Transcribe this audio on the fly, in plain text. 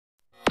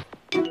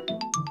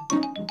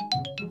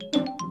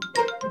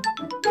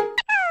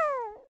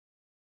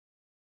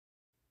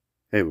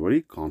Hey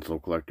everybody, Console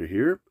Collector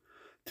here.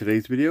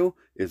 Today's video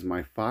is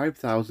my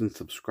 5,000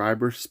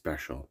 subscriber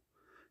special.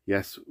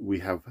 Yes, we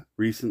have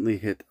recently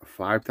hit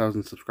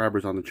 5,000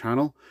 subscribers on the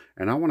channel,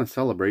 and I want to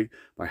celebrate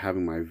by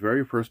having my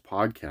very first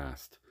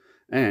podcast.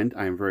 And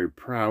I am very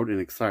proud and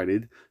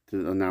excited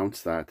to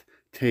announce that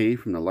Tay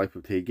from the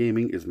Lyfeoftay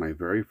Gaming is my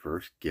very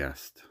first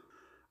guest.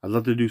 I'd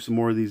love to do some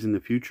more of these in the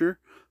future,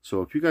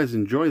 so if you guys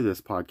enjoy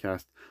this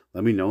podcast,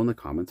 let me know in the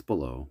comments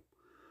below.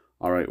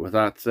 Alright, with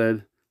that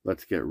said,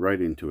 let's get right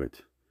into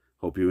it.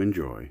 Hope you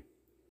enjoy.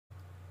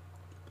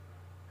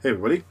 Hey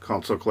everybody,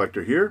 Console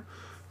Collector here.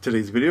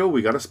 Today's video,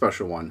 we got a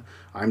special one.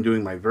 I'm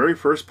doing my very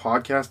first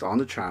podcast on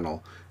the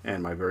channel,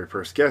 and my very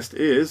first guest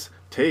is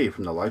Tay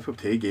from the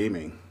Lyfeoftay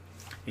Gaming.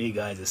 Hey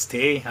guys, it's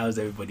Tay. How's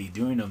everybody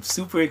doing? I'm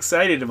super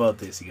excited about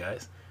this, you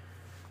guys.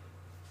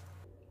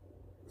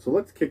 So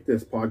let's kick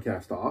this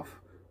podcast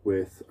off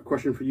with a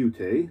question for you,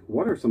 Tay.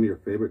 What are some of your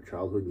favorite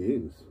childhood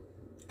games?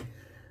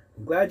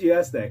 I'm glad you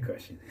asked that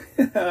question.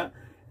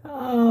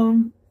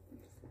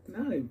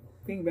 Now to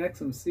bring back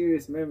some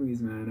serious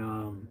memories,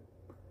 man.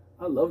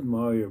 I loved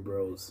Mario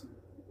Bros.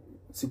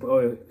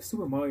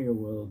 Super Mario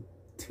World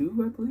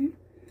 2, I believe.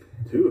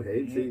 2,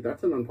 hey? Yeah. See,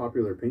 that's an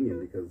unpopular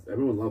opinion because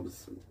everyone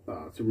loves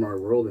Super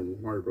Mario World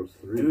and Mario Bros.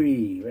 3.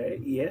 3,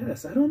 right?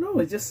 Yes, I don't know.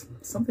 It's just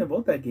something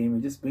about that game.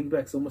 It just brings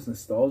back so much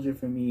nostalgia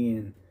for me.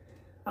 And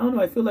I don't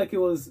know, I feel like it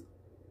was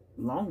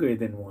longer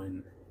than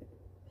 1,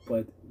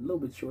 but a little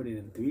bit shorter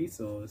than 3.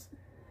 So it's,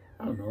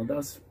 I don't know,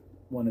 that's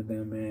one of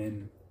them.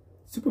 And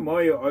Super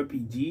Mario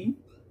RPG,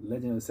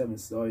 Legend of the Seven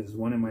Stars, is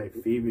one of my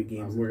favorite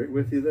games. I'm right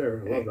with you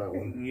there. I love that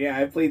one. Yeah,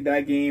 I played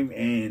that game,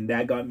 and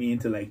that got me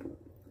into like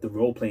the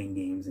role-playing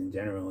games in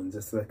general, and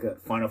just like a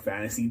Final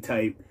Fantasy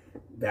type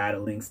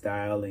battling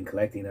style and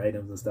collecting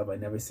items and stuff. I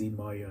never seen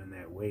Mario in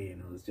that way,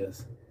 and it was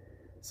just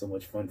so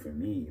much fun for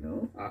me, you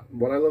know?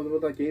 What I loved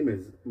about that game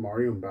is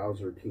Mario and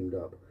Bowser teamed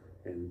up,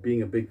 and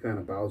being a big fan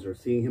of Bowser,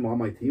 seeing him on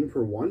my team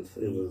for once,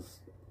 it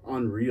was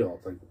unreal.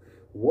 It's like,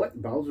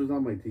 what? Bowser's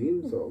on my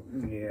team? So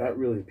yeah, that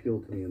really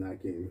appealed to me in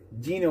that game.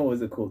 Gino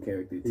was a cool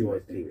character too. He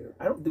was too,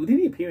 yeah. Did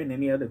he appear in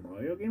any other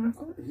Mario game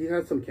after that? He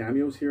had some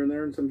cameos here and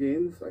there in some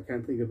games. I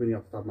can't think of any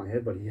off the top of my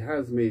head, but he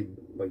has made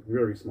like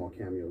very small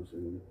cameos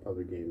in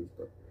other games.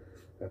 But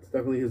that's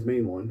definitely his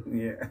main one.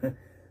 Yeah.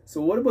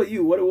 So what about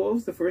you? What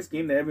was the first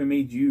game that ever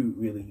made you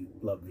really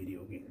love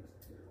video games?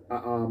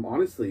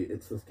 Honestly,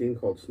 it's this game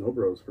called Snow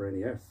Bros for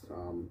NES.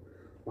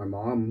 My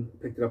mom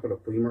picked it up at a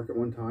flea market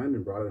one time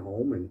and brought it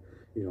home, and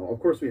you know, of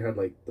course we had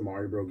like the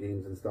Mario Bros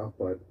games and stuff,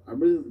 but I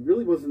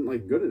really wasn't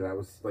like good at it. I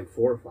was like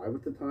 4 or 5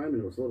 at the time, and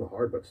it was a little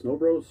hard. But Snow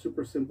Bros,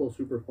 super simple,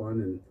 super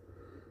fun, and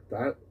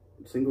that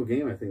single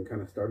game I think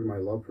kind of started my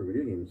love for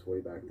video games way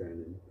back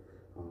then.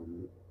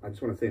 And I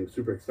just want to say I'm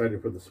super excited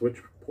for the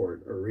Switch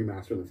port or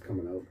remaster that's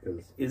coming out.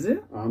 Because is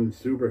it? I'm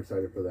super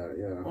excited for that.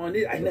 Yeah. Oh,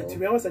 to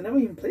be honest, I never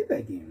even played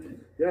that game,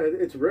 man. Yeah,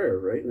 it's rare,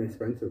 right, and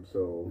expensive,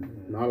 so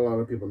not a lot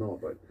of people know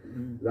it. But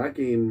that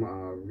game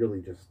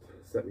really just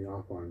set me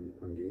off on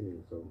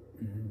gaming. So.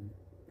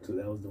 So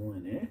that was the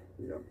one, eh?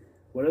 Yeah.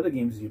 What other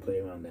games did you play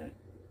around that?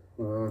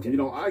 You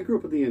know, I grew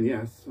up with the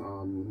NES.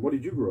 What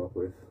did you grow up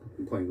with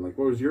playing? Like,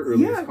 what was your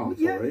earliest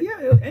console, right?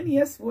 Yeah,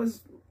 NES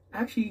was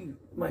actually,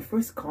 my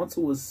first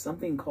console was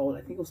something called,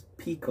 I think it was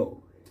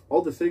Pico.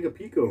 Oh, the Sega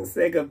Pico.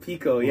 Sega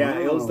Pico, yeah.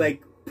 Wow. It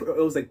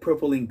was like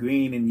purple and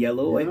green and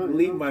yellow. Yeah, I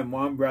believe my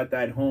mom brought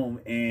that home,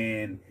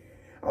 and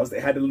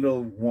it had a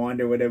little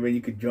wand or whatever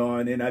you could draw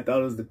on, and I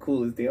thought it was the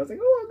coolest thing. I was like,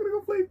 oh, I'm gonna go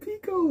play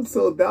Pico.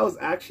 So that was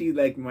actually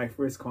like my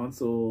first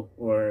console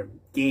or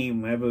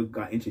game I ever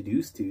got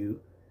introduced to.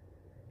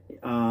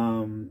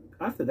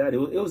 After that, it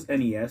was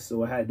NES,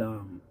 so I had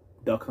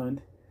Duck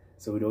Hunt,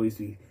 so it'd always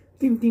be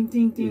ding ding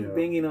ding ding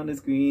banging on the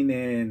screen,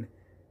 and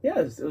yeah,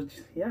 it was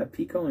just,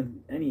 Pico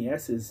and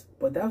NES's.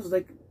 But that was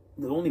like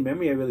the only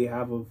memory I really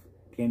have of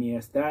the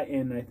NES. That,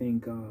 and I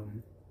think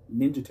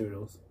Ninja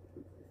Turtles.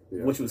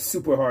 Yeah. Which was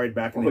super hard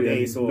back in the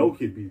day. So no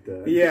kid beat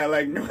that. Yeah,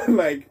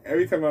 like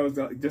every time I was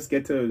just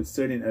get to a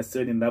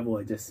certain level,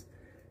 I just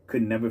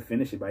could never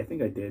finish it. But I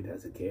think I did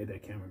as a kid. I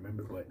can't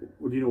remember. But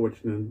do you know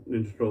which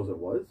Ninja Turtles it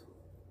was?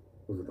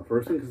 Was it the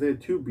first one? Because they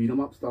had 2 beat 'em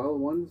up style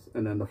ones,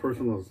 and then the first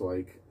one was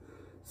like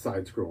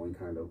side scrolling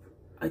kind of.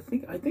 I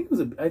think it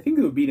was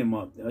beat 'em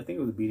up. I think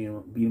it was a beat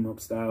 'em up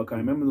style. Cause I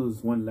remember there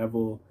was one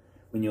level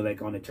when you're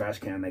like on a trash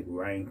can, like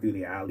riding through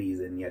the alleys,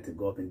 and you had to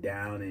go up and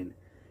down, and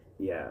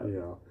yeah,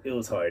 it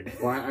was hard.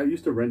 Well, I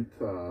used to rent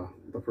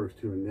the first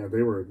 2, and yeah,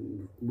 they were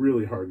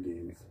really hard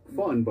games.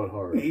 Fun, but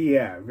hard.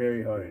 Yeah,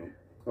 very hard. You know,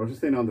 I was just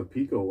saying on the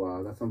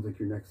Pico, that sounds like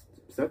your next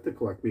set to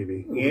collect,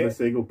 maybe. Yeah. The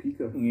Sega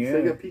Pico. Yeah.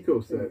 Sega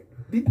Pico set.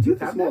 Did you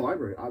have a small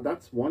library?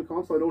 That's one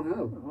console I don't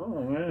have.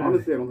 Oh, man.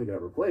 Honestly, I don't think I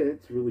ever play it.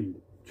 It's really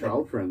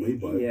child-friendly,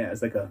 but... Yeah,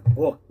 it's like a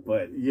book,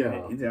 but... Yeah.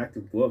 An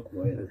interactive book,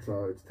 but...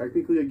 It's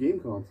technically a game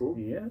console.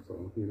 Yeah.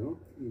 So, you know...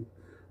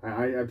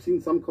 I've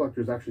seen some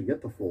collectors actually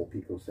get the full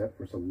Pico set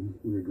for some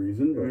weird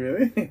reason. But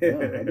really?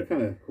 Yeah, that'd be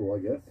kind of cool, I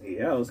guess.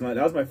 Yeah,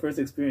 that was my first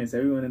experience.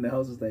 Everyone in the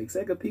house was like,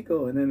 Sega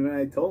Pico. And then when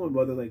I told my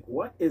brother, like,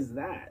 what is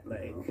that?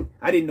 Like,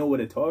 I didn't know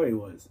what Atari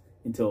was.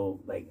 until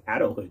like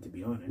adulthood, to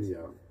be honest.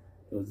 Yeah.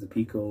 It was the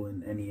Pico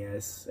and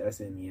NES,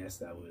 SNES.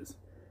 That was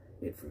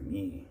it for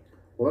me.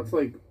 Well, that's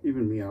like,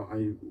 even me,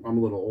 I'm a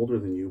little older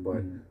than you,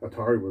 but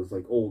Atari was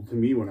like old to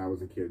me when I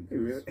was a kid.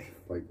 Really?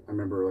 Like, I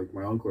remember like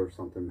my uncle or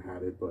something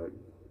had it, but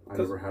I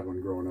never had one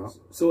growing up.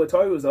 So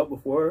Atari was out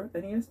before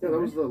NES? Yeah, that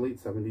was the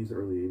late 70s,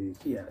 early 80s.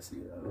 Yeah, I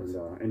see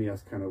that. And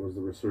NES kind of was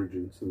the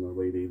resurgence in the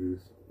late 80s.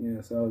 Yeah,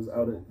 so I was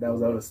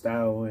out of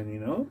style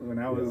when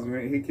I was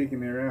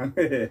kicking it around.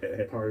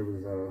 Atari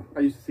was, I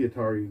used to see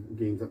Atari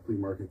games at flea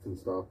markets and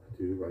stuff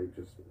too. I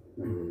just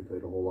never really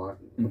played a whole lot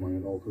until my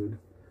adulthood.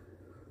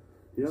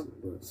 Yeah.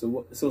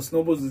 So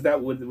Snowballs,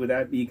 would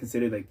that be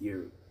considered like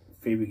your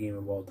favorite game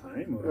of all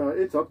time? Or?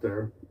 It's up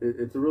there.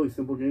 It's a really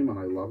simple game, and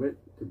I love it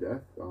to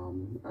death.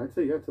 I'd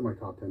say it's in my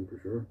top 10 for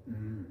sure.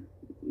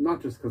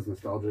 Not just because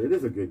nostalgia. It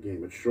is a good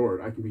game. It's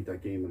short. I can beat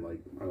that game in like,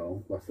 I don't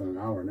know, less than an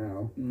hour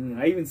now.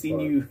 I even seen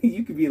you.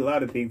 You could beat a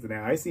lot of things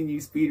now. I seen you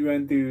speed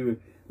run through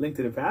Link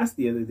to the Past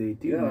the other day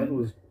too. Yeah, it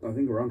was, I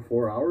think, around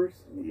 4 hours.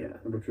 Yeah,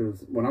 which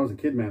was, when I was a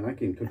kid, man, that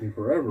game took me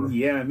forever.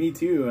 Yeah, me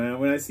too.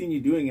 When I seen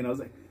you doing it, I was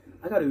like,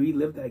 I gotta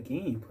relive that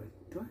game, but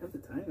do I have the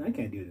time? I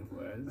can't do it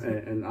for it.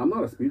 And I'm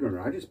not a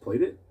speedrunner. I just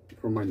played it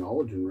from my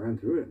knowledge and ran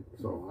through it.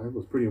 So I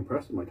was pretty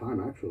impressed with my time,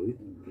 actually.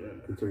 Yeah.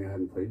 Considering I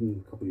hadn't played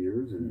in a couple of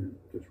years and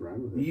just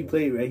ran with it. You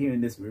play right here in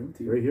this room,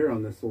 too? Right here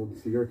on this old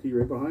CRT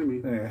right behind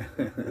me.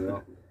 Yeah.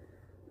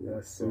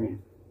 That's sweet.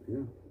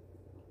 Yeah.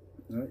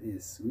 That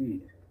is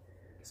sweet.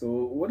 So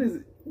what is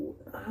it?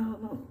 I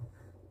don't know.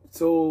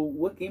 So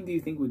what game do you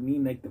think would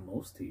mean like the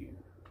most to you?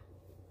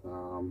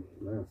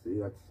 Yeah, see,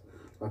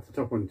 that's a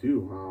tough one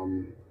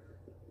too.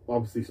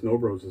 Obviously Snow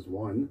Bros is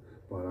one,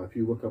 but if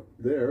you look up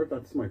there,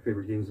 that's my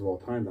favorite games of all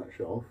time, that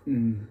shelf.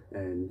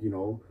 And you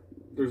know,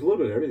 there's a little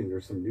bit of everything.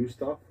 There's some new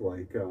stuff,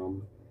 like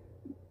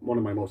one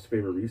of my most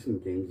favorite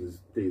recent games is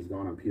Days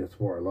Gone on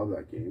PS4. I love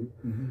that game.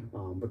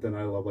 But then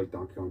I love like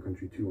Donkey Kong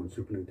Country 2 on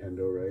Super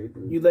Nintendo, right?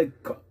 And you like,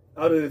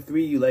 out of the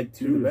three, you like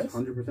 2 the best?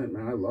 100%,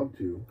 man. I love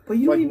 2. But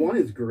you like, 1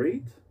 is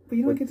great. But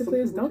you don't get to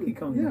play as Donkey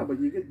Kong. Yeah, but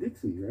you get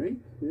Dixie, right?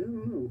 Yeah, I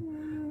don't know.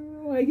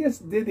 Well, I guess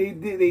they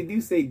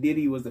do say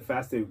Diddy was the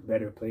faster,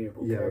 better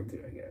playable character,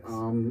 I guess. I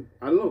don't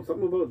know.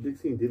 Something about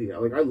Dixie and Diddy. I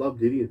love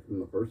Diddy from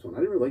the first one. I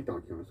didn't really like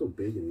Donkey Kong. It's so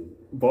big and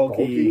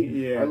bulky.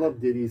 Yeah. I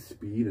love Diddy's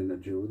speed and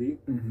agility.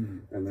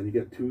 And then you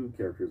get 2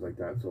 characters like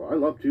that. So I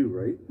love 2,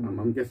 right?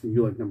 I'm guessing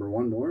you like number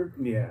 1 more?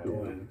 Yeah.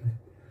 1.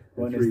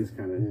 And 3 is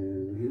kind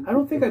of... I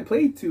don't think I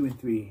played 2 and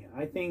 3.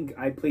 I think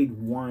I played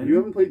 1. You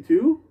haven't played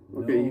 2?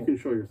 Okay, No. you can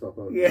show yourself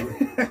out. Yeah.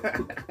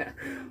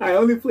 I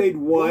only played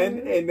 1,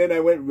 and then I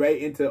went right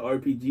into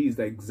RPGs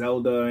like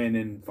Zelda and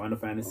then Final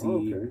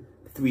Fantasy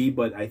 3,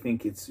 but I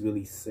think it's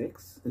really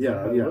 6.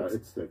 Yeah,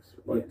 it's 6,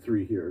 but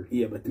 3 here.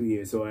 Yeah, but 3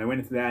 years. So I went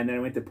into that, and then I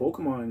went to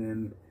Pokemon,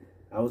 and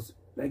I was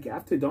like,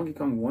 after Donkey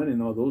Kong 1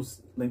 and all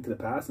those Link to the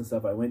Past and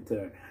stuff, I went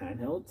to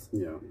handhelds.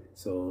 Yeah.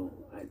 So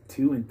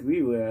 2 and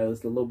 3 where I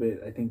was a little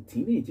bit, I think,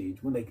 teenage age.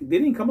 When like they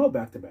didn't come out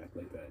back to back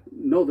like that.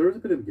 No, there was a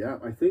bit of a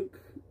gap. I think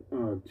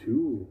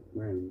 2,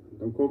 man,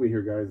 don't quote me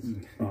here, guys.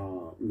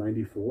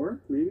 94,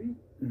 maybe?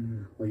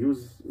 Like, it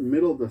was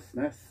middle of the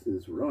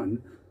SNES's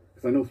run.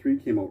 Because I know 3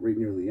 came out right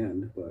near the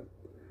end, but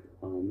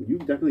you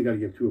definitely got to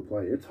give 2 a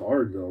play. It's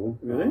hard, though.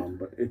 Really?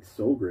 But it's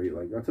so great.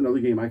 Like, that's another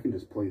game I can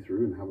just play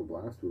through and have a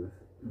blast with.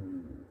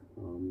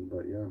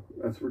 But yeah,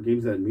 that's for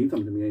games that mean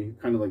something to me.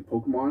 Kind of like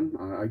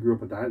Pokemon. I grew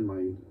up with that in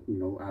my,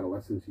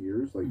 adolescence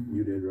years, like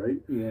you did, right?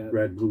 Yeah.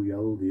 Red, Blue,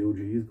 Yellow, the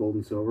OGs, Gold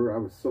and Silver. I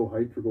was so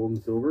hyped for Gold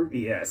and Silver.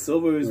 Yeah,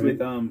 Silver is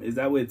with is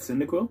that with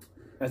Cyndaquil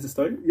as the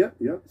starter? Yep.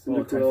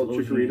 Cyndaquil,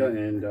 Chikorita,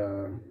 and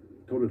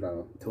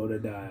Totodile.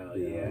 Totodile,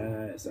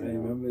 yes, I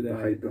remember that.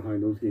 The hype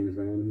behind those games,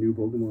 man. New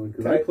Pokemon,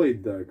 because I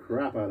played the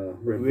crap out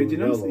of Red,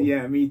 Originals? Blue, and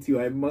Yellow. Yeah, me too.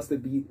 I must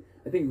have beat.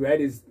 I think Red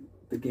is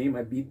the game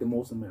I beat the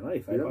most in my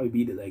life. I probably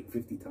beat it like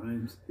 50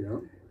 times. Yeah.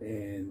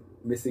 And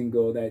missing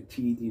go, that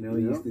cheat, he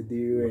used to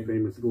do. And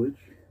famous glitch.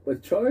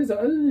 But Charizard,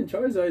 other than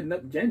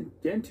Charizard,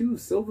 Gen 2,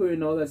 Silver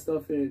and all that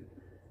stuff,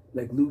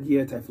 like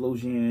Lugia,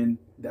 Typhlosion,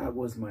 that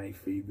was my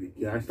favorite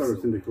game. Yeah, I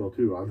started with Cyndaquil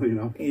too, oddly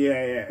enough.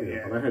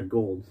 Yeah. But I had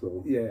Gold,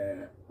 so.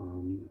 Yeah.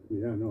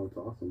 No, it's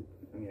awesome.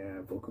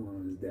 Yeah,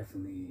 Pokemon is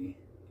definitely...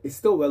 It's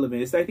still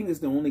relevant. I think it's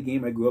the only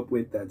game I grew up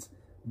with that's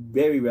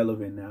very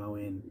relevant now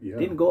and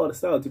didn't go out of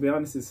style. To be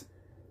honest,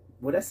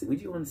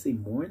 would you want to say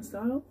more in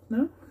style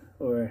now?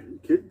 Or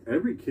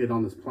every kid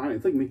on this planet,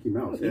 it's like Mickey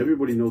Mouse.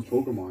 Everybody knows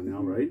Pokemon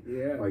now, right?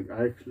 Yeah. Like,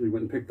 I actually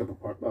went and picked up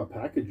a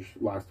package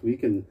last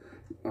week, and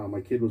my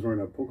kid was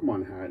wearing a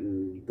Pokemon hat,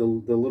 and the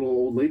little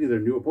old lady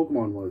there knew what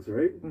Pokemon was,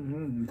 right?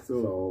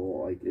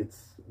 So like,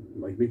 it's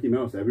like Mickey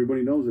Mouse.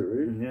 Everybody knows it,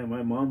 right? Yeah,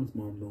 my mom's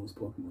mom knows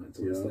Pokemon,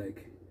 so it's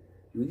like,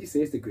 would you say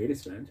it's the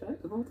greatest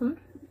franchise of all time?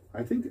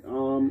 I think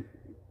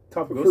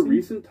top for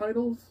recent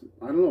titles,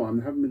 I don't know. I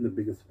haven't been the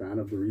biggest fan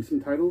of the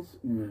recent titles,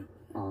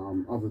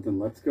 other than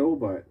Let's Go,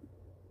 but.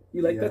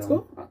 You like Let's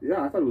Go?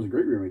 Yeah, I thought it was a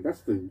great remake. That's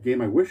the game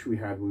I wish we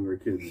had when we were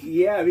kids.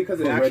 Yeah, because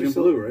it actually... Red and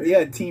Blue, right?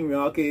 Yeah, Team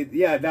Rocket.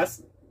 Yeah, it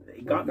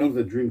got me. That was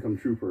a dream come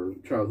true for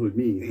childhood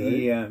me, right?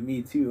 Yeah,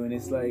 me too. And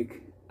it's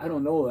like, I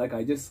don't know, like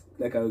I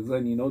was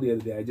letting you know the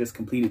other day, I just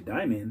completed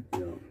Diamond,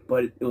 Yeah.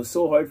 but it was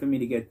so hard for me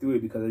to get through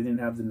it because I didn't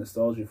have the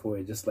nostalgia for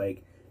it. Just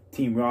like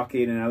Team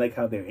Rocket, and I like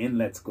how they're in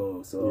Let's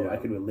Go, so I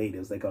could relate. It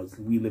was like I was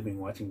reliving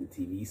watching the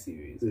TV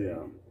series.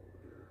 Yeah.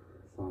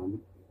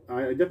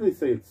 I definitely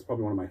say it's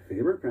probably one of my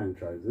favorite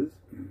franchises,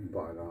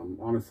 but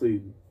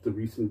honestly, the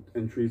recent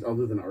entries,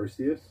 other than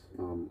Arceus,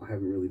 I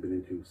haven't really been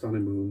into. Sun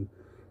and Moon,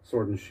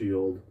 Sword and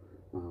Shield,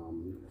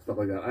 stuff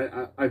like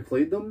that. I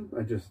played them.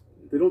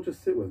 They don't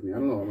just sit with me. I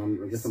don't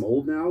know. I guess I'm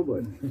old now,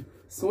 but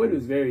Sword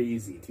was very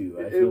easy too.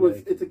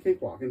 It's a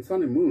cakewalk, and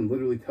Sun and Moon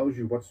literally tells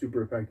you what's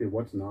super effective,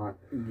 what's not.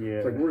 Yeah,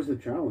 it's like, where's the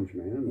challenge,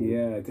 man?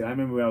 Yeah, I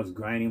remember when I was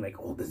grinding, like,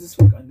 oh, does this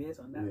work on this,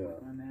 on that,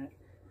 on that?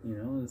 You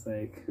know, it's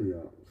like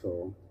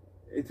So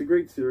it's a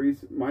great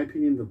series. In my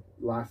opinion, the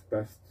last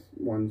best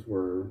ones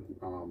were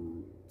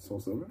Soul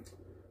Silver.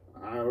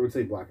 I would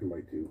say Black and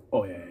White too.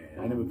 Oh yeah.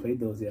 I never played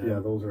those. Yeah,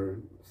 those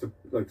are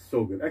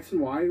so good. X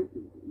and Y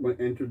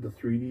entered the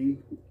 3D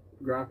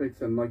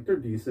graphics, and like they're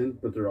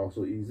decent, but they're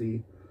also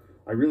easy.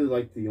 I really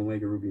like the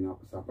Omega Ruby and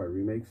Alpha Sapphire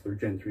remakes. They're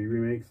Gen 3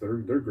 remakes.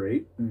 They're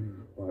great.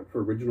 But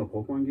for original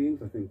Pokemon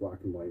games, I think Black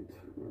and White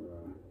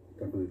are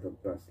definitely the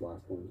best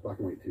last ones. Black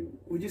and White 2.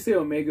 Would you say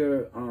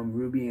Omega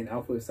Ruby and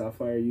Alpha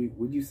Sapphire,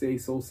 would you say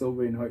Soul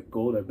Silver and Heart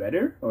Gold are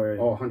better? Or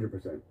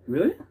 100%.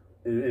 Really?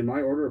 In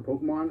my order of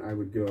Pokemon, I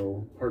would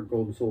go Heart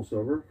Gold and Soul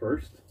Silver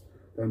first,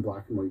 then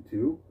Black and White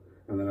 2,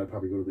 and then I'd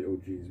probably go to the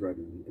OGs, Red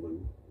and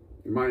Blue.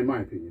 In my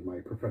opinion, my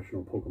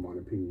professional Pokemon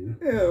opinion.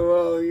 Yeah,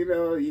 well,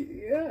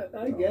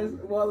 I guess.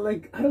 Well,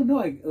 like, I don't know.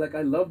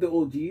 I love the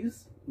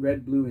OGs,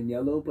 Red, Blue, and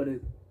Yellow, but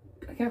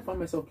I can't find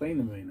myself playing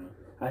them right now.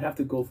 I'd have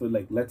to go for,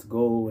 like, Let's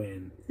Go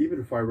and...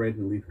 Even Fire Red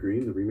and Leaf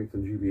Green, the remakes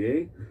on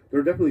GBA,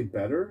 they're definitely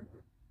better,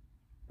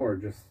 or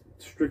just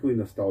strictly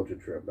nostalgia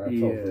trip. That's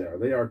all they are.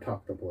 They are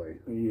tough to play.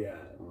 Yeah.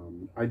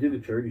 I did a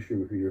charity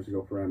stream a few years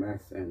ago for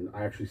MS, and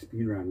I actually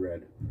speedran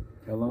Red.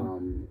 How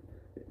long?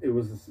 It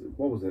was,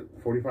 what was it,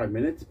 45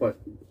 minutes? But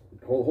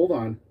hold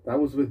on, that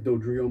was with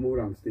Dodrio mode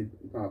on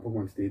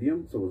Pokemon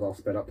Stadium, so it was all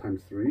sped up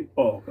times 3.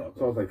 Oh, okay.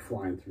 So I was like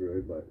flying through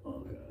it, but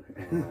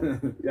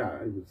yeah,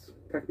 it was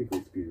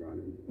technically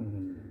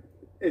speedrunning.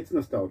 It's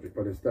nostalgic,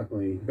 but it's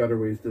definitely better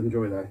ways to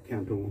enjoy that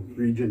Kanto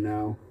region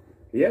now.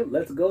 Yeah,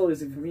 Let's Go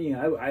is it for me.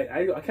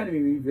 I can't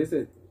even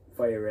revisit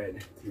Fire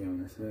Red, to be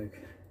honest. Like,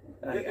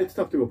 it's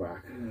tough to go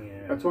back.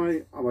 Yeah. That's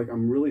why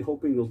I'm really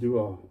hoping they'll do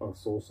a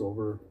Soul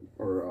Silver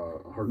or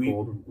a Heart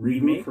Gold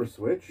remake for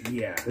Switch.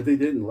 Yeah. If they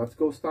did in Let's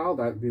Go style,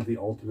 that'd be the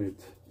ultimate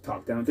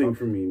top-down thing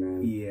for me,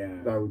 man.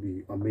 Yeah. That would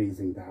be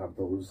amazing to have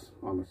those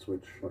on the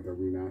Switch, like a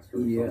remaster.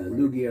 Yeah,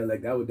 Lugia,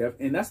 like that would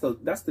definitely, and that's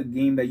the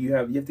game that you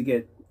have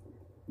to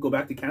go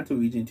back to Kanto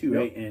region too,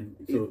 right? And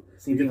so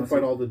you get to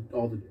fight all the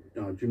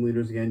gym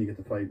leaders again. You get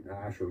to fight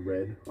Ash or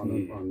Red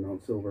on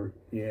Mount Silver.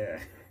 Yeah,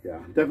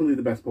 definitely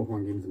the best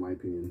Pokemon games in my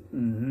opinion.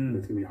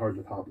 It's gonna be hard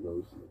to top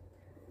those.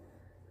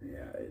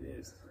 Yeah, it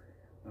is.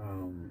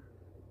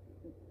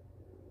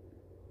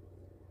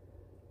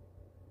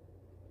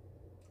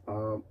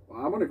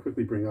 I want to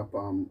quickly bring up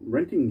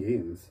renting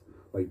games.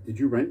 Like, did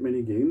you rent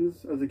many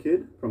games as a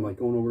kid? From like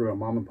going over to a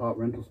mom and pop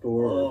rental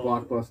store or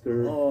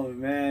Blockbuster? Oh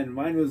man,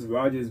 mine was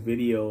Rogers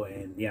Video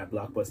and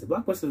Blockbuster.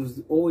 Blockbuster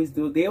was always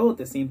they all at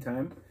the same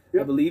time,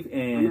 I believe.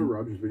 And I remember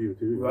Rogers Video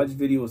too. Rogers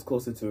Video was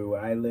closer to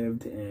where I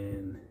lived,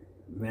 and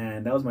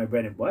man, that was my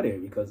bread and butter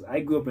because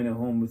I grew up in a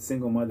home with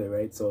single mother,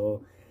 right?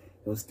 So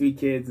it was 3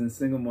 kids and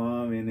single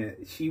mom, and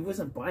she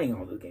wasn't buying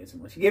all those games for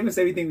much. She gave us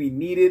everything we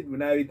needed, but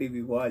not everything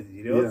we wanted,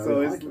 you know?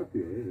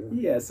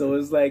 So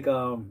it's like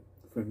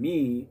for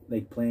me,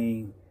 like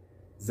playing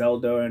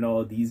Zelda and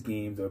all these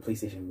games or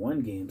PlayStation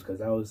 1 games,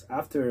 because I was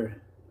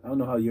after, I don't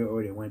know how your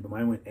order went, but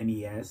mine went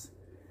NES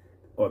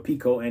or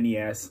Pico,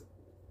 NES,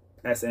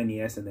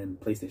 SNES, and then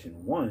PlayStation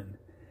 1.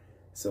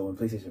 So when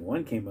PlayStation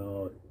 1 came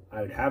out, I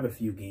would have a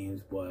few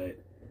games, but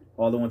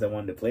all the ones I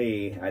wanted to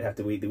play, I'd have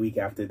to wait the week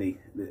after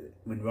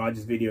when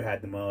Rogers Video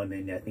had them out, and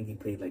then I think he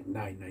paid like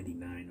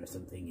 $9.99 or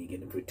something. You get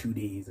them for 2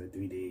 days or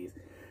 3 days.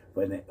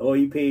 But then,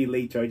 you pay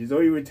late charges,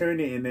 or you return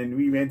it and then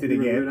re-rent it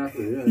again. Right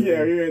after,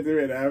 re-rent it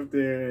right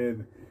after.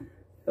 And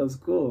that was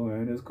cool,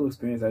 man. It was a cool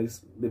experience. I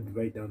just lived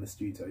right down the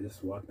street, so I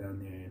just walked down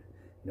there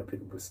and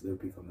pick up a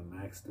Slurpee from the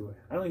Max store.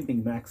 I don't even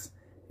think Max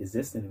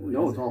exists anymore.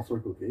 No, it's all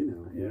Circle K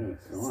now. Yeah,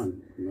 it's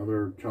gone.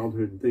 Another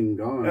childhood thing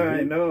gone.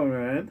 I know,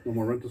 man. No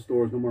more rental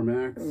stores, no more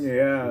Max.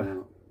 Yeah.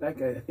 That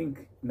guy, I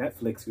think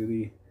Netflix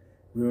really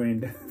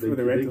ruined for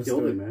the rental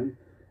store. They killed it, man.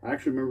 I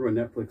actually remember when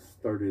Netflix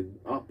started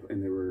up,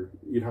 and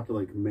you'd have to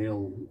like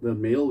mail you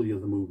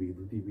the movie,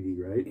 the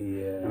DVD, right?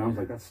 Yeah. And I was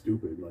like, that's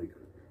stupid. Like,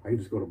 I can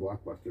just go to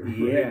Blockbuster.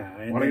 Yeah.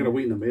 Right? Why do I gotta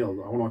wait in the mail?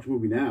 I want to watch a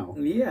movie now.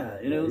 Yeah,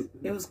 and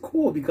it was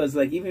cool because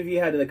like even if you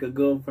had like a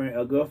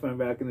girlfriend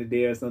back in the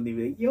day or something,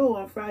 like, yo,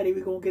 on Friday we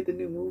gonna get the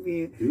new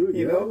movie,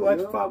 and watch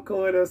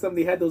popcorn or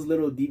something. They had those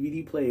little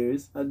DVD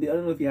players. I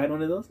don't know if you had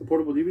one of those. The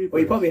portable DVD player. Oh,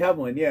 you probably have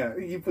one. Yeah,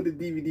 you put the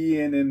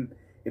DVD in and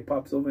it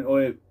pops open,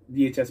 or a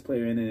VHS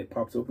player in and it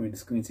pops open the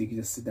screen, so you can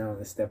just sit down on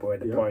the step or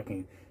at the park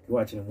and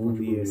watching a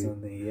movie or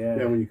something. Yeah.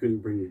 Yeah, when you couldn't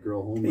bring your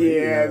girl home. Right?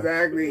 Yeah,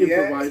 exactly.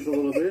 Improvise a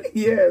little bit.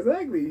 Yeah,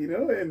 exactly.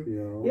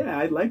 Yeah,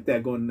 I like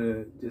that going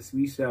to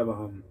we used to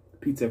have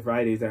pizza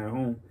Fridays at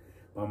home.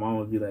 My mom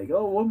would be like,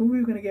 "Oh, what movie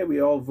are we gonna get?"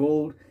 We all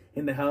rolled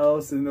in the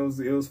house, and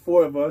it was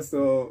 4 of us,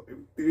 so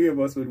 3 of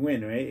us would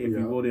win, right? If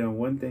we voted on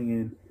one thing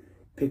and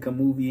pick a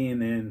movie, and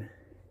then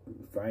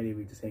Friday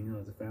we just hang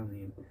out as a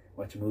family and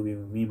watch a movie.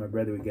 Me and my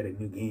brother would get a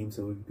new game,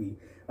 so we'd be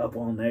up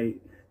all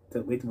night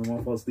to wait till my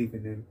mom falls asleep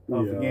and then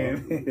off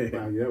again.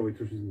 Wait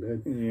till she's in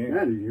bed. Yeah,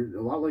 man, you're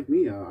a lot like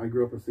me. I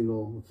grew up a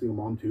single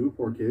mom too,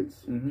 4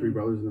 kids, 3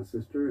 brothers and a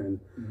sister, and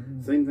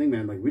same thing,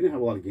 man. Like we didn't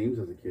have a lot of games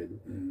as a kid.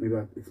 Maybe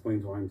that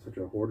explains why I'm such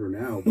a hoarder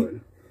now, but.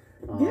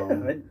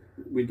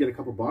 We'd get a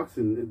couple bucks,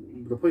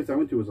 and the place I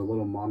went to was a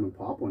little mom and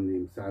pop one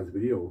named Saz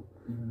Video,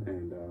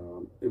 and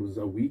it was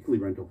a weekly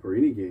rental for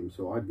any game.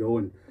 So I'd go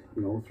and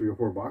 $3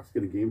 or $4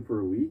 get a game for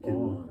a week,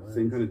 and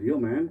same kind of deal,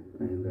 man.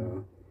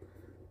 And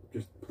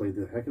just played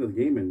the heck out of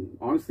the game. And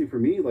honestly, for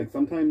me, like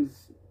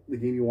sometimes the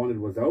game you wanted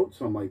was out,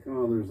 so I'm like,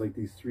 oh, there's like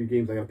these 3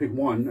 games, I gotta pick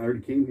one. I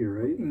already came here,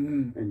 right?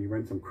 And you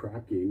rent some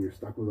crap game, you're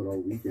stuck with it all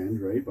weekend,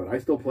 right? But I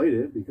still played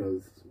it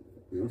because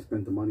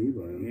spent the money.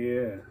 But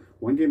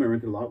one game I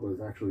rented a lot was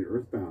actually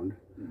Earthbound.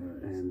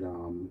 And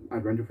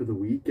I'd rent it for the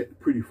week, get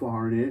pretty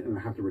far in it, and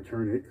I have to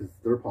return it because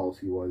their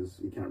policy was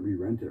you can't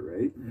re-rent it,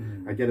 right?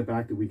 I get it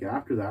back the week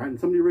after that, and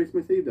somebody erased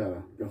my save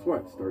data. Guess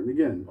what? Starting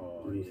again.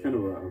 It was kind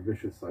of a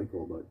vicious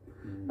cycle, but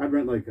I'd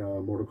rent like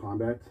Mortal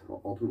Kombat,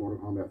 Ultimate Mortal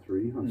Kombat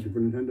 3 on Super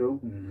Nintendo.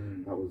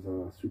 That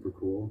was super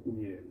cool.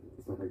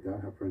 Stuff like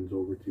that. Have friends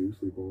over too,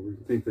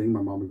 sleepovers. Same thing.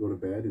 My mom would go to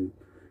bed, and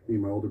me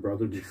and my older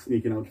brother just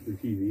sneaking out to the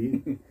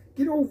TV.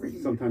 Get over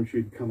here. Sometimes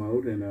she'd come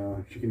out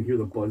and she can hear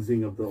the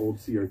buzzing of the old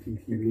CRT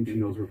TV and she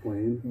knows we're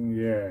playing.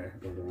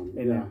 But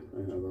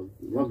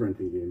I love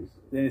renting games.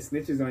 Then it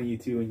snitches on you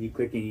too when you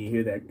click and you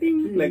hear that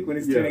ding, like when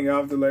it's turning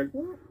off. They're like,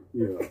 what?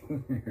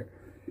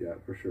 Yeah,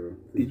 for sure.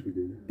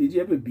 Did you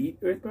ever beat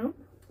Earthbound?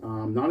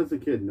 Not as a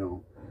kid,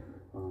 no.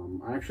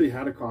 I actually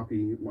had a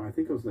copy when I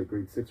think I was like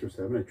grade 6 or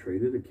 7. I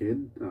traded a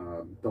kid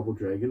Double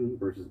Dragon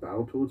versus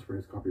Battletoads for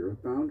his copy of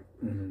Earthbound,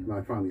 and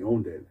I finally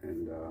owned it,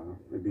 and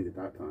I beat it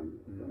that time.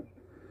 But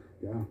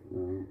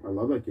I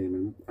love that game,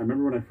 and I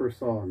remember when I first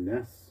saw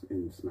Ness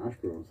in Smash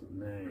Bros.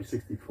 For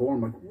 64.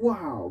 I'm like,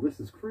 wow,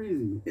 this is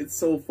crazy. It's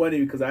so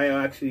funny because I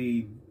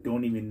actually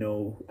don't even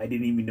know. I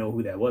didn't even know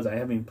who that was. I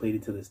haven't even played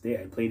it to this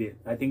day. I played it.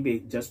 I think they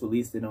just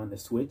released it on the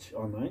Switch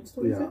online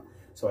store.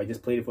 So I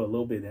just played it for a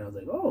little bit, and I was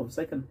like, oh, it's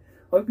like an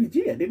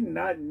RPG. I did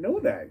not know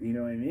that. You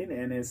know what I mean?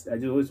 And I just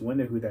always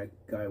wondered who that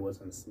guy was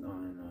on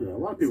a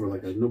lot of people were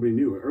like, nobody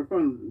knew.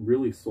 Earthbound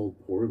really sold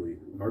poorly.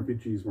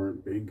 RPGs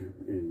weren't big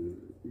in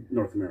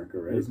North America,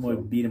 right? It was more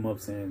beat 'em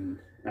ups and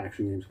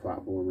action games,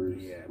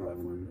 platformers. Yeah,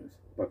 platformers.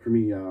 But for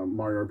me,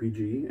 Mario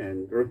RPG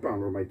and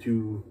Earthbound were my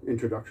 2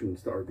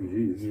 introductions to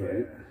RPGs,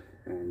 right?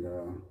 And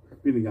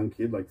being a young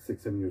kid, like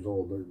 6, 7 years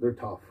old, they're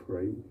tough,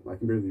 right? I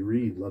can barely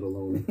read, let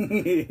alone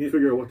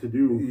figure out what to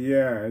do.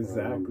 Yeah,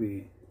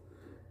 exactly.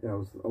 It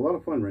was a lot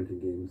of fun renting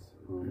games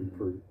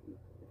for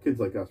kids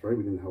like us, right?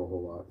 We didn't have a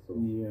whole lot. So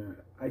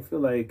I feel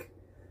like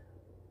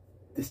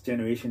this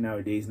generation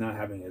nowadays not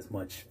having as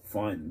much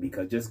fun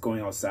because just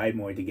going outside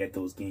more to get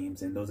those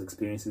games and those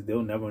experiences,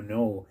 they'll never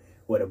know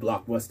what a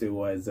Blockbuster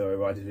was or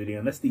Rogers Video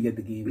unless they get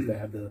the games that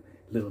have the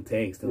little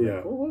tags. They're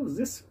like, oh, what was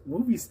this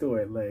movie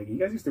store? Like, you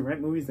guys used to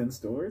rent movies in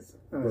stores?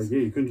 Like,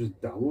 you couldn't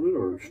just download it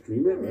or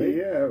stream it,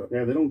 right?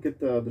 Yeah, they don't get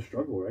the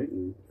struggle, right?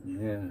 And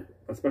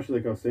especially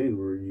like I was saying,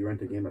 where you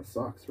rent a game that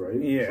sucks,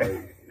 right? Yeah.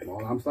 Like,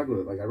 well, I'm stuck with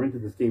it. Like, I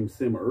rented this game,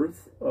 Sim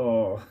Earth.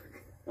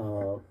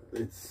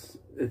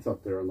 It's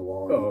up there on the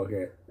wall. Oh,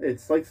 okay.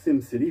 It's like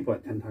Sim City,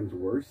 but 10 times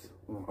worse.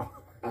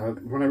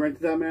 When I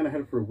rented that, man, I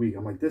had it for a week.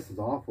 I'm like, this is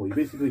awful. You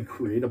basically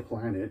create a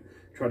planet,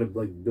 try to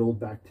like build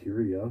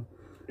bacteria,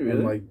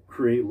 and like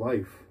create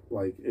life.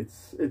 Like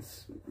it's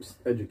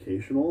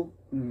educational,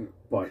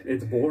 but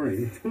it's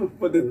boring.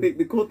 But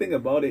the cool thing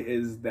about it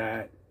is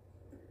that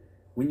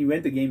when you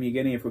rent a game, you're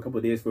getting it for a couple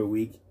of days, for a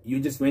week.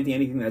 You're just renting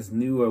anything that's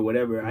new or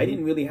whatever. I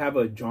didn't really have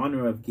a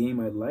genre of game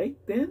I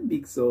liked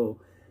then, so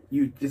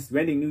you're just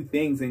renting new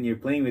things and you're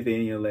playing with it,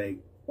 and you're like,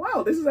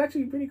 wow, this is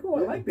actually pretty cool.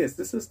 I like this.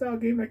 This is a style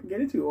game I can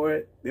get into.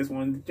 Or this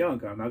one's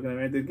junk. I'm not going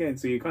to rent it again.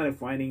 So you're kind of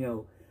finding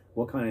out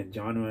what kind of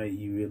genre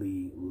you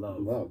really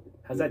love.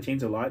 Has that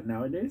changed a lot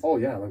nowadays? Oh,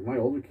 yeah. Like my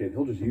older kid,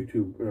 he'll just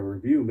YouTube a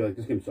review and be like,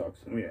 this game sucks.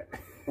 Yeah.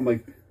 I'm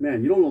like,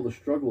 man, you don't know the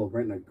struggle of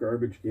renting a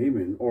garbage game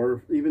in,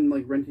 or even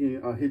like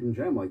renting a hidden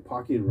gem like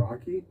Pocky and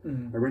Rocky.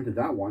 I rented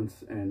that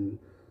once, and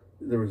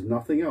there was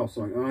nothing else.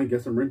 So I'm like, oh, I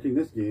guess I'm renting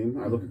this game.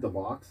 I look at the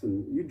box,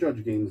 and you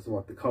judge games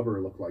what the cover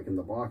looked like in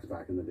the box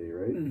back in the day,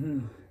 right?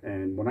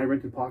 And when I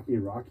rented Pocky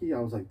and Rocky, I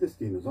was like, this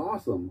game is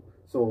awesome.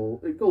 So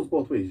it goes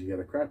both ways. You get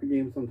a crappy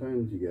game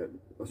sometimes, you get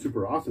a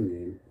super awesome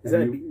game.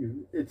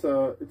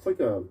 It's like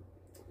a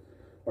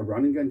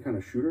run and gun kind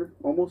of shooter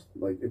almost.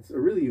 Like, it's a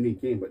really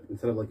unique game, but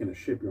instead of like in a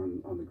ship, you're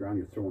on the ground,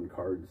 you're throwing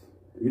cards.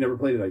 You never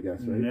played it, I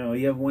guess, right? No,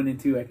 you have 1 and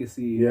 2, I can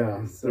see.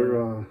 Yeah,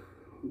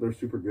 they're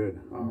super good.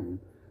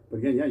 But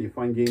again, yeah, you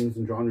find games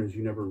and genres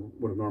you never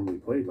would have normally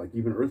played. Like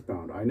even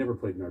Earthbound. I never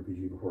played an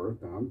RPG before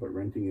Earthbound, but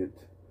renting it,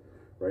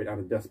 right, out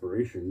of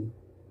desperation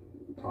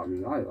taught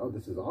me, oh,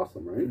 this is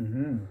awesome, right?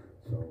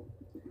 So,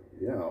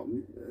 yeah,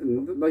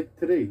 and like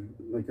today,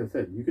 like I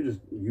said, you could just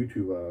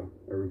YouTube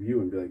a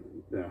review and be like,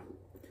 yeah.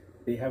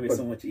 They have it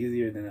so much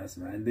easier than us,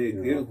 man.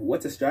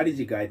 What's a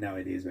strategy guide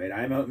nowadays,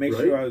 right? Make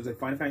sure I was like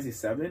Final Fantasy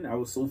 7. I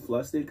was so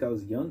flustered because I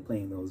was young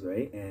playing those,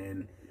 right?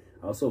 And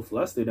I was so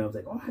flustered. I was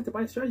like, oh, I have to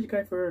buy a strategy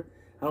guide for,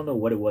 I don't know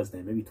what it was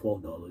then, maybe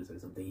 $12 or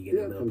something. You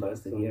get a little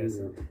plastic. Yes.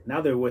 Yeah.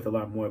 Now they're worth a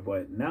lot more,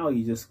 but now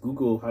you just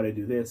Google how to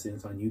do this and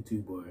it's on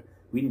YouTube, or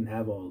we didn't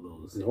have all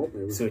those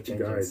search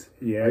engines.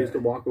 Yeah. I used to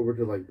walk over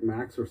to like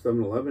Max or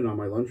 7-Eleven on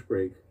my lunch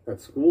break at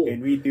school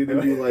and read through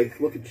and like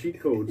look at cheat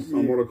codes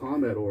on Mortal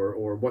Kombat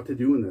or what to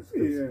do in this.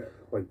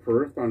 Like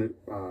for Earthbound,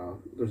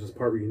 there's this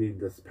part where you need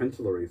this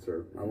pencil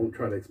eraser. I won't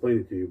try to explain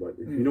it to you, but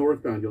if you know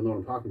Earthbound, you'll know what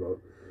I'm talking about.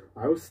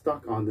 I was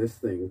stuck on this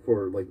thing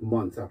for like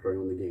months after I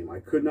owned the game. I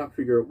could not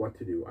figure out what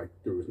to do.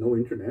 There was no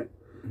internet,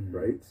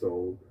 right?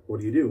 So what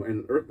do you do?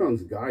 And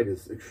Earthbound's guide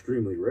is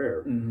extremely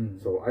rare.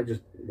 So I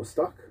just was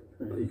stuck.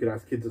 You could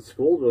ask kids at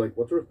school, they're like,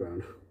 what's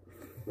Earthbound?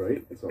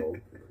 Right? So,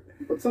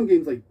 but some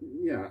games like,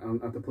 yeah,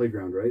 at the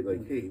playground, right?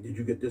 Like, hey, did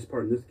you get this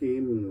part in this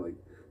game? And like,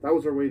 that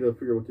was our way to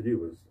figure out what to do,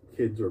 was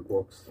kids or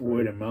books.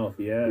 Word of mouth,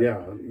 yeah.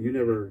 Yeah, you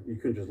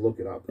couldn't just look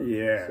it up.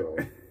 Yeah. So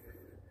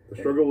the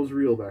struggle was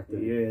real back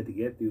then. Yeah, to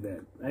get through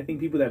that. I think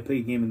people that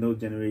play game in those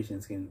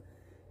generations can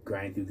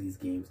grind through these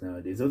games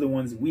nowadays.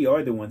 We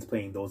are the ones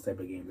playing those type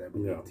of games, I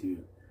believe,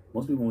 too.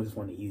 Most people just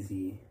want an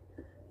easy,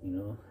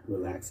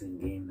 relaxing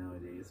game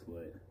nowadays,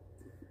 but...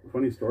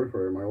 Funny story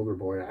for it, my older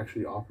boy, I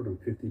actually offered him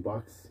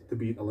 $50 to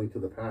beat A Link to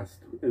the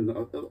Past. And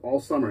all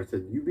summer, I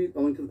said, you beat A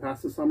Link to the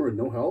Past this summer and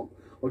no help,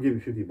 I'll give you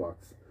 $50.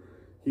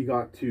 He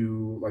got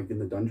to, like, in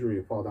the dungeon where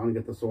you fall down and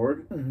get the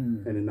sword,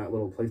 and in that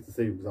little place to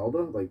save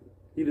Zelda, like,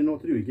 he didn't know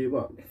what to do. He gave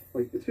up.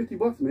 Like, it's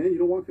 $50, man. You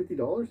don't want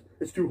 $50?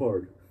 It's too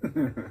hard.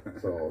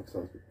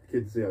 so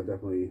kids, yeah,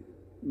 definitely.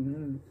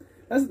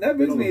 That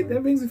brings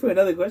me to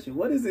another question.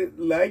 What is it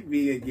like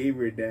being a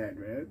gamer dad,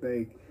 man?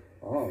 Like,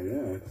 oh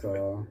yeah,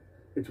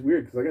 it's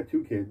weird because I got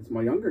two kids.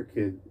 My younger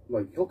kid,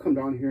 like, he'll come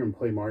down here and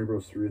play Mario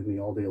Bros. 3 with me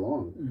all day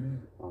long.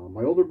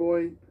 My older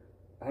boy,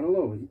 I don't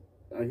know.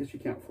 I guess you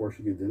can't force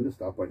your kids into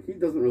stuff, but he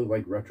doesn't really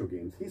like retro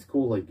games. He's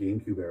cool, like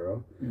GameCube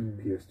era,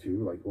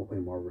 PS2, like we'll play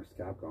Marvel vs.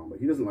 Capcom, but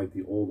he doesn't like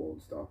the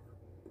old stuff.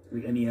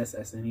 Like NES,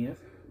 SNES?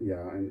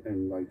 Yeah,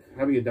 and like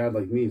having a dad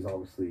like me is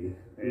obviously,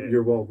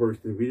 you're well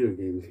versed in video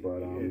games,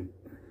 but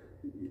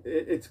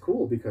it's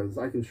cool because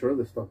I can share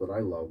the stuff that I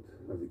loved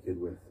as a kid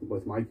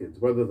with my kids,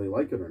 whether they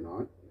like it or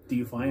not. Do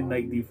you find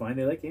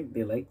they like it?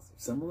 They like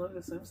some of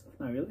the same stuff?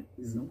 Not really.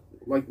 No.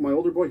 Like my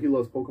older boy, he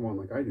loves Pokemon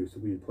like I do, so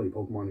we play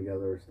Pokemon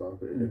together and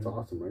stuff. It's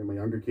awesome, right? My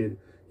younger kid,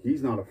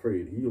 he's not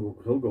afraid.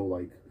 He'll go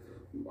like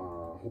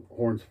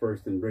horns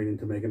first and right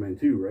into Mega Man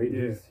 2, right?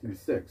 Yeah.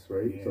 He's 6,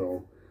 right? Yeah.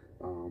 So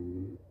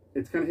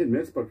it's kind of hit and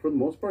miss, but for the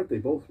most part, they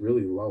both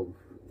really love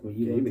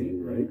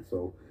gaming, right? Yeah.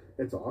 So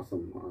it's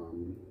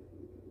awesome.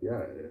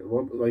 Yeah,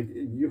 well, like,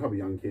 you have a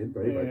young kid,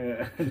 right? Yeah.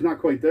 Like, she's not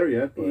quite there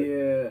yet, but...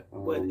 Yeah,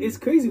 but it's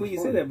crazy when you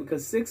say that,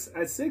 because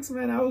at 6,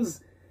 man, I was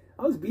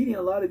beating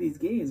a lot of these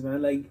games,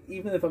 man. Like,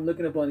 even if I'm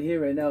looking up on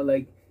here right now,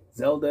 like,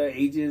 Zelda,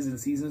 Ages and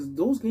Seasons,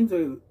 those games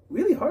are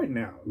really hard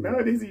now.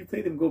 Nowadays, you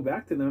play them, go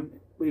back to them,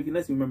 but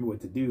unless you remember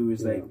what to do,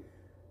 it's like,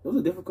 those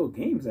are difficult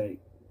games.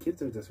 Like,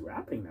 kids are just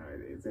rapping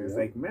nowadays. And it's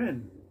like,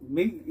 man, it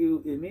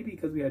may be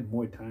because we had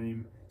more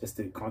time just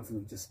to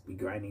constantly just be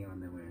grinding on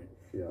them and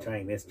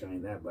trying this,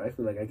 trying that. But I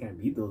feel like I can't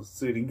beat those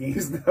certain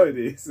games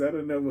nowadays. I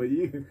don't know about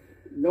you.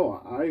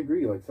 No, I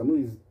agree. Like, some of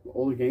these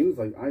older games,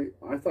 like,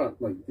 I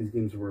thought, like, these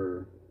games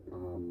were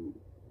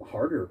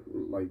harder,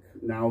 like,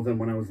 now than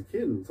when I was a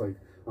kid. And it's like,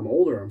 I'm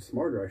older, I'm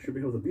smarter, I should be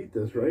able to beat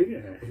this, right? Yeah.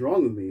 What's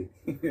wrong with me?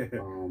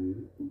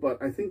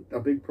 But I think a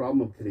big problem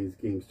of today's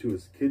games, too,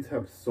 is kids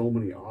have so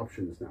many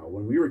options now.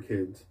 When we were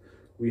kids,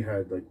 we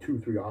had like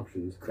 2-3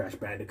 options. Crash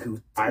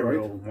Bandicoot,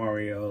 Spyro,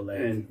 Mario, like,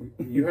 and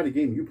you had a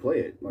game, you play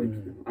it. Like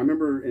I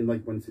remember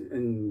when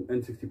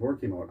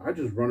N64 came out, I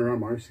just run around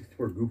Mario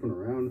 64 goofing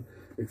around,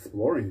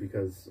 exploring,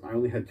 because I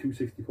only had 2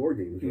 64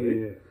 games, right?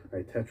 Yeah. I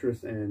had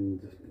Tetris and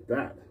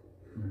that.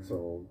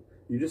 So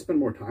you just spend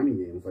more time in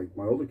games. Like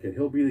my older kid,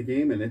 he'll beat a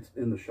game and it's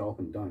in the shelf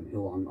and done.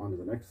 He'll on to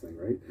the next thing,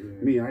 right?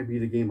 Yeah. Me, I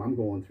beat a game, I'm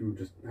going through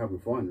just having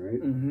fun,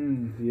 right?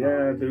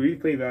 Yeah, the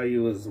replay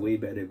value was way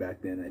better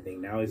back then, I think.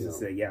 Now it's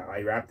just like,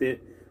 I wrapped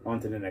it, on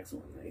to the next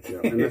one. Like,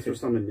 unless there's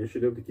some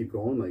initiative to keep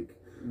going, like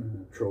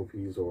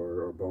trophies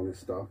or bonus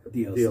stuff,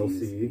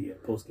 DLC,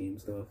 post-game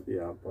stuff.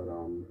 Yeah, but I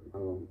don't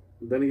know.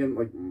 Then again,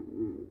 like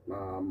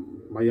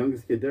my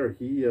youngest kid there,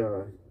 he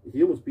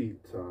almost beat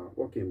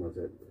what game was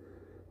it?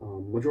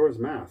 Majora's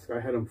Mask. I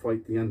had him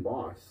fight the end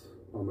boss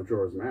on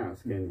Majora's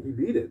Mask, and he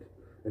beat it.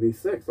 And he's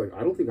 6. Like,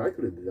 I don't think I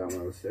could have did that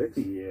when I was 6.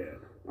 Yeah.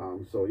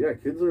 So yeah,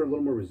 kids are a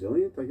little more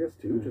resilient, I guess,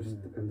 too.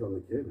 Just depends on the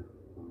kid.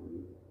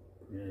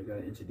 Yeah, you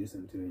gotta introduce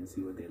them to it and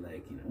see what they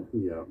like, you know.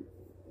 Yeah.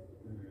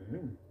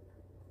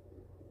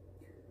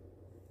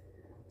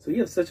 So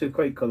you have such a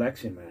great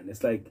collection, man.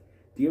 It's like,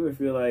 do you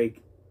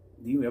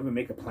ever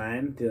make a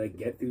plan to like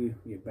get through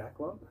your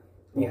backlog?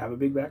 Do you have a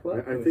big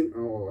backlog? I think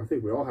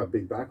we all have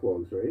big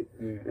backlogs, right?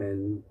 Yeah.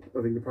 And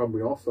I think the problem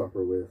we all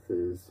suffer with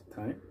is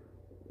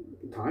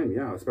time,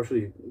 yeah,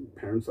 especially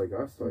parents like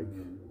us. Like,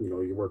 you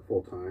know, you work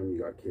full time,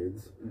 you got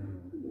kids.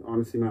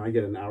 Honestly, man, I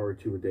get an hour or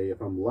two a day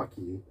if I'm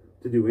lucky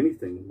to do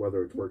anything,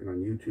 whether it's working on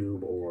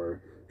YouTube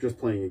or just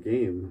playing a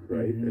game,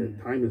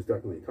 right? Time is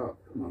definitely tough.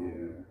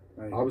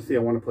 Obviously, I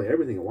want to play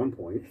everything at one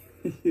point.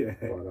 Yeah.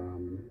 But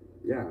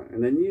yeah,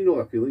 and then you know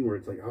that feeling where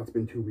it's like, oh, it's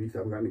been 2 weeks, I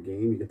haven't gotten a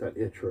game. You get that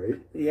itch, right?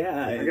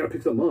 Yeah. I gotta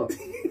pick something up.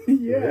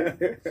 Yeah.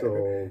 Right?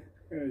 So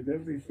I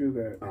definitely feel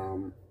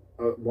that.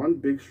 One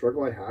big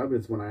struggle I have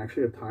is when I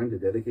actually have time to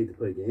dedicate to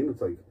play a game.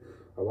 It's like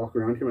I walk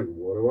around here like,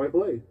 what do I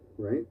play,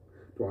 right?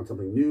 Do I want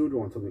something new? Do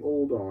I want something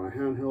old? Do I want a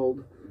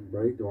handheld,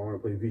 right? Do I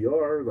want to play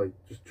VR? Like,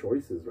 just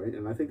choices, right?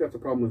 And I think that's a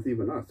problem with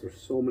even us. There's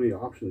so many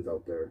options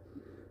out there.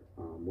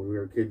 When we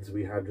were kids,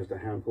 we had just a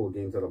handful of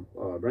games at a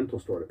rental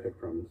store to pick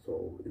from,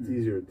 so it's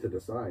easier to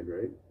decide,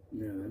 right?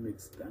 Yeah, that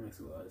makes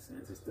a lot of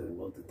sense. It's the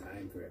wealth of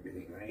time for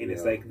everything, right? And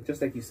it's like,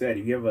 just like you said,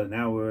 if you have an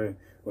hour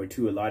or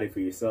two allotted for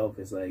yourself,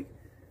 it's like,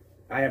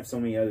 I have so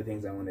many other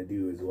things I want to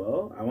do as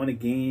well. I want to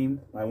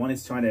game. I want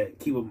to try to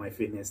keep up my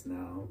fitness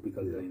now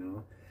because, you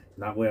know,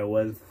 not where I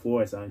was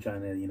before. So I'm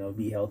trying to, you know,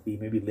 be healthy,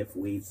 maybe lift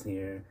weights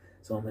here.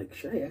 So I'm like,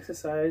 should I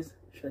exercise?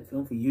 Should I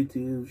film for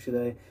YouTube? Should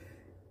I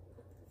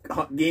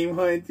game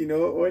hunt, you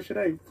know, or should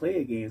I play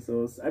a game?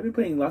 So I've been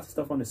playing lots of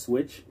stuff on the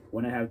Switch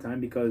when I have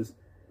time because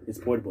it's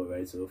portable,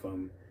 right? So if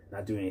I'm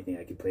not doing anything,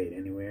 I can play it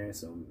anywhere.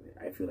 So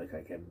I feel like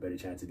I have a better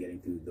chance of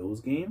getting through those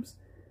games.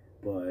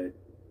 But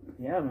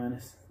yeah, man,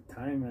 it's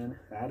time, man.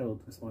 Adult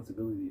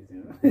responsibilities,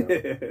 you know.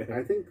 Yeah.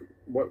 I think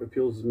what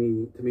appeals to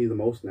me the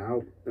most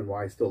now, and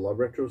why I still love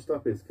retro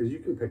stuff, is because you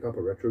can pick up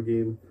a retro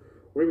game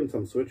or even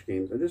some Switch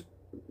games and just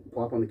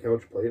plop on the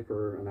couch, play it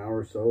for an hour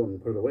or so,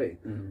 and put it away.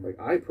 Like,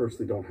 I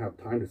personally don't have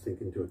time to sink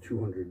into a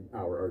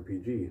 200-hour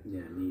RPG. Yeah,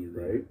 me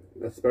either.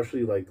 Right?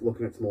 Especially, like,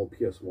 looking at some old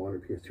PS1 or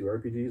PS2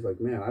 RPGs. Like,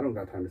 man, I don't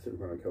got time to sit in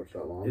front of a couch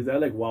that long. Is that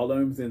like Wild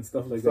Arms and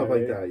stuff like that? Stuff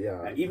like that,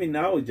 yeah. Even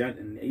now,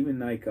 even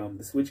like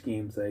the Switch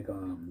games, like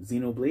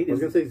Xenoblade. I was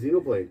going to say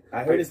Xenoblade.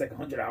 I heard it's like a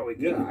 100-hour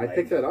game. Yeah, I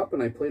picked that up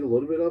and I played a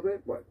little bit of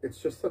it, but it's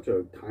just such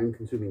a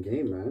time-consuming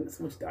game, man. There's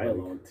so much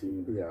dialogue,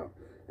 too. Yeah.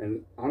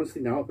 And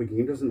honestly, now if a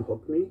game doesn't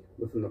hook me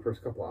within the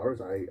first couple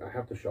hours, I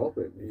have to shelf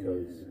it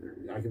because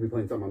I could be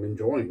playing something I'm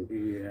enjoying.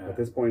 Yeah. At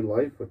this point in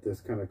life, with this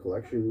kind of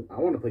collection, I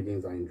want to play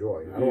games I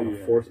enjoy. I don't want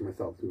to force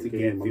myself to a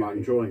game I'm not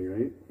enjoying,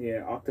 right?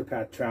 Yeah,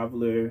 Octopath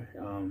Traveler.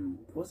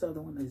 What's the other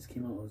one that just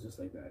came out? It was just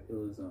like that. It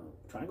was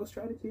Triangle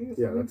Strategy or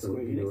something? Yeah, that's the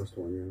newest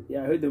one,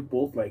 yeah. I heard they're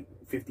both like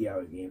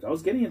 50-hour games. I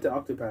was getting into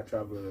Octopath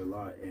Traveler a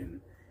lot, and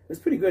it was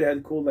pretty good. It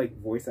had cool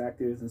like voice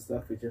actors and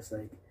stuff. It's just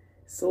like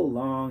so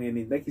long,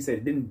 and like you said,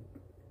 it didn't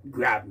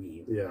grab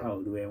me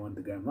the way I wanted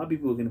to grab. A lot of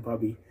people are gonna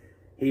probably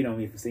hate on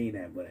me for saying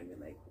that, but I mean,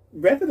 like,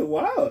 Breath of the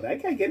Wild, I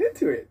can't get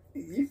into it.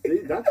 See,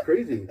 that's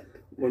crazy.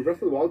 When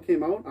Breath of the Wild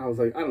came out, I was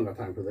like, I don't got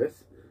time for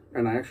this,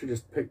 and I actually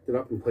just picked it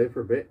up and played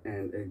for a bit,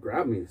 and it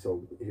grabbed me.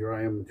 So here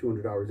I am,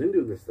 200 hours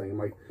into this thing. I'm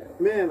like,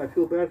 man, I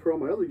feel bad for all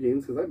my other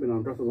games because I've been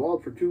on Breath of the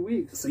Wild for 2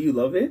 weeks. So you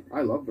love it?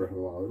 I love Breath of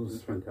the Wild. It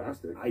was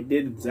fantastic. I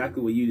did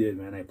exactly what you did,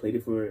 man. I played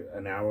it for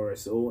an hour or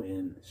so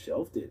and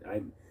shelved it.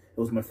 It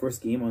was my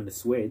first game on the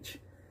Switch.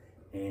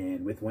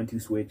 And with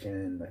 1-2 Switch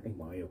and I think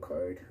Mario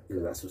Kart,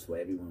 because that's just what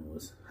everyone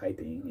was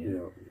hyping.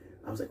 And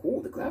I was like,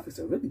 oh, the graphics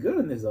are really good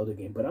in this Zelda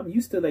game. But I'm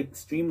used to like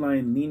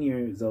streamlined,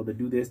 linear Zelda,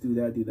 do this, do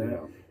that, do that.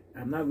 Yeah.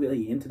 I'm not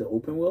really into the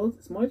open world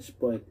as much,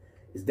 but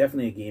it's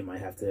definitely a game I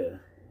have to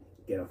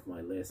get off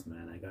my list,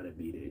 man. I gotta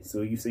beat it.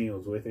 So you saying it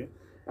was worth it?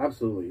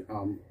 Absolutely.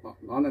 On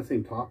that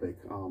same topic,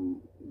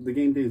 the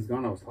game Days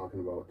Gone I was talking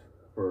about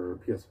for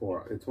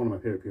PS4, it's one of my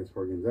favorite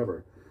PS4 games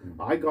ever.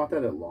 I got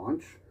that at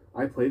launch.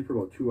 I played for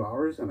about 2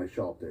 hours and I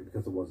shelved it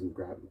because it wasn't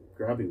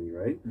grabbing me,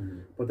 right?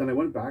 But then I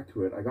went back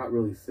to it. I got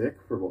really sick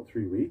for about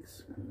 3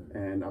 weeks,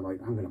 and I'm like,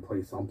 I'm going to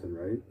play something,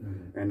 right?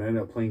 And I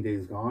ended up playing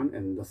Days Gone,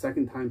 and the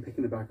second time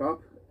picking it back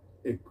up,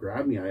 it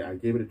grabbed me. I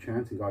gave it a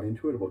chance and got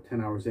into it. About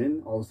 10 hours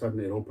in, all of a sudden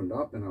it opened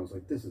up, and I was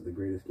like, this is the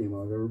greatest game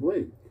I've ever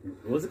played.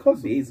 What was it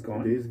called? Days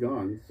Gone? Days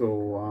Gone.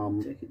 So,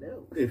 check it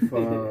out.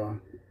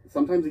 If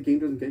sometimes a game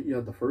doesn't get you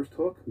at the first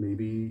hook,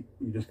 maybe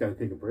you just got to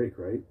take a break,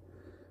 right?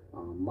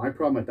 My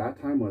problem at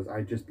that time was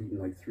I'd just beaten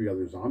like 3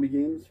 other zombie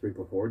games right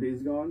before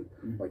Days Gone,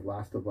 like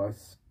Last of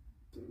Us,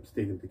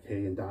 State of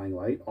Decay, and Dying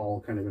Light, all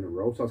kind of in a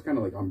row. So I was kind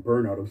of like on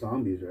burnout of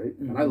zombies, right?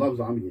 And I love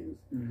zombie games.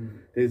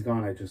 Days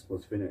Gone, I just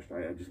was finished.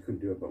 I just couldn't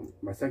do it. But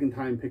my second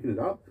time picking it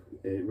up,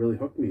 it really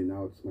hooked me, and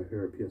now it's my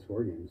favorite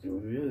PS4 game. So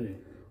really,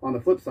 on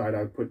the flip side,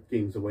 I put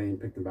games away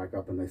and picked them back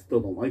up, and I still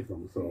don't like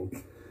them. So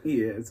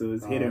yeah, so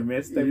it's hit or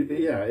miss type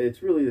thing. Yeah,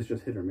 it's really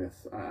just hit or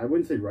miss. I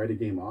wouldn't say write a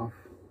game off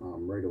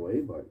right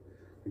away, but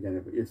again,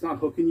 if it's not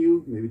hooking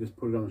you, maybe just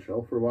put it on the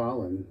shelf for a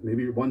while, and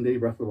maybe one day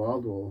Breath of the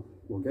Wild will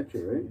get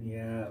you, right?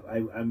 Yeah,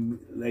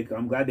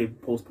 I'm glad they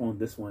postponed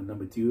this one,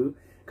 number 2.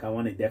 Cause I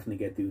want to definitely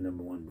get through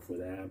number 1 before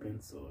that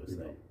happens. So it's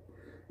like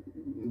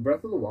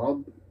Breath of the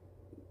Wild,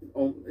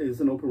 it's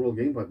an open world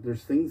game, but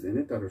there's things in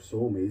it that are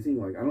so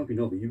amazing. Like, I don't know if you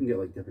know, but you can get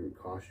like different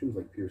costumes,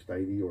 like Pierce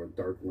Deity or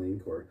Dark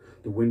Link, or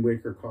the Wind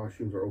Waker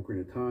costumes, or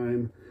Ocarina of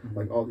Time.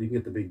 Like, you can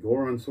get the big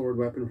Goron sword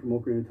weapon from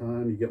Ocarina of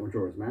Time. You get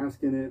Majora's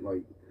Mask in it.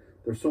 Like,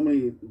 there's so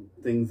many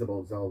things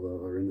about Zelda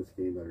that are in this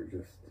game that are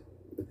just,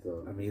 it's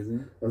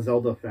amazing. A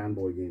Zelda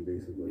fanboy game,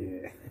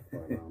 basically.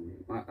 Yeah.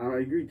 But I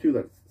agree too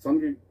that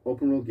some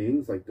open world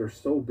games, like, they're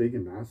so big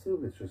and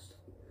massive, it's just,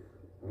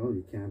 I don't know,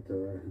 you can't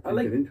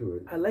get into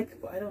it.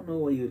 I don't know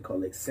what you would call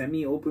it, like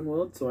semi-open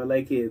world. So I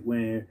like it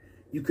where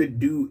you could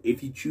do,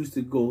 if you choose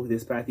to go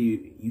this path,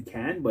 you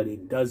can, but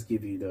it does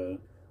give you the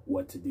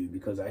what to do.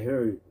 Because I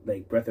heard,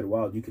 like, Breath of the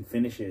Wild, you could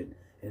finish it,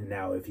 and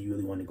now if you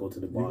really want to go to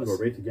the boss, you can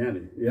go right to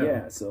Ganon.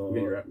 Yeah, so you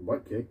get your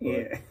butt kicked.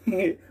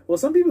 Yeah. Well,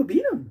 some people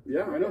beat him.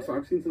 Yeah, I know. So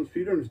I've seen some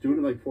speedrunners doing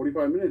it like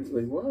 45 minutes.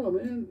 Like, wow,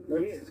 man,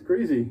 that's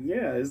crazy.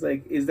 Yeah, it's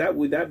like,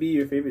 would that be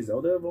your favorite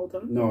Zelda of all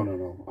time?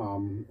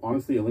 No.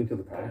 Honestly, A Link to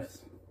the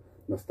Past.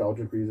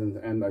 Nostalgic reasons,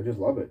 and I just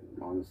love it,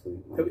 honestly.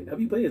 Have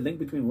you played A Link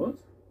Between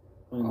Worlds?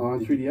 On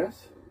 3DS?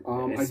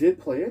 I did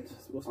play it.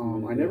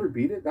 I never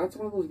beat it. That's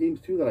one of those games,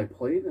 too, that I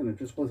played, and it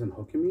just wasn't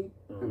hooking me,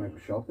 and I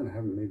shelved it, and I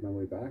haven't made my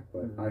way back,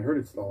 but I heard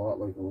it's a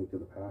lot like A Link to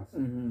the Past.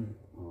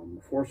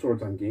 Four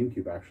Swords on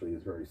GameCube, actually,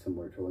 is very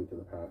similar to A Link to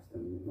the Past,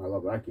 and I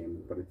love that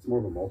game, but it's more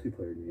of a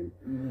multiplayer game.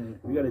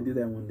 We gotta do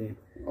that one day.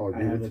 Oh,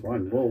 dude, it's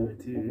fun. Well,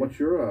 what's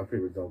your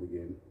favorite Zelda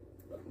game?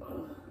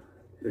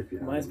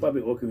 Mine's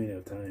probably Ocarina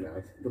of Time. Yeah,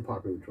 it's the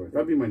popular choice.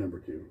 That'd be my number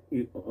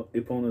 2.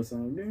 Epona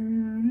song.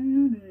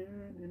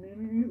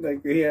 Like,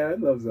 yeah, I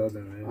love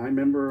Zelda, man. I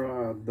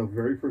remember the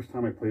very first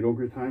time I played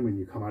Ocarina of Time, when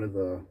you come out of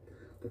the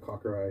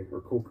Kokiri, or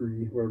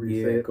Kokiri, wherever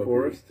you say it,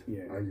 forest.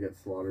 Yeah. I get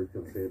slaughtered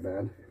because I say it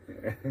bad.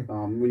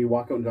 When you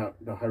walk out into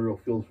the Hyrule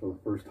Fields for the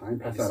first time,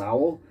 past that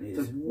owl, it's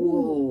just,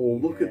 whoa,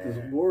 look at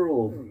this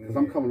world. Because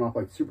I'm coming off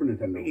like Super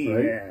Nintendo,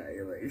 right? Yeah,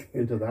 you're like...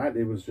 Into that,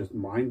 it was just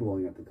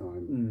mind-blowing at the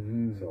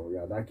time. So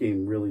yeah, that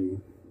game really,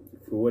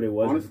 for what it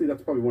was, honestly,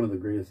 that's probably one of the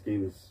greatest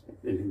games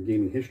in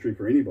gaming history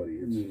for anybody.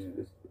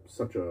 It's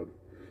such a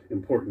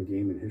important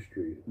game in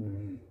history.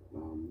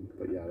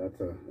 But yeah, that's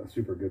a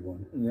super good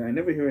one. Yeah, I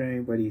never heard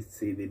anybody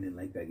say they didn't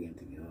like that game,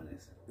 to be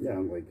honest. Yeah,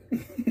 I'm like,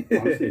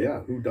 honestly,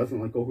 yeah, who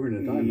doesn't like Ocarina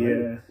of Time? Yeah,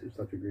 right? It's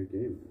such a great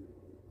game.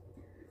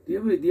 Do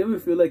you ever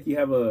feel like you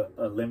have a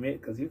limit?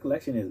 Because your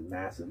collection is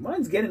massive.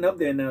 Mine's getting up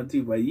there now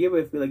too. But you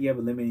ever feel like you have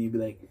a limit and you'd be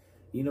like,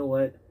 you know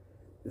what,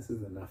 this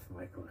is enough for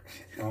my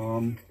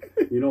collection?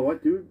 You know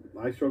what, dude?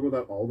 I struggle with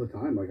that all the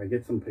time. Like, I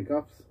get some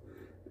pickups,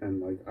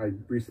 and like, I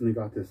recently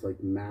got this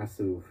like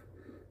massive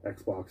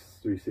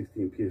Xbox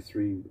 360 and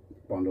PS3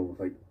 bundle with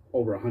like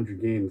over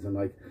 100 games, and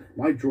like,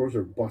 my drawers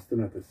are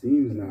busting at the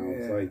seams now.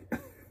 It's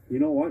like, you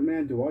know what,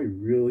 man? Do I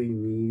really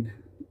need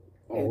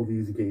all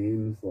these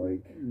games?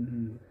 Like,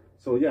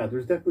 so yeah,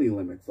 there's definitely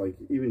limits. Like,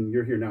 even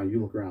you're here now, you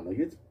look around, like,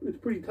 it's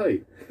pretty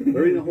tight.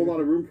 There ain't a whole lot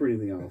of room for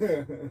anything else,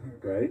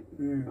 right?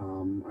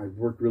 I've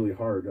worked really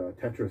hard.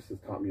 Tetris has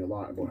taught me a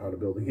lot about how to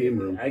build a game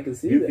room. I can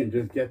see you can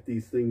just get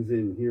these things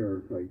in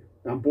here. Like,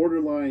 I'm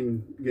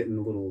borderline getting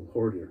a little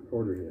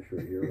hoarder-ish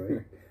right here,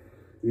 right?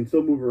 You can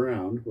still move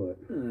around, but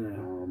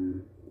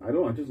I don't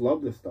know. I just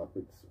love this stuff.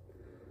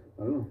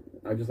 I don't know.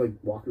 I just like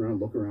walking around,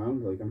 look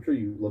around. Like, I'm sure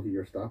you look at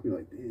your stuff and you're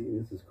like, dang,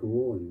 this is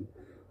cool, and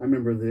I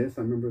remember this,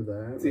 I remember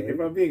that. See, right? if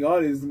I'm being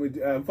honest,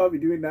 I'm probably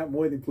doing that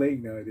more than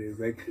playing nowadays.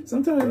 Like,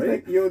 sometimes,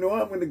 like, you know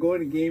what, I'm going to go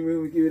in the game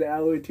room, give it an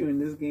hour or two in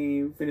this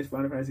game, finish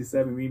Final Fantasy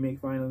VII Remake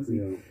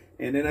finally,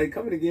 and then I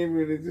come in the game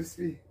room and it just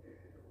be,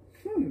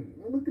 I'm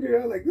looking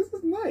around like, this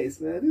is nice,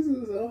 man. This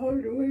is a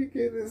hard work,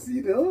 and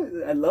you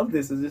know, I love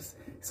this. There's just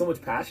so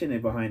much passion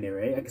behind it,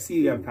 right? I can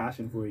see you have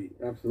passion for it.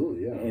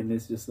 Absolutely, yeah. And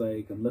it's just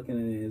like, I'm looking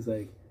at it, it's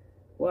like,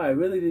 wow, I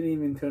really didn't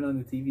even turn on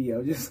the TV. I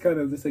was just kind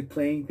of just like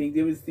playing things.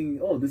 There was things,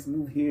 oh, this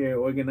move here,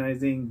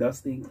 organizing,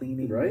 dusting,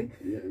 cleaning. Right?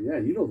 Yeah,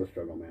 you know the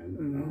struggle,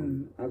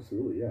 man.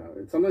 Absolutely, yeah.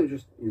 It's sometimes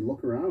just you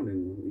look around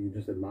and you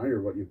just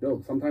admire what you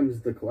build. Sometimes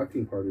the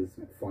collecting part is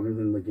funner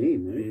than the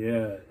game, right?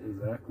 Yeah,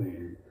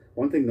 exactly.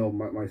 One thing, though,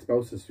 my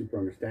spouse is super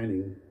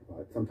understanding.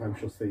 Sometimes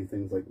she'll say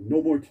things like,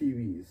 no more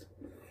TVs.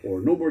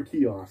 Or no more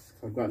kiosks.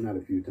 I've gotten that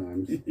a few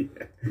times.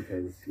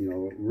 Because, you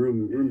know,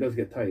 room does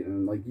get tight.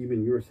 And like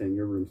even you were saying,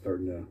 your room's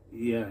starting to...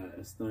 Yeah,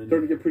 it's starting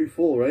to get pretty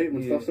full, right?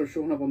 When stuff starts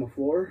showing up on the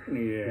floor. Yeah.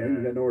 And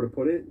you got nowhere to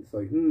put it. It's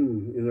like,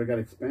 either I got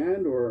to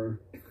expand or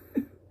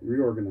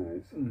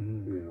reorganize.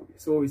 You know.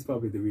 It's always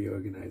probably the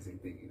reorganizing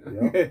thing, you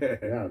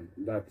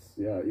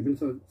know? Even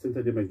since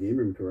I did my game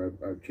room tour,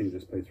 I've changed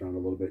this place around a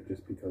little bit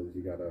just because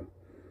you got to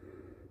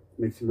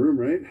make some room,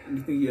 right?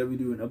 You think you ever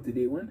do an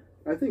up-to-date one?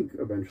 I think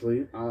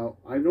eventually.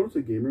 I've noticed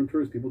with game room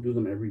tours, people do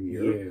them every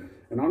year. Yeah.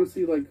 And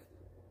honestly, like,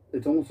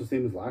 it's almost the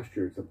same as last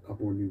year, except a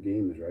couple more new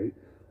games, right?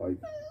 Like,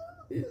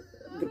 it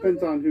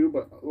depends on who,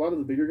 but a lot of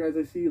the bigger guys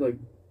I see, like,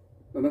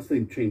 unless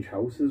they change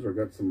houses or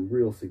got some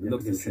real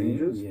significant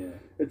changes,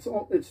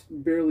 it's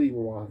barely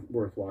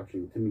worth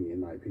watching to me,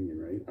 in my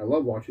opinion, right? I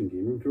love watching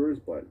game room tours,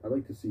 but I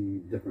like to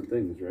see different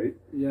things, right?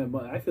 Yeah,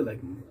 but I feel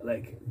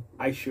like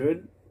I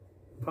should,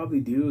 probably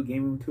do a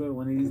game room tour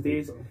one of these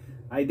days. So.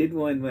 I did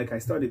one, like I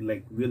started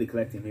like really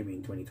collecting maybe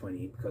in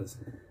 2020 because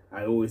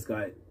I always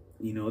got,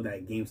 you know,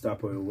 that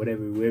GameStop or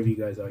whatever, wherever you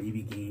guys are,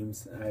 EB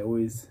Games. I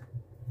always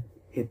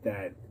hit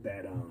that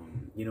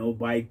you know,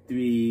 buy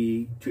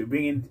 3,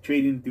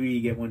 trade in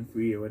 3, get 1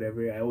 free or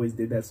whatever. I always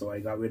did that, so I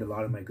got rid of a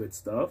lot of my good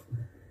stuff.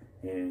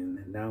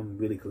 And now I'm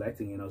really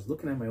collecting, and I was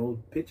looking at my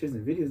old pictures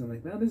and videos. I'm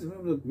like, now this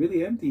room looked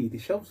really empty. The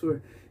shelves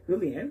were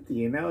really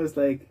empty, and now it's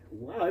like,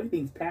 wow,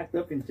 everything's packed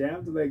up and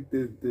jammed. Like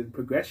the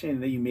progression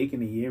that you make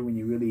in a year when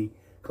you're really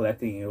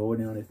collecting and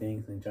holding on to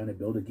things and trying to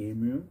build a game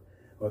room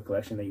or a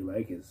collection that you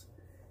like is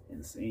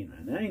insane.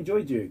 And I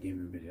enjoyed your game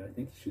room video. I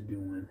think you should do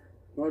one.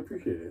 Well, I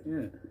appreciate it.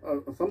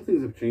 Yeah. Some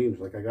things have changed.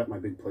 Like I got my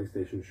big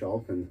PlayStation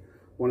shelf, and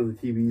one of the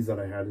TVs that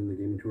I had in the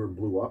gaming tour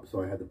blew up,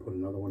 so I had to put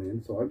another one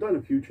in. So I've done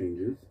a few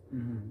changes.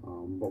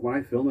 But when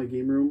I filmed my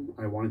game room,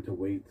 I wanted to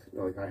wait.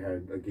 Like I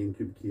had a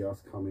GameCube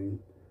kiosk coming,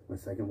 my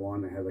second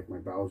one. I had like my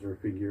Bowser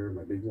figure,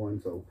 my big one.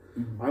 So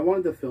I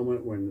wanted to film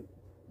it when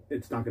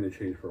it's not going to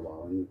change for a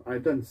while. And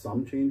I've done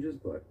some changes,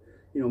 but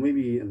you know,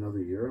 maybe another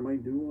year I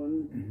might do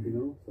one. You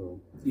know, so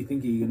do you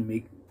think you're gonna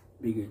make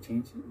bigger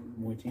changes,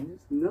 more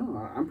changes?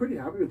 No, I'm pretty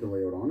happy with the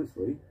layout,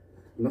 honestly.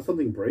 Unless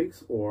something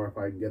breaks, or if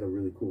I get a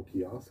really cool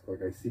kiosk, like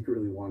I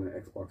secretly want an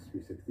Xbox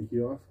 360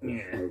 kiosk,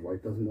 which my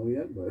wife doesn't know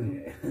yet,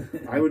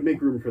 but I would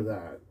make room for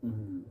that.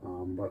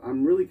 But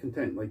I'm really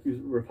content. Like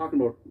you were talking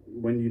about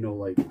when you know,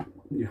 like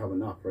you have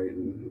enough, right?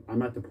 And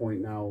I'm at the point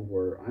now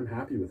where I'm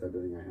happy with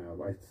everything I have.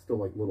 I still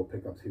like little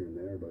pickups here and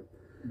there, but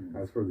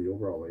as for the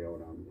overall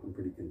layout, I'm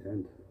pretty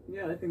content.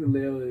 Yeah, I think the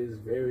layout is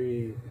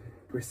very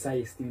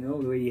precise. You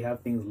know, the way you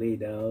have things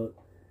laid out.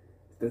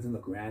 Doesn't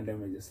look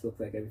random. It just looks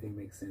like everything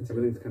makes sense.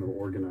 Everything's kind of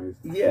organized.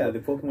 Yeah, the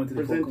Pokemon to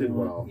the presented Pokemon.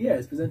 well. Yeah,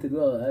 it's presented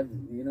well.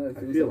 You know,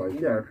 I feel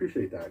like I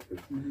appreciate that. Cause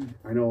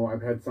I know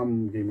I've had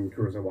some gaming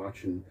tours I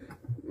watch, and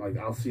like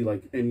I'll see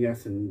like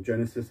NES and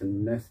Genesis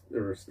and NES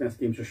or SNES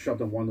games just shoved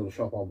in one little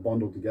shop all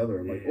bundled together.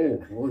 I'm like,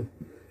 oh, well,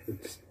 it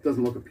just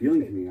doesn't look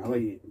appealing to me.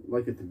 I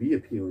like it to be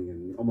appealing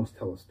and almost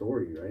tell a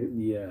story, right?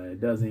 Yeah,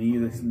 it does, and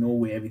you just know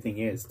where everything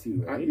is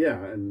too, right?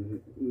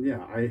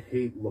 I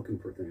hate looking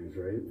for things,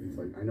 right? It's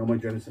like I know my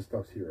Genesis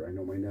stuff's here, I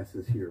know my NES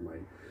is here, my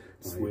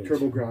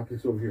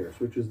TurboGrafx over here,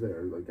 Switch is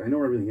there. Like I know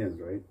where everything is,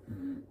 right?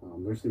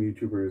 There's some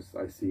YouTubers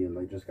I see and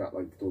they just got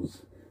like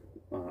those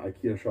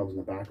IKEA shelves in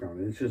the background,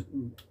 and it's just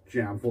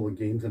jam full of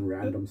games and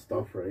random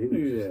stuff, right?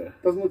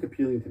 It doesn't look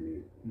appealing to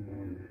me.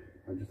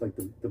 I just like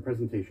the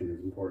presentation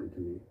is important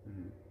to me.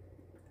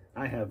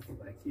 I have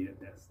IKEA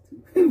desks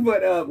too,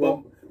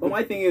 but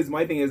my thing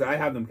is I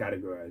have them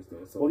categorized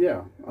though. So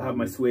I have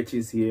my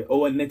Switches here.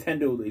 Oh, and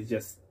Nintendo is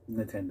just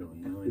Nintendo,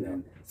 you know, and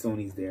then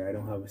Sony's there. I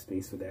don't have a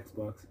space for the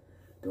Xbox.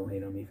 Don't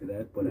hate on me for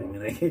that, but I mean,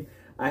 like,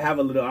 I have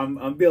a little.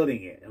 I'm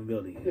building it.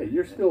 Yeah,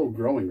 you're still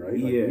growing, right?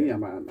 Like me,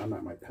 I'm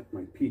at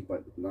my peak,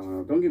 but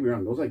don't get me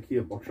wrong. Those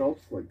IKEA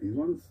bookshelves, like these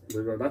ones,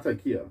 that's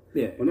IKEA.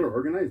 Yeah. When they're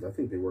organized, I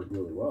think they work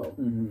really well.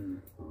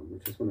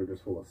 It's just when they're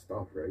just full of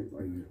stuff, right?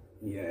 Like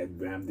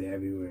rammed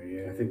everywhere.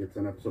 Yeah. I think it's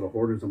an episode of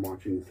Hoarders I'm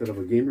watching instead of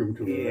a game room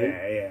tour. Yeah,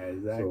 right? Yeah,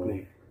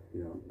 exactly.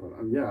 So, but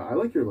I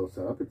like your little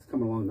setup. It's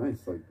coming along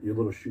nice. Like your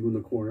little shoe in the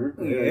corner.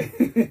 Right?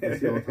 Yeah. I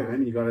see all the time,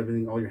 and you got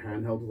everything, all your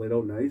handhelds laid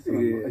out nice.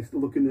 And I still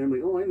look in there. I'm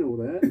like, oh, I know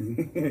that.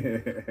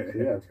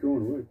 So, it's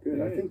growing good.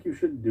 Yeah. I think you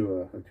should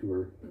do a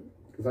tour,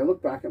 because I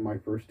look back at my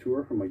first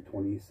tour from like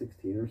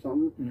 2016 or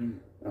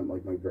something.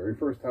 Like my very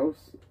first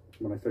house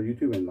when I started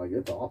YouTube, and like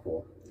it's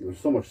awful. There's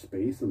so much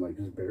space and like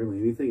just barely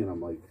anything, and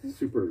I'm like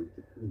super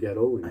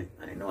ghetto. And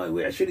I know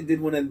I should have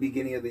did one at the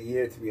beginning of the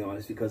year, to be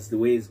honest, because the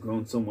way it's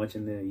grown so much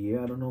in the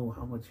year, I don't know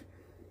how much,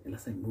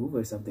 unless I move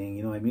or something,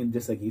 you know what I mean?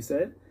 Just like you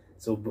said.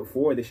 So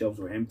before the shelves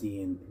were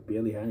empty and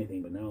barely had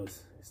anything, but now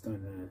it's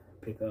starting to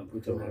pick up,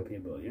 which I'm happy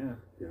about. Yeah,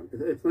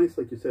 it's nice,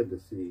 like you said, to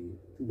see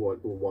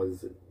what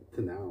was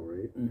to now,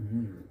 right?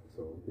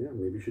 So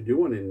maybe you should do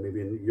one, and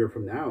maybe a year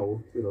from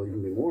now it'll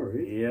even be more,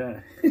 right? Yeah.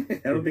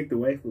 I don't think the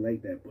wife will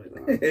like that, but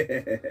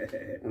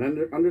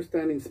an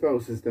understanding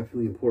spouse is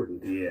definitely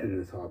important in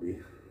this hobby.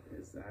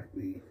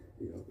 Exactly.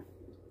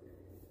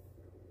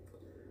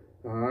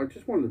 I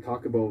just wanted to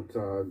talk about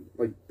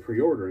like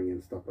pre-ordering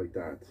and stuff like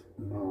that.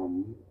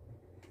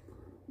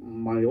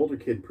 My older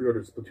kid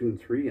pre-ordered Splatoon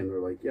 3, and they're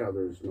like,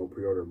 there's no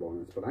pre-order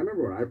bonus. But I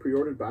remember when I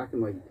pre-ordered back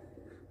in like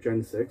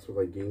Gen 6 with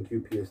like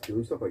GameCube, PS2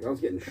 and stuff, like I was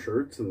getting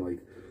shirts and like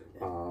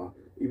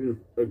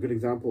even a good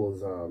example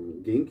is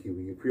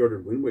GameCube. You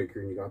pre-ordered Wind Waker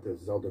and you got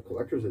this Zelda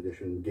Collector's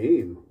Edition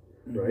game,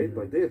 right?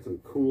 Like they had some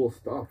cool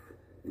stuff.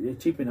 They're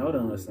cheaping out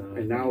on us now.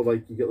 And now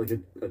like you get like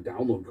a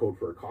download code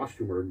for a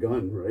costume or a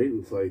gun, right?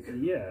 And it's like,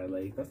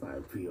 like that's not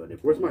a pre-order.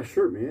 Where's my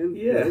shirt, man?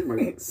 Right?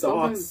 My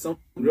socks,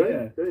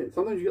 right?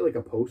 Sometimes you get like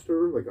a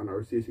poster, like on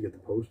RCS you get the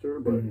poster,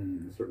 but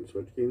certain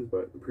Switch games.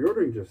 But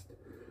pre-ordering just,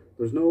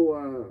 there's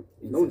no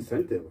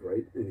incentive,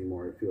 right,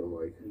 anymore, I feel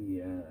like.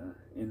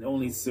 And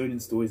only certain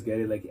stores get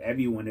it. Like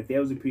everyone, if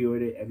there was a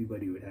pre-order,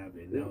 everybody would have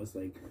it. Now it's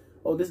like,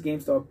 oh, this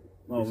GameStop,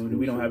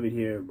 we don't have it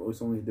here, but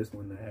it's only this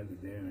one that has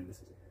it there, and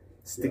it's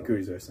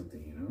stickers or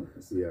something, you know.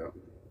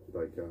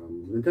 Like,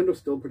 Nintendo's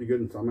still pretty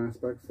good in some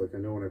aspects. Like, I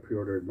know when I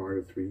pre-ordered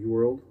Mario 3D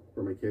World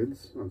for my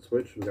kids on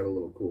Switch, we got a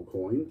little cool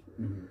coin.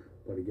 Mm-hmm.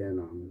 But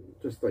again,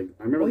 just like,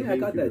 I remember. Oh yeah, I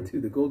got that too,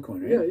 the gold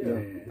coin, right?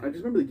 Yeah. I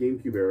just remember the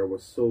GameCube era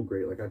was so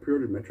great. Like, I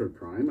pre-ordered Metroid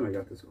Prime, and I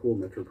got this cool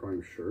Metroid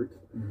Prime shirt,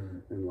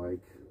 and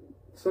like,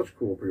 such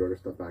cool pre-order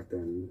stuff back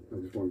then. I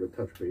just wanted to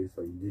touch base.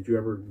 Like, did you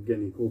ever get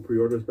any cool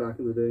pre-orders back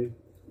in the day?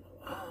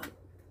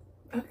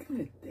 Back in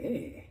the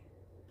day,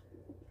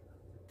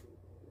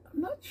 I'm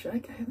not sure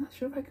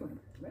if I can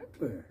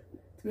remember.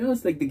 To be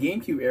honest, like the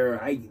GameCube era,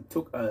 I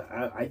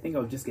think I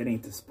was just getting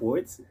into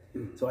sports,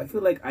 so I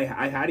feel like I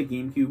had a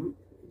GameCube,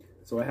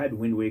 so I had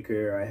Wind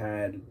Waker, I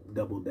had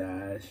Double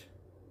Dash,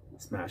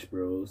 Smash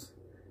Bros,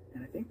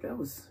 and I think that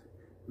was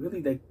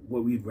really like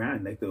what we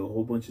ran. Like the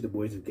whole bunch of the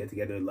boys would get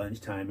together at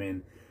lunchtime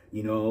and,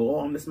 you know,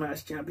 oh, I'm the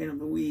Smash champion of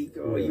the week,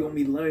 or you owe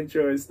me lunch,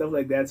 or stuff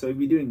like that. So we'd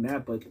be doing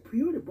that. But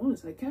pre-order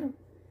bonus, I can't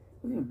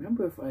really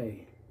remember if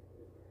I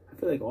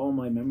feel like all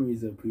my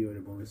memories of pre-order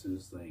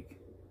bonuses like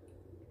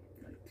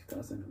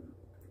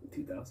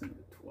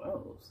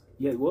 2012.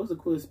 Yeah, what was the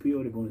coolest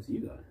pre-order bonus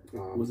you got?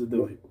 Was it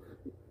the?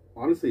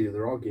 Honestly,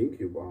 they're all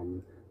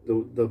GameCube.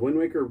 The Wind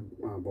Waker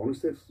bonus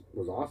disc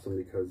was awesome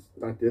because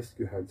that disc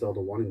you had Zelda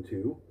 1 and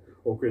 2,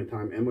 Ocarina of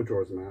Time, and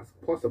Majora's Mask,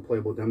 plus a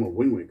playable demo of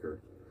Wind Waker.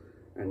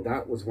 And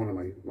that was one of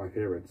my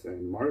favorites.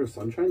 And Mario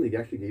Sunshine, they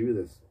actually gave you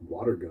this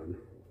water gun.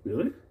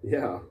 Really?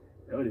 Yeah.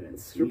 That would have been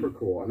super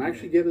cool. And I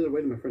actually gave it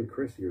away to my friend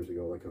Chris years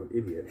ago, like an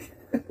idiot,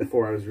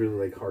 before I was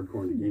really like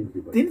hardcore into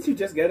GameCube. But didn't you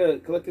just get a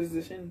collector's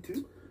edition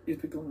too? You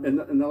picked one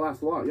up? In the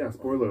last lot, yeah.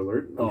 Spoiler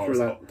alert. I'm sure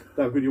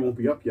that video won't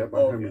be up yet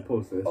by the time we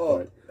post this,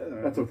 but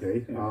that's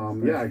okay.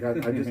 Yeah, I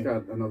just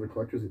got another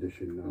collector's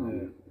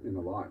edition in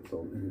a lot.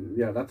 So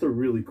yeah, that's a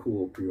really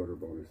cool pre-order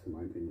bonus in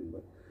my opinion.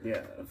 But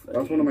yeah,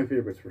 that's one of my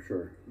favorites for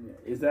sure. Yeah.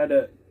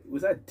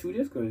 Was that 2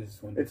 discs or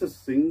just 1 disc? It's a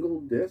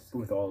single disc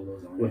with all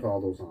those on. With all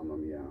those on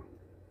them, yeah.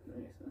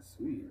 Nice, that's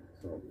sweet.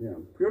 So yeah,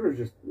 pre-orders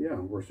just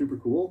were super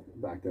cool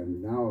back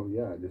then. Now,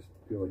 yeah, I just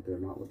feel like they're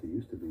not what they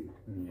used to be.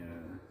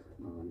 Yeah.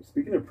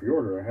 Speaking of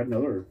pre-order, I had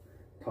another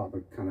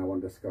topic kind of I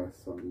want to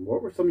discuss.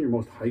 What were some of your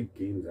most hyped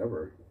games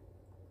ever?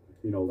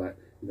 You know that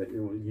that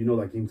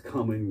game's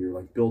coming. You're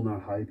like building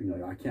that hype. You're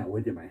like, I can't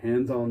wait to get my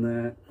hands on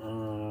that.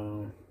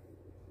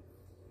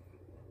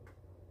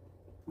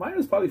 Mine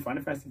was probably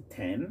Final Fantasy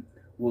X.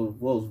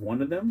 Was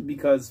one of them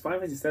because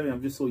Final Fantasy 7.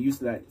 I'm just so used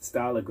to that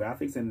style of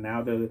graphics, and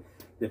now the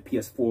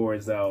PS4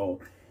 is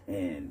out,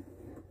 and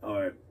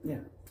 10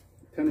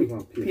 is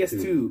on PS2.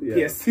 PS2. Yeah.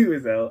 PS2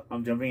 is out.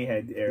 I'm jumping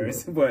ahead,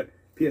 Eris, but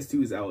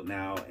PS2 is out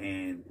now,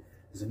 and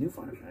there's a new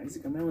Final Fantasy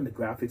coming out, and the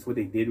graphics, what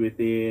they did with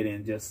it,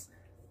 and just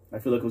I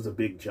feel like it was a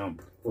big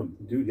jump. Well,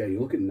 dude, yeah, you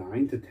look at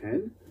 9 to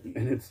 10,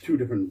 and it's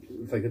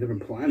it's like a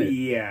different planet.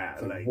 Yeah,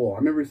 like whoa, I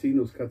remember seeing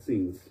those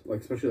cutscenes, like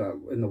especially that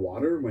in the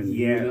water when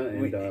Yuna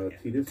and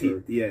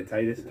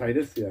Titus.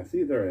 Titus, yeah.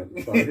 See, there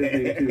I saw his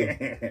name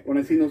too. When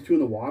I seen those two in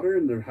the water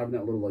and they're having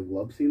that little like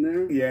love scene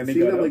there, yeah, and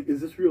seeing that like,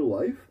 is this real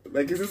life?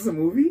 Like, is this a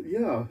movie?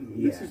 Yeah,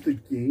 this is the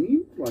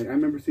game. Like, I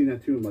remember seeing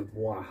that too. I'm like,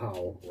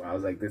 wow. I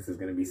was like, this is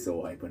gonna be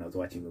so hype when I was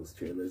watching those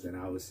trailers, and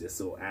I was just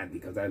so amped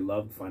because I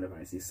loved Final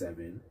Fantasy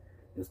 7.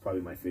 It's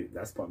probably my favorite.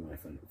 That's probably my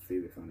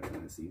favorite Final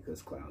Fantasy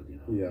because Cloud, you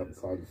know. Yeah,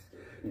 Cloud.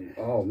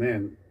 Oh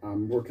man,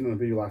 I'm working on a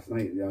video last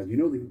night. Do you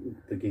know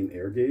the game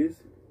Air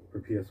Gaze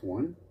for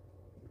PS1?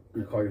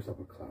 You call yourself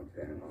a Cloud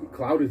fan.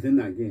 Cloud is in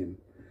that game.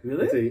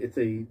 Really? It's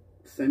a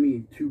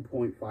semi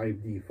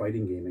 2.5D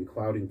fighting game, and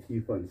Cloud and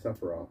Tifa and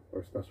Sephiroth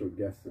are special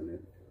guests in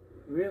it.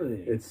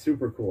 Really? It's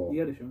super cool.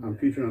 You gotta show me I'm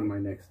featuring on my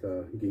next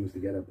Games to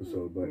Get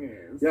episode, but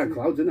yeah,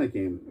 Cloud's in that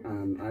game.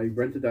 I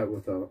rented that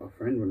with a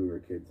friend when we were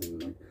kids,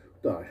 and like,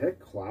 the heck,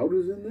 Cloud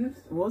is in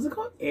this? What was it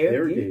called?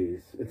 Air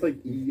Gaze. It's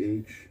like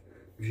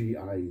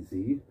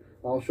EHGIZ.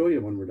 I'll show you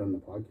when we're done the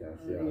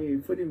podcast. Yeah, you're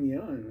putting me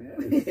on, man.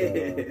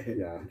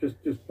 It's,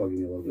 just bugging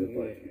you a little bit,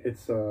 but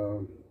it's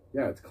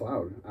it's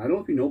Cloud. I don't know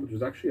if you know, but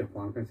there's actually a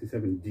Final Fantasy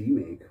 7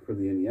 remake for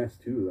the NES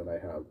too that I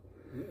have.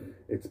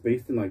 It's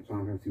based in like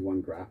Final Fantasy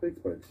 1 graphics,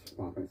 but it's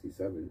Final Fantasy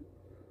 7.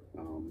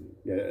 An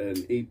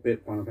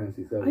 8-bit Final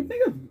Fantasy 7. I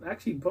think I've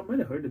actually might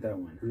have heard of that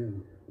one. Yeah,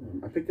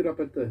 I picked it up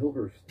at the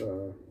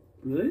Hillhurst.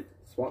 Really?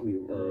 Swap meet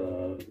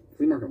or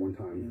flea market one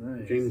time.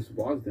 Nice. James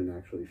Wasden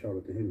actually, shout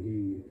out to him.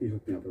 He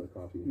hooked me up with a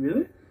copy.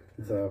 Really?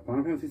 It's a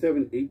Final Fantasy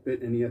 7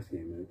 8-bit NES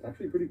game, and it's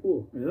actually pretty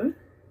cool. Really?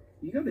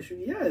 You gotta show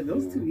me. Yeah,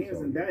 those two games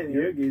and that and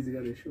Air Gaze, you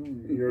gotta show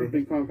me. You're a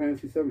big Final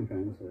Fantasy 7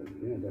 fan, so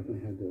yeah, definitely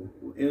had to.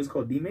 It was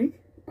called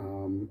D-Make?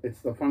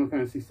 It's the Final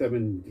Fantasy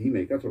 7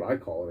 remake. That's what I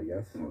call it, I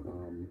guess.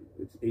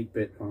 It's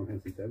 8-bit Final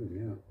Fantasy 7,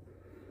 yeah.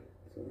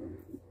 So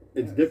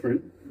it's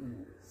different.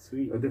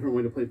 Sweet. A different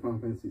way to play Final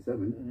Fantasy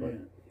 7, but.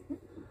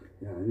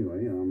 Yeah,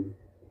 anyway,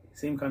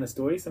 same kind of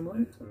story,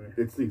 similar? Or?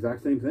 It's the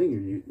exact same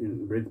thing.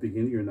 You right at the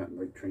beginning, you're in that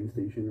like train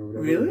station or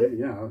whatever. Really?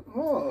 Yeah.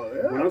 Oh,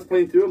 yeah. When I was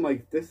playing through, I'm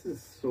like, this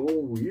is so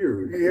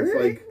weird. Really? It's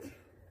like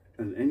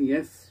an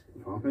NES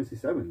Final Fantasy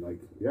 7. Like,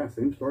 yeah,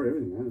 same story,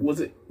 everything, man.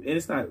 Was it? And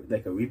it's not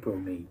like a repro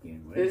made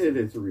game, right? It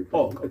is a repro.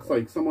 Oh, okay. It's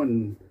like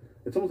someone.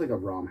 It's almost like a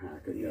ROM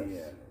hack, I guess.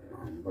 Yeah.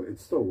 But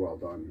it's still well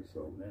done.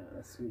 So yeah,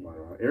 that's sweet.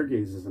 Air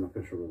Gaze is an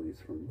official release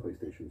from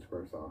PlayStation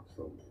Squaresoft.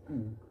 So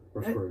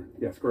or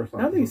Squaresoft.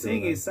 Now that you're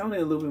saying it,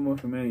 sounding a little bit more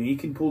familiar. He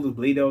can pull the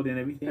blade out and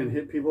everything and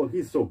hit people.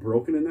 He's so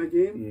broken in that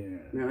game.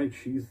 Yeah, man,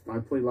 I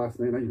played last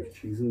night. And I was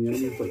cheesing the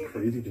enemies like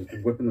crazy,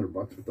 just whipping their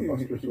butts with the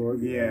Buster Sword.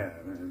 Yeah,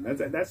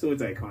 man, that's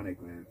what's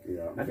iconic, man.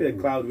 Yeah, I feel like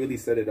Cloud really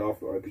set it off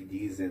for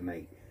RPGs and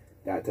like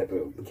that type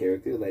of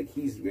character. Like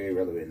he's very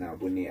relevant now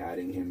when they're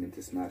adding him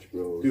into Smash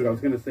Bros. Dude, I was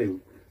gonna say,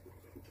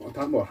 I'm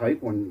talking about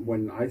hype.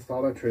 When I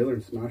saw that trailer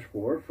in Smash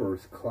 4 for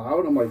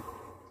Cloud, I'm like,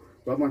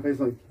 rub my face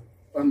like,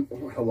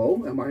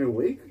 hello, am I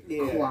awake?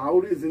 Yeah.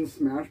 Cloud is in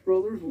Smash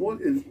Brothers.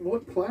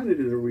 What planet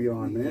are we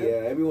on, man?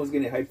 Yeah, everyone's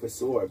getting hyped for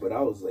Sora, but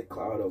I was like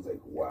Cloud. I was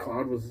like, wow.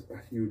 Cloud was a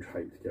huge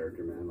hyped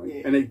character, man.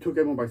 Like, and it took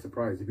everyone by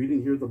surprise. If you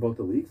didn't hear about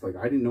the leaks, like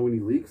I didn't know any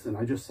leaks, and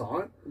I just saw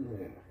it.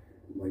 Yeah.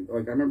 Like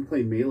I remember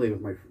playing Melee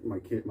with my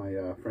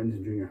friends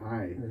in junior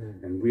high,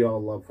 and we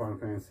all loved Final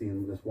Fantasy.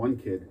 And this one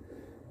kid,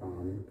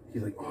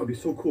 he's like, "Oh, it'd be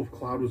so cool if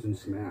Cloud was in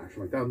Smash."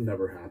 I'm like, "That'll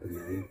never happen,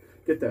 man.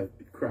 Get that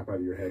crap out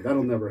of your head.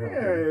 That'll never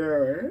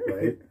happen."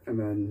 Right? And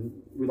then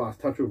we lost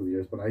touch over the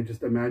years. But I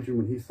just imagine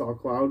when he saw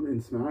Cloud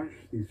in Smash,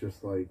 he's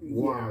just like,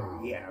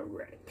 "Wow, yeah,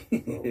 right." So,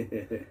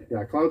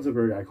 yeah, Cloud's a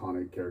very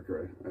iconic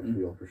character. I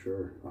feel for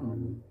sure.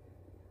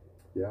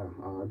 Yeah,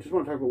 I just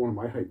want to talk about one of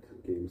my hyped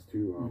games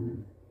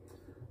too.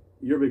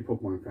 You're a big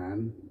Pokemon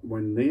fan.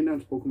 When they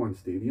announced Pokemon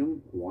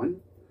Stadium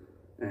 1,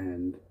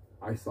 and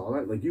I saw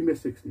that, like, you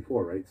missed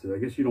 64, right? So I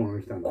guess you don't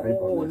understand the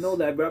hype on this. No,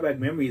 that brought back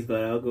memories,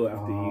 but I'll go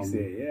after you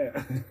say it,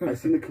 yeah. I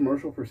seen the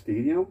commercial for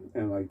Stadium,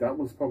 and, like, that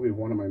was probably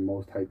one of my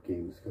most hyped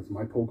games, because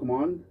my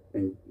Pokemon,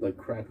 and, like,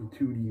 crappy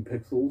 2D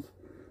pixels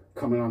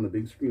coming on the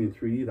big screen in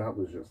 3D, that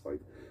was just, like,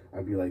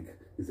 I'd be like,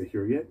 is it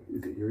here yet?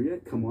 Is it here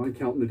yet? Come on,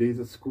 counting the days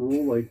of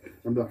school. Like,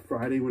 remember that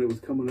Friday when it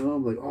was coming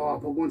up? Like, oh,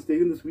 Pokemon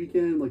Stadium this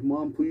weekend. Like,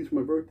 Mom, please, for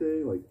my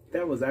birthday. Like,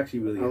 that was actually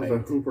really hyped. That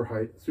was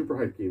a super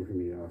hype game for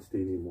me,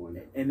 Stadium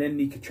 1. And then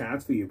you could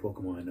transfer your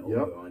Pokemon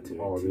over onto it,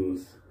 too. It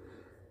was,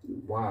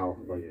 wow.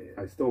 Like,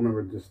 I still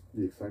remember just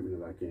the excitement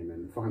of that game.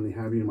 And finally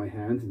having it in my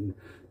hands and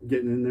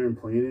getting in there and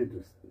playing it,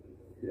 just...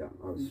 Yeah,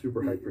 I was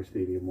super hyped for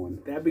Stadium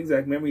 1. That brings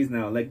back memories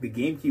now. Like the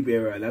GameCube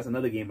era, that's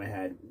another game I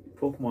had.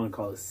 Pokemon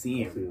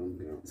Coliseum.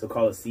 Yeah. So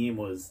Coliseum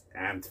was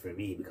amped for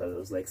me because it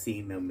was like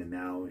seeing them and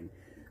now and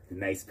the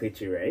nice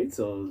picture, right?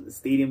 So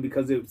Stadium,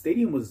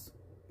 Stadium was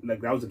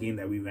like, that was a game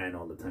that we ran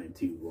all the time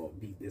too. Well,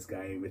 beat this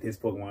guy with his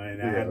Pokemon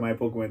and I had my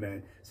Pokemon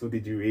that, so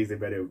did you raise a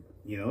better,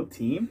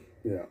 team?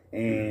 Yeah.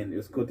 And it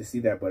was cool to see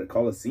that, but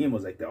Coliseum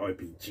was like the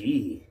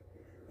RPG.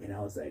 And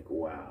I was like,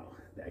 wow,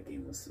 that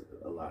game was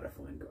a lot of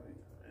fun going.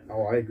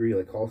 Oh, I agree.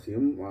 Like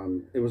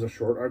Coliseum, it was a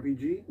short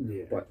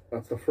RPG, but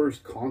that's the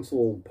first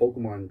console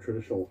Pokemon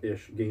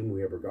traditional-ish game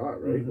we ever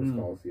got, right? Was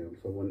Coliseum.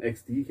 So when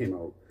XD came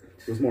out,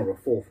 it was more of a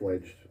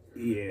full-fledged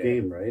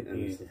game, right?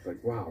 And it's just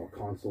like, wow,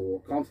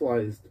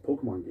 consoleized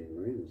Pokemon game,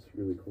 right? It was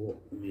really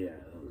cool. Yeah,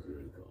 that was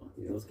really cool.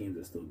 Yeah. Those games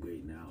are still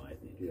great now, I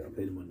think. Yeah. I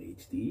played them on the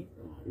HD.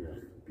 Oh, yeah,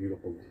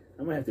 beautiful.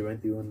 I might have to run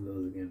through one of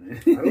those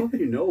again. I don't know if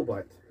you know,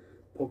 but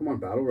Pokemon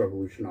Battle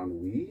Revolution on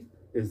Wii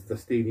is the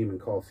Stadium and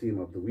Coliseum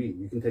of the Wii.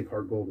 You can take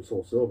Heart Gold and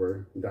Soul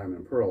Silver, Diamond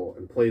and Pearl,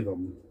 and play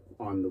them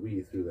on the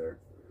Wii through there.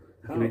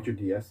 Connect your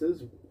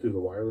DSs through the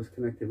wireless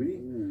connectivity,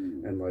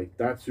 and like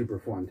that's super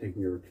fun.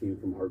 Taking your team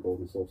from Heart Gold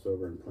and Soul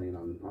Silver and playing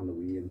on the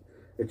Wii, and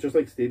it's just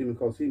like Stadium and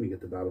Coliseum. You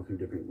get to battle through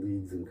different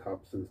leagues and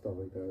cups and stuff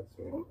like that.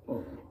 So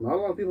not a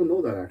lot of people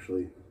know that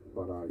actually,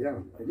 but yeah,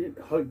 I did.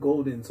 Heart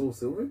Gold and Soul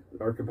Silver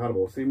are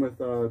compatible. Same with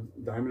Diamond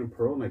and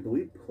Pearl, and I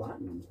believe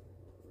Platinum.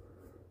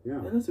 Yeah,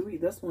 that's the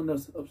Wii. That's the one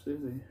that's upstairs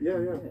there.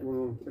 Yeah.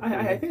 Well,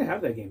 I think I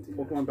have that game too.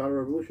 Pokemon Battle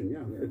Revolution.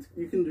 Yeah. It's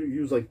you can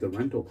use like the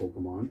rental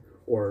Pokemon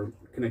or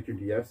connect your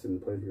DS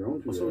and play with your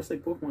own. So it's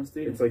like Pokemon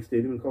Stadium. It's like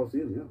Stadium and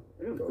Coliseum. Yeah.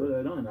 I gotta put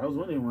that on. I was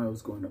wondering why it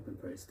was going up in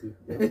price too.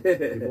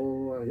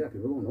 People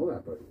don't know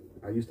that, but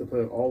I used to play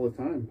it all the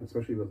time,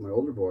 especially with my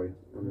older boy.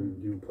 When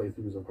we do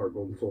playthroughs of Heart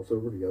Gold and Soul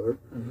Silver together,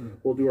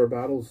 we'll do our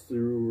battles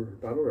through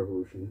Battle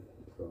Revolution.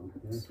 So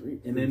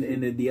sweet. And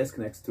then the DS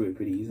connects to it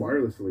pretty easily.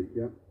 Wirelessly,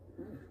 yeah.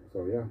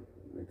 So yeah,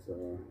 it's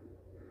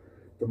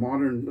the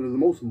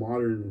most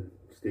modern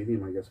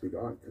Stadium I guess we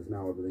got, because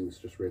now everything's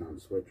just right on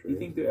Switch. Right? Do you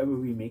think they'll ever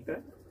remake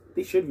that?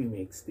 They should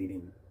remake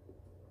Stadium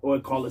or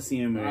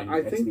Coliseum.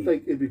 I think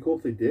like it'd be cool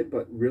if they did,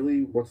 but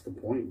really, what's the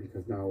point?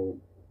 Because now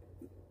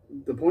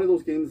the point of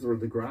those games were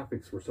the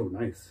graphics were so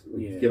nice. Like,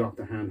 you get off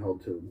the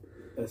handheld to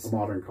a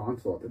modern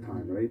console at the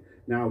time, right?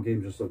 Now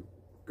games just look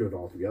good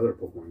altogether,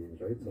 Pokemon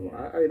games, right? So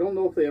I don't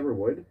know if they ever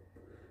would.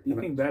 Do you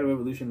think Battle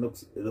Revolution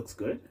looks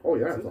good? Oh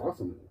yeah, it's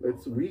awesome.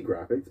 It's Wii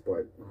graphics,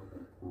 but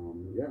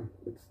yeah,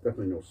 it's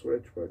definitely no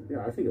Switch. But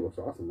yeah, I think it looks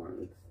awesome.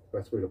 It's the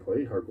best way to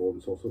play Heart Gold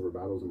and Soul Silver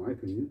battles, in my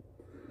opinion.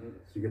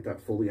 So you get that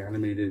fully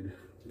animated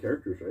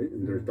characters, right?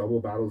 And there's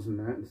double battles in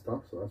that and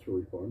stuff, so that's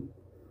really fun.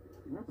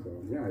 So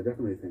yeah, I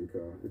definitely think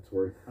it's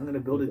worth. I'm gonna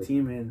build a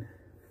team and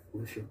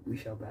we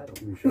shall battle.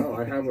 We shall.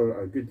 I have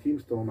a good team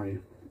still on my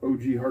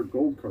OG Heart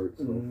Gold card,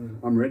 so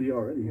I'm ready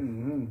already.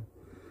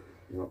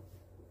 Yep.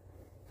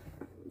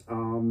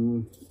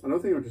 Another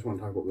thing I just want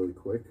to talk about really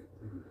quick.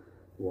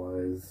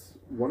 was,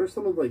 what are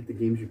some of like the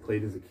games you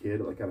played as a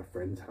kid, like at a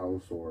friend's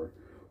house or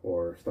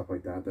stuff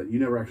like that you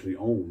never actually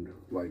owned?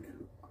 Like,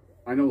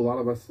 I know a lot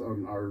of us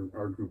on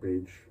our group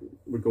age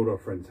would go to a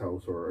friend's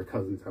house or a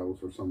cousin's house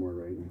or somewhere,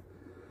 right,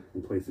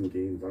 and play some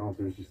games. I don't know if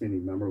there's just any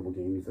memorable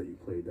games that you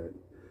played that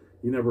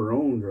you never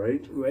owned,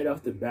 right? Right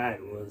off the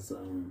bat was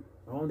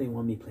I don't think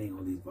want me playing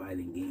all these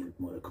violent games,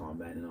 Mortal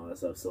Kombat and all that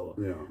stuff. So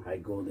Yeah. I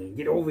go there,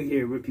 get over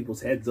here, rip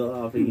people's heads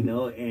off, you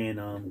know.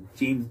 And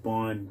James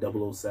Bond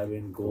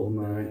 007,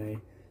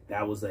 GoldenEye.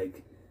 That was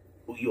like,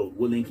 yo,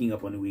 we're linking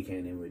up on the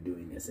weekend and we're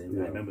doing this. And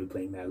Yeah. I remember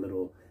playing that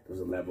little. There was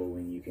a level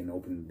when you can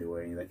open the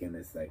door and like in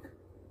this like,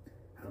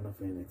 I don't know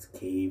if it's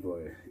cave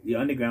or the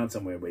underground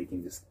somewhere, but you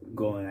can just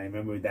go. And I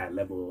remember that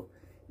level.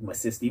 My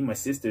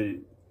sister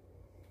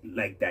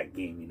liked that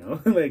game, you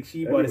know. Like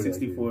she bought a Everybody liked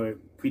 64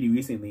 pretty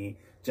recently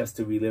just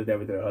to relive that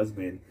with her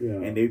husband. Yeah.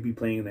 And they'd be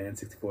playing the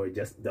N64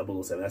 just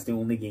 007. That's the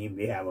only game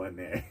they have on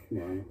there.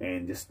 Wow.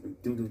 And just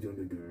do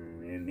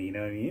and you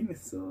know what I mean?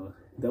 So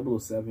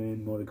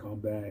 007, Mortal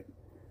Kombat,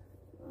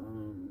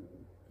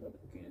 what other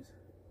games?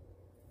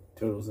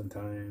 Turtles in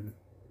Time.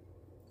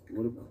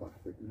 What a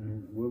classic.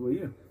 What about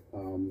you?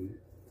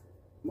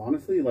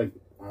 Honestly, like,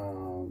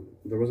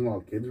 there wasn't a lot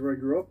of kids where I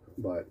grew up,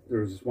 but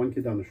there was this one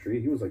kid down the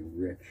street. He was like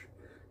rich.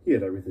 He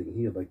had everything.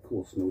 He had like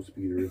cool snow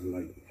speeders and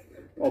like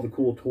all the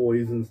cool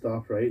toys and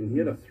stuff, right? And he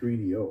had a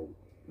 3DO,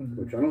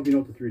 which I don't know if you know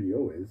what the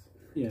 3DO is.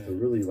 Yeah. It's a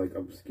really like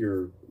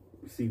obscure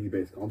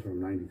CD-based console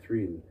from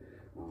 '93, and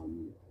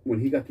when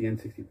he got the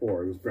N64,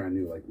 it was brand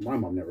new. Like, my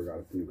mom never got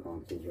us new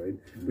consoles, right?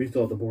 We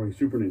still had the boring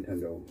Super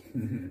Nintendo.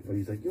 But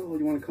he's like, yo,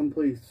 you want to come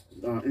play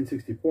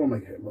N64? I'm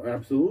like,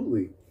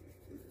 absolutely.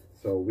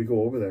 So we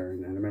go over there,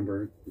 and I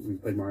remember we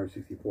played Mario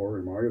 64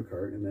 and Mario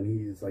Kart, and then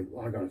he's like,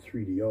 well, I got a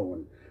 3DO,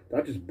 and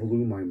that just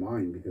blew my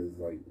mind because,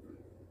 like,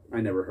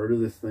 I never heard of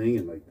this thing,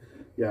 and, like,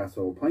 yeah,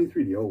 so playing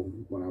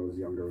 3DO when I was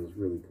younger was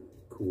really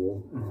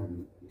cool.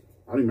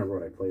 I don't remember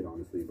what I played,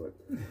 honestly, but...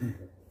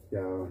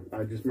 Yeah,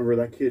 I just remember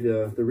that kid,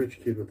 the rich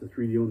kid with the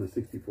 3DO and the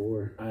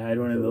 64. I had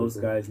one of those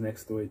guys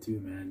next door too,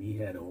 man. He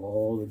had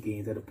all the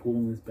games, had a pool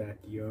in his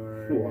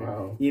backyard.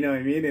 Wow. You know what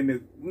I mean?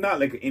 And not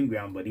like in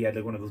ground, but he had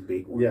like one of those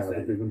big ones. Yeah,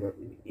 the big one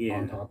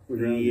on top of the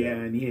ground. Yeah,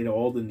 and he had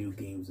all the new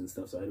games and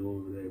stuff. So I'd go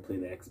over there, play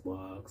the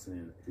Xbox,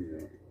 and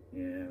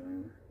yeah,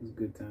 man, it was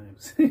good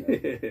times.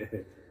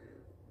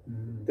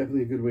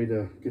 Definitely a good way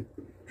to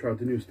try out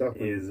the new stuff.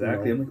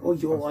 Exactly. You know, I'm like, oh,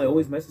 yo, I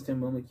always message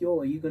him. I'm like, yo,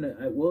 are you gonna?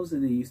 What was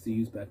it they used to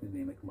use back in the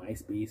day, like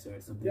MySpace or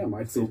something? Yeah,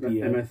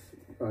 MySpace,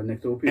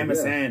 Nextopia,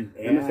 MSN,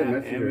 yeah. MSN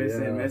Messenger.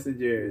 MSN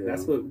Messenger.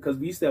 That's what, because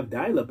we used to have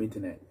dial-up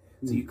internet,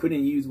 so you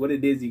couldn't use what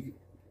it is.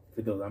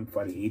 For those, I'm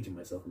probably aging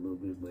myself a little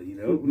bit, but you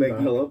know, like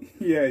dial-up.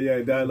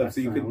 Yeah, dial-up. That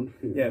so you sound,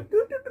 could,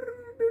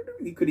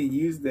 you couldn't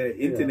use the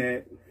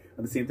internet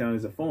at the same time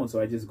as a phone. So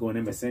I just go on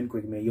MSN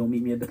quick, man. Yo,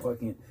 meet me at the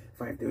park at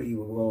 5:30.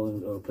 We'll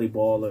go or play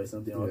ball or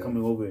something. Or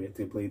coming over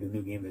to play the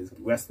new game that's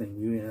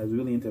wrestling. I was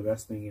really into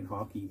wrestling and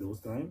hockey those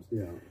times.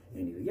 Yeah.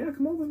 And he's like, yeah,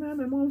 come over, man.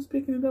 My mom's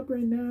picking it up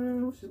right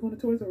now. She's going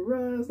to Toys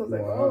R Us. I was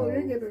like, oh,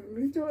 you're getting a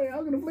new toy.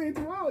 I'm gonna play it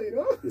tomorrow, you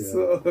know. Yeah.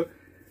 So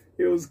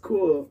it was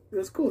cool. It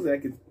was cool that I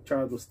could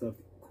try those stuff.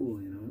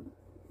 Cool, you know,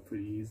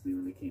 pretty easily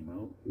when they came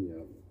out.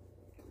 Yeah.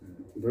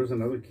 There's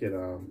another kid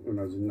when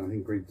I was in, I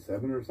think, grade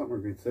 7 or something, or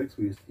grade 6.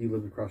 He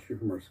lived across the street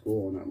from our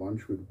school, and at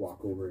lunch we'd walk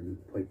over and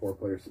play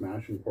 4-player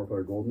Smash and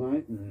 4-player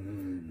GoldenEye,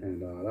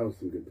 and that was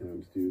some good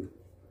times too.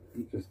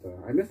 Just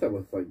I miss that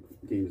with like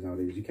games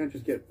nowadays. You can't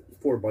just get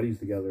 4 buddies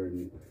together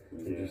and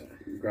just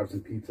grab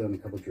some pizza and a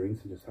couple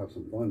drinks and just have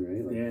some fun,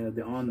 right? Like, yeah,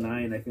 the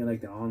online. I feel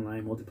like the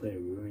online multiplayer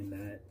ruined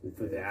that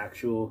for the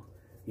actual.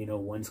 You know,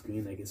 one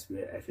screen, like it's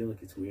weird. I feel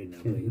like it's weird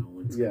now playing on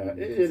one screen. Yeah,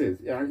 it is.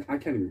 Yeah, I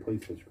can't even play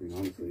split screen,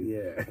 honestly.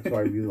 Yeah. That's why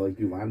I really like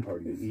do LAN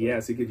parties. So. Yeah,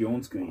 so you get your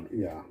own screen.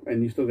 Yeah,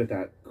 and you still get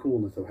that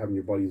coolness of having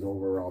your buddies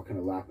over, all kind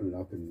of lapping it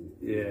up and...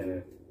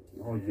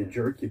 Oh, you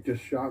jerk, you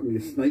just shot me, you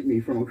sniped me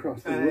from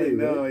across the way. I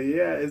know,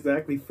 yeah,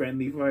 exactly.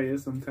 Friendly fire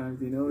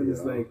sometimes, you know? And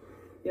it's like,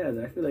 yeah,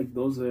 I feel like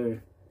those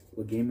are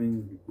what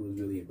gaming was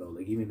really about.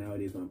 Like, even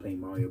nowadays when I'm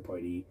playing Mario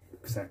Party,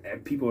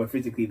 people are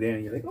physically there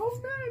and you're like,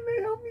 oh man,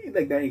 they help me.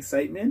 Like that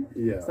excitement.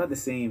 Yeah. It's not the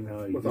same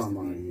how it used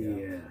online. To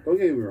be. Yeah. Don't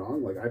get me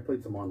wrong, like I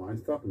played some online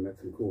stuff and met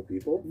some cool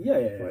people.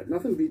 Yeah. But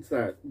nothing beats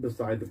that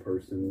beside the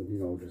person, you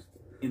know, just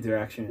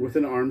interaction.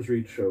 Within arm's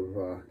reach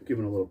of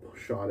giving a little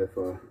shot if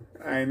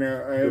I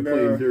know.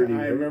 Playing dirty,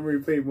 I remember we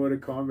played Mortal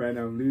Kombat and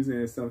I'm losing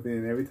or something,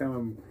 and every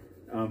time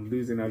I'm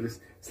losing, I'll just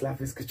slap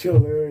his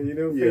controller, you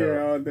know, figure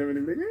out them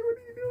and be like, hey, what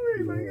are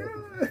you doing?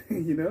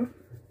 Like, you know?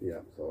 Yeah,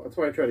 so that's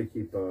why I try to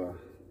keep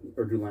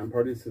or do LAN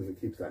parties, because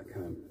it keeps that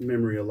kind of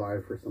memory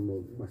alive for some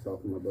of myself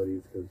and my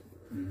buddies, because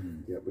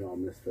we all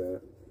miss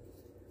that.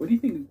 What do you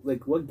think,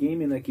 like, what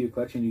game in like your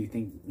collection do you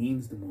think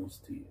means the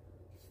most to you?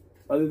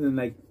 Other than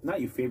like, not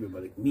your favorite,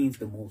 but like means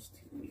the most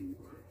to you?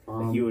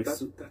 Like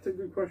that's a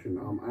good question.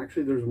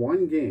 Actually, there's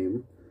one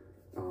game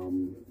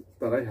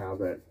that I have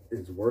that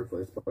is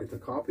worthless, but it's a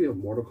copy of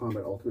Mortal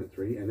Kombat Ultimate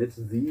 3, and it's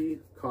the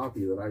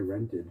copy that I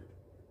rented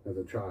as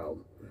a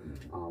child.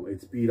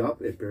 It's beat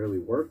up. It barely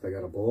worked. I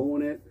got a blow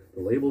in it.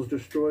 The label's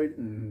destroyed.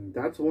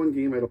 That's one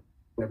game I don't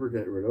ever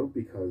get rid of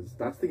because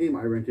that's the game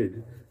I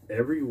rented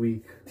every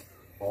week,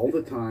 all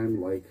the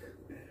time. Like,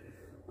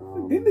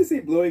 didn't they say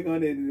blowing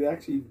on it is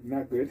actually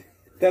not good?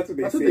 That's what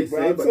they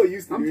say. I'm so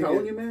used to I'm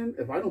telling you, man,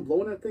 if I don't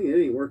blow in that thing, it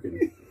ain't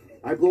working.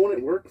 I blow in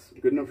it works.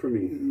 Good enough for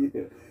me.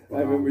 Yeah,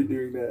 I remember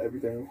doing that every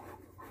time.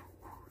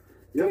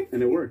 Yep,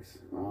 and it works.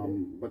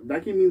 But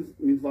that game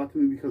means a lot to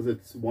me because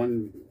it's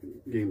one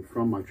game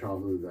from my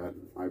childhood that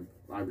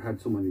I've had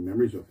so many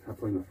memories with. I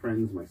playing with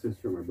friends, my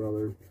sister, my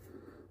brother.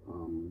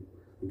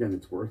 Again,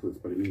 it's worthless,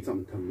 but it means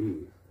something to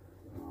me.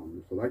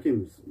 So that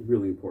game's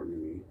really important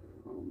to me.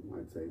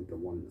 I'd say the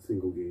one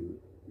single game.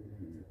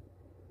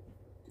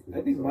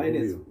 I think mine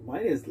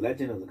is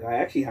Legend of Legaia. I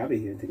actually have it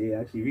here today,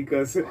 actually,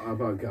 because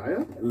about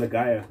Gaia.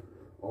 Legaia.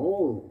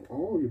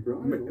 Oh, you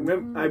brought it.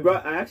 Remember,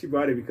 I actually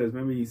brought it because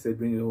remember you said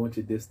bring a whole bunch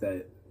of this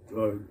that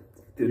or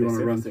you want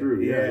to run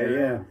through.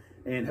 Yeah.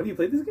 And have you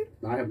played this game?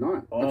 I have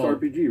not. That's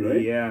RPG,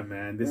 right? Yeah,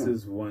 man. This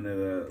is one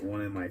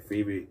of my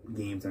favorite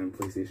games on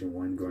PlayStation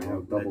 1 growing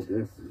up. Double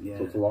disc. Yeah.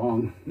 So it's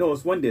long. No,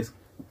 it's one disc.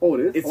 Oh,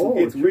 it is?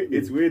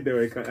 It's weird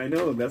though. I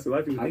know that's a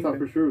lot of people think. I thought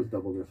for sure it was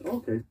double disc. Oh,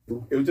 okay.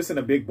 Cool. It was just in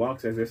a big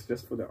box as it's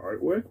just for the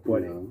artwork,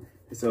 but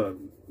it's a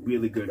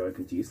really good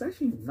RPG. It's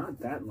actually not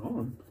that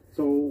long.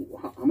 So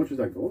how much is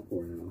that going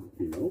for now?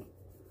 You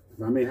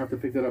know? I may have to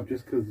pick that up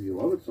just because you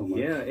love it so much.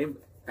 Yeah,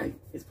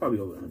 it's probably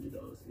over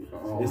 $100.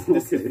 Oh,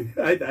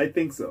 okay. I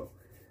think so.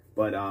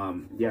 But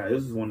yeah,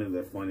 this is one of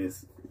the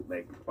funnest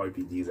like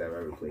RPGs I've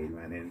ever played,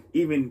 man. And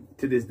even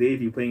to this day,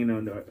 if you're playing it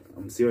on the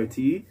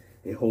CRT,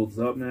 it holds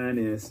up, man.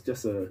 And it's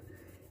just a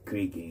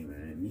great game,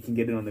 man. You can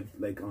get it on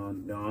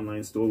the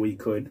online store where you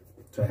could.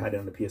 So I had it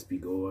on the PSP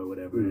Go or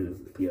whatever, the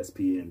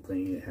PSP, and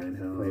playing it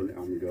handheld. Playing it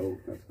on the go,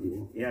 that's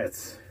cool. Yeah,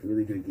 it's a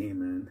really good game,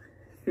 man.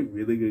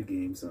 Really good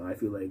game. So I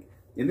feel like,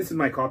 and this is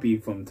my copy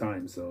from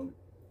time, so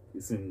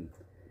it's in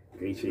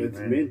great shape. It's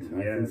mint.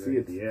 I can see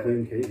it's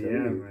clean case. Yeah,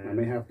 man. I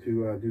may have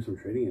to do some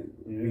trading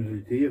it.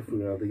 BGT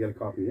if they get a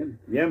copy in.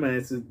 Yeah,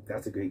 man.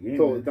 That's a great game.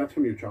 So man. That's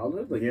from your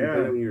childhood, like you played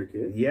it when you were a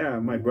kid. Yeah,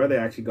 my brother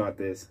actually got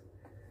this.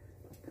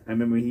 I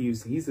remember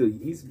he's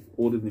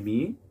older than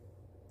me,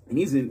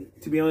 and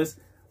to be honest,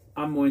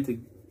 I'm more into.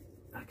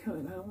 I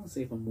don't want to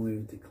say if I'm more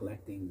into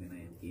collecting than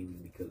I am gaming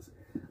because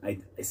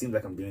it seems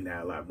like I'm doing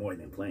that a lot more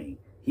than playing.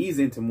 He's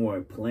into more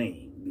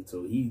playing,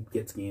 so he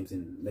gets games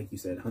in, like you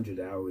said, 100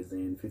 hours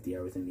in, 50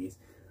 hours in. He's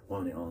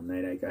on it all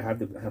night. I have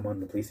him on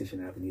the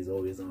PlayStation app, and he's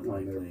always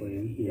online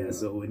playing. Yeah,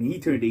 so when he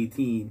turned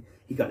 18,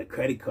 he got a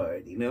credit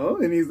card, you know,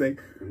 and he's like,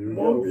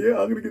 "Mom,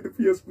 I'm gonna get the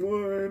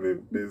PS1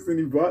 and this," and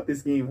he brought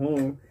this game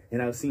home,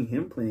 and I was seeing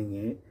him playing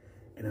it,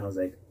 and I was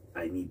like,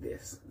 I need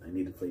this. I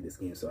need to play this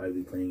game. So I'd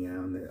be playing it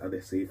on the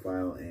other save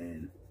file.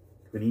 And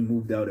when he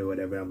moved out or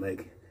whatever, I'm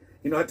like,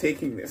 you're not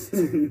taking this.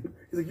 He's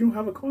like, you don't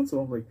have a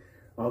console. I'm like,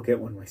 I'll get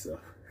one myself.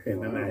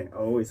 And then I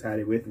always had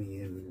it with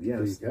me. And yeah,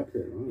 so you kept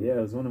it. Wow. Yeah,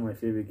 it was one of my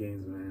favorite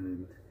games, man.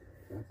 And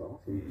that's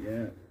awesome.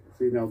 Yeah.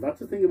 See, now that's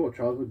the thing about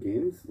childhood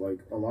games. Like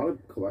a lot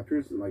of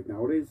collectors, like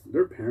nowadays,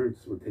 their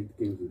parents would take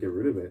the games and get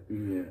rid of it.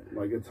 Yeah.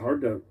 Like it's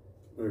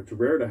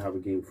rare to have a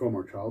game from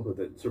our childhood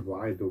that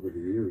survived over the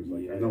years.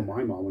 Like I know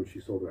my mom, when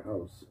she sold her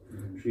house,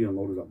 she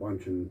unloaded a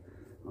bunch, and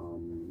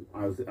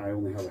I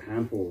only have a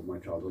handful of my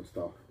childhood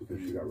stuff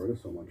because she got rid of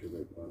so much of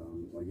it. But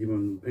like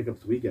even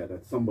pickups we get,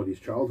 that's somebody's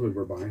childhood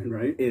we're buying,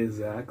 right?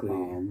 Exactly.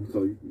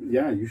 So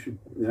yeah, you should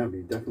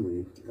be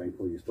definitely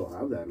thankful you still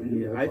have that. Man.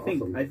 Yeah, I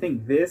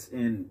think this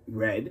and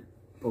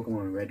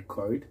Pokemon Red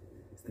card.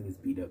 This thing is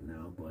beat up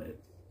now, but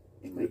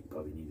it might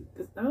probably need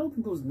it. I don't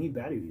think those need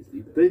batteries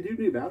either. They do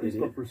need batteries,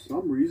 but for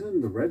some reason,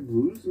 the red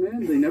blues,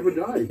 man, they never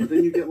die. But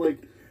then you get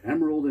like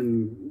Emerald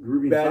and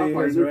Ruby and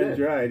Sapphire, and they're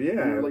dried, yeah. And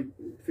they're like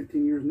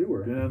 15 years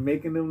newer. They're not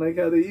making them like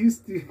how they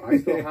used to. I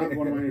still have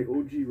one of my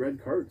OG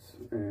red cards,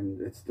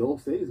 and it still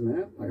stays,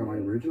 man. I got my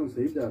original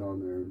save that on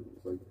there.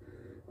 It's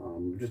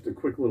like, just a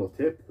quick little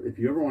tip. If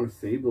you ever want to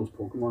save those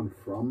Pokemon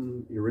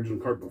from your original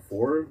card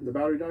before the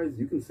battery dies,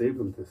 you can save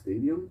them to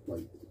Stadium,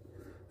 like.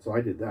 So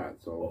I did that.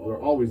 So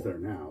they're always there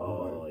now.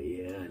 Oh,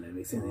 yeah. And that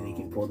makes sense. And you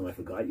can pull them. I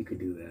forgot you could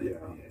do that. Yeah.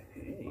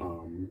 Hey.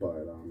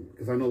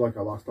 Because I know, like, I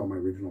lost all my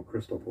original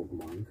Crystal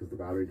Pokemon because the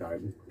battery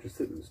died just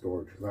sitting in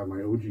storage. Because I have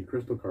my OG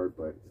Crystal card,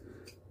 but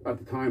at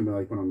the time,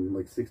 like, when I'm,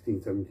 like,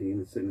 16, 17,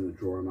 it's sitting in the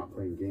drawer, I'm not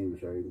playing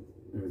games, right?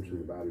 Eventually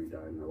the battery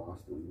died and I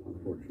lost them,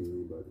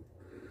 unfortunately. But,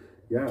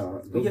 yeah.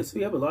 So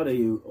you have a lot of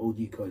your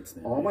OG cards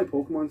now. All my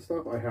Pokemon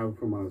stuff I have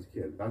from when I was a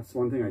kid. That's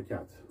one thing I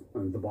kept.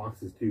 And the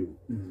boxes too.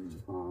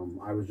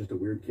 I was just a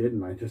weird kid,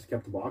 and I just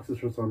kept the boxes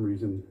for some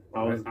reason.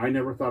 I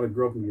never thought I'd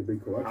grow up and be a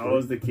big collector. I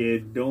was the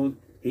kid. Don't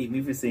hate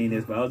me for saying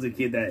this, but I was a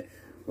kid that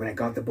when I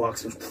got the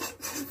boxes,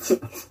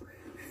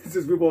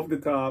 just rip off the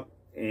top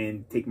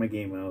and take my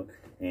game out,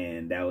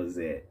 and that was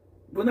it.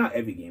 Well, not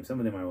every game. Some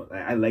of them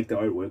I like the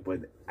artwork,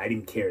 but I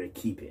didn't care to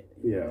keep it.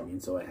 You know what I mean?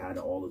 So I had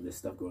all of this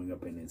stuff growing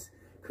up, and it's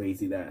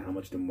crazy that how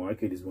much the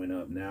market has went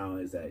up now.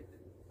 Is that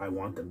I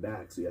want them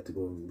back, so you have to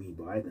go and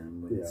rebuy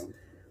them. But it's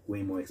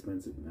way more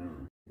expensive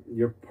now.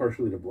 you're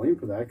partially to blame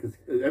for that because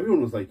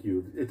everyone was like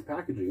you. It's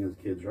packaging as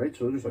kids, right?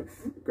 So they're just like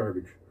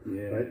garbage,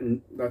 Yeah. right?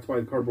 And that's why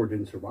the cardboard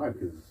didn't survive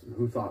because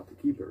who thought to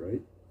keep it,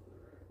 right?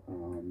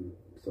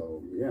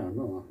 So yeah,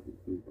 no,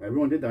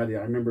 everyone did that. Yeah,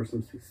 I remember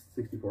some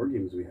 64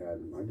 games we had,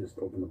 and I just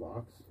opened the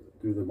box,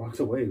 threw the box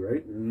away,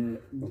 right? Yeah.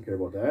 Don't care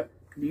about that.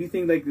 Do you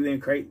think like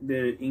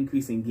the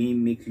increase in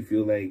game makes you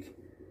feel like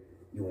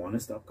you want to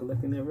stop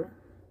collecting ever?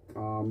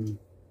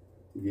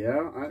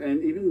 Yeah,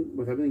 and even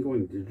with everything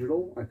going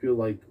digital, I feel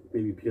like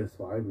maybe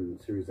PS5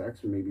 and Series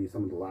X are maybe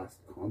some of the last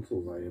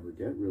consoles I ever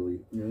get, really.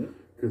 Yeah.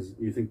 Because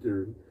you think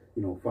they're,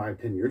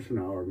 5-10 years from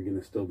now, are we going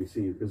to still be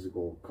seeing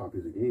physical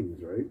copies of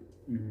games, right?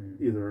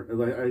 Mm-hmm. Either,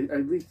 like,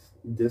 at least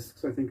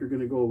discs, I think, are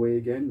going to go away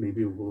again.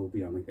 Maybe it will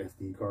be on, like,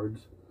 SD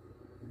cards.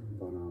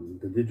 But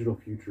the digital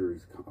future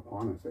is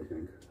upon us, I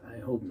think. I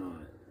hope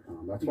not.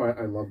 That's why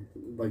I love,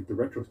 like, the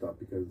retro stuff,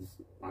 because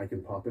I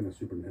can pop in a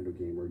Super Nintendo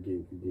game or a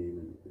GameCube game,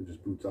 and it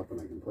just boots up and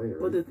I can play it,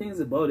 right? But the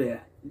things about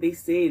it, they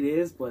say it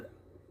is, but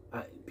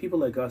people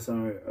like us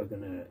are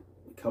going to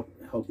help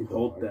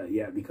hold that.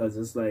 Yeah, because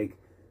it's like,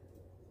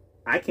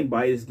 I can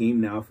buy this game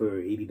now for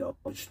 $80.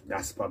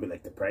 That's probably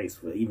like the price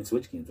for even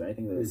Switch games, right? I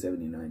think they're like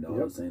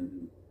 $79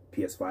 and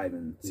PS5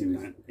 and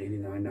Series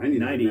 89, 90.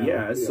 now.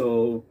 Yeah,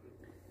 so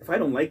if I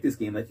don't like this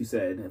game, like you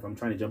said, if I'm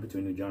trying to jump into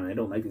a new genre, I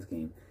don't like this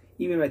game.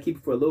 Even if I keep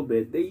it for a little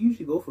bit, they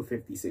usually go for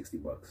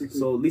 $50-$60.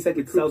 So at least I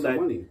could sell that.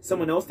 Money.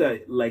 Someone else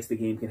that likes the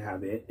game can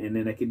have it, and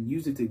then I could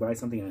use it to buy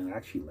something I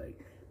actually like.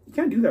 You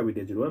can't do that with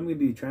digital. I'm going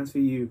to transfer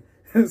you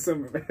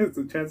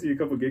transfer you a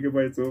couple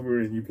gigabytes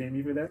over, and you pay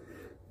me for that.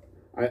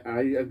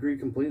 I agree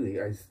completely.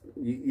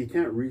 You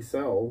can't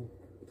resell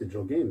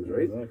digital games,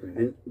 right? Exactly.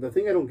 And the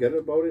thing I don't get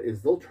about it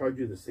is they'll charge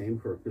you the same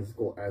for a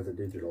physical as a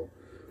digital.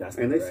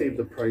 And they save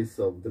the price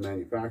of the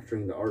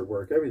manufacturing, the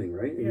artwork, everything,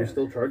 right? And you're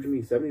still charging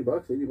me $70,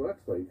 $80,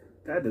 like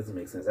that doesn't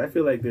make sense. I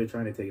feel like they're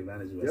trying to take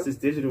advantage of us. This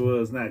digital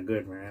is not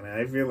good, man.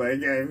 I feel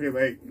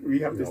like we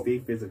have to stay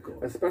physical.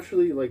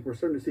 Especially like we're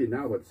starting to see it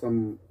now, but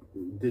some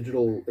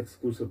digital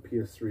exclusive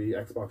PS3,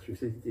 Xbox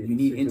 360. You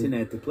need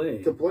internet to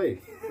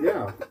play.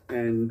 Yeah.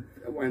 And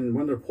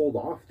when they're pulled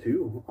off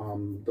too,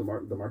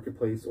 the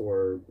marketplace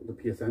or the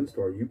PSN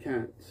store, you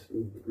can't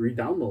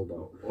re-download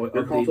them. Or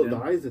your console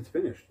dies, it's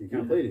finished. You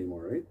can't play it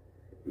anymore, right?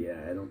 Yeah,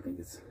 I don't think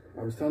it's.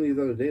 I was telling you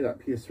the other day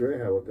that PS3 I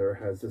have out there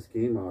has this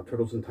game,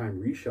 Turtles in Time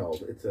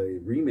Reshelled. It's a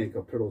remake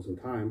of Turtles in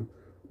Time,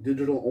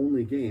 digital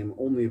only game,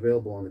 only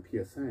available on the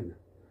PSN.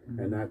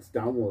 And that's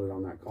downloaded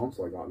on that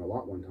console I got in a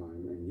lot one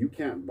time. And you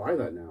can't buy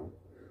that now.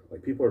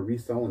 Like, people are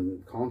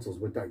reselling consoles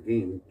with that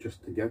game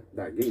just to get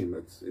that game.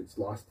 It's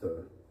lost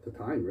to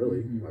time,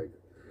 really. Like,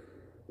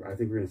 I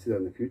think we're going to see that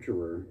in the future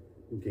where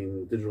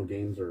digital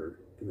games are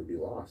going to be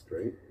lost,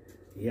 right?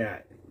 Yeah.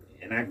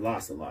 And I've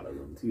lost a lot of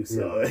them, too.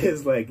 So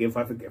it's like, if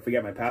I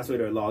forget my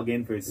password or log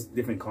in for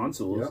different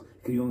consoles,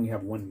 because you only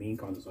have one main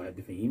console, so I have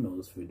different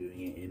emails for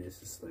doing it. And it's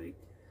just like,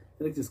 I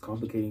feel like just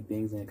complicating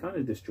things and kind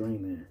of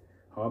destroying the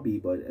hobby.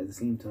 But at the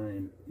same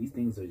time, these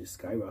things are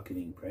just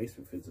skyrocketing in price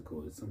for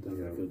physical. It's sometimes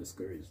I feel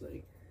discouraged.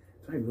 Like,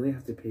 do I really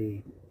have to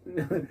pay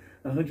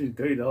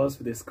 $130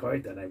 for this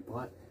card that I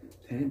bought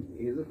 10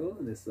 years ago?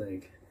 And it's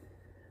like...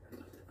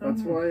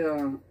 That's why, I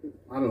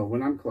don't know,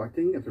 when I'm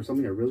collecting, if there's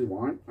something I really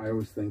want, I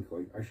always think,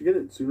 like, I should get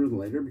it sooner than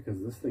later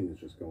because this thing is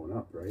just going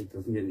up, right? It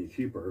doesn't get any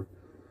cheaper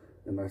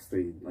unless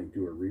they, like,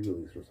 do a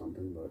re-release or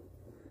something. But,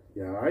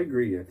 yeah, I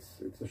agree.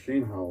 It's a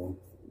shame how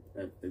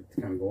it's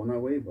kind of going that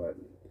way, but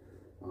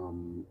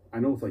I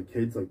know with, like,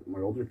 kids, like,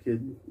 my older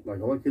kid,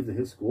 like, all the kids at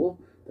his school,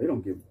 they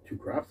don't give two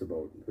craps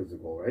about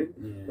physical, right?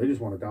 Yeah. They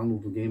just want to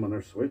download the game on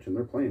their Switch and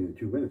they're playing in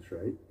 2 minutes,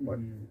 right? But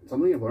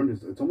something I've learned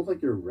is it's almost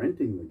like you're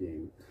renting the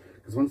game.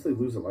 Because once they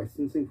lose the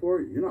licensing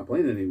for it, you're not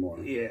playing it anymore.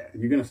 Yeah.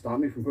 You're going to stop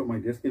me from putting my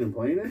disc in and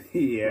playing it?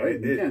 Yeah.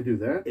 Right? You can't do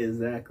that.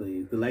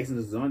 Exactly. The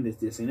license is on this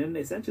disc. And then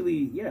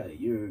essentially, yeah,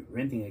 you're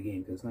renting a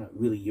game because it's not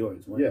really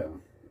yours.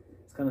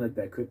 It's kind of like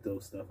that crypto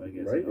stuff, I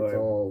guess. Right? Or, it's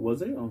all,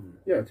 was it?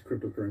 Yeah, it's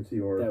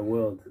cryptocurrency or... That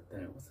world.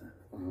 What's that?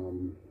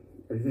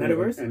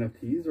 Metaverse? Like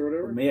NFTs or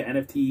whatever?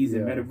 NFTs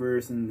and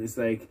Metaverse. And it's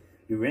like...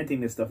 You're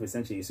renting this stuff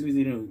essentially. As soon as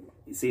you don't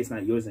say it's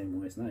not yours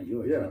anymore, it's not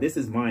yours. Yeah. This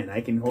is mine.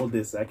 I can hold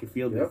this. I can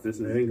feel this.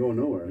 This it ain't going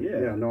nowhere.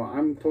 Yeah. No,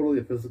 I'm totally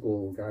a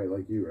physical guy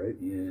like you, right?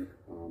 Yeah.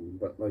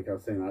 But like I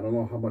was saying, I don't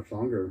know how much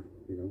longer.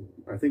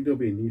 I think there'll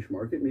be a niche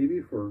market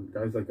maybe for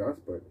guys like us,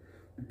 but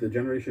the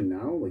generation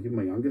now, like even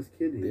my youngest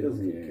kid, he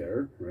doesn't even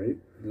care, right?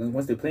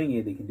 Once they're playing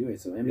it, they can do it.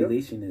 So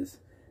emulation is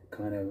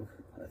kind of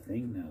a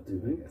thing now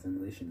too. I guess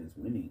emulation is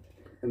winning.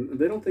 And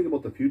they don't think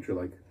about the future,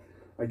 like.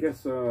 I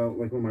guess,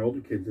 like when my older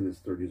kid's in his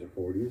 30s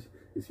or 40s,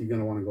 is he going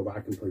to want to go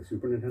back and play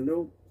Super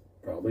Nintendo?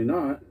 Probably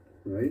not,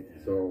 right?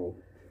 Yeah. So...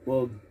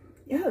 Well,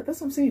 yeah,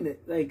 that's what I'm saying.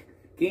 Like,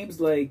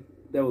 games like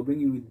that will bring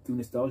you through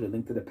nostalgia,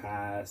 Link to the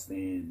Past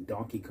and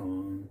Donkey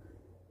Kong,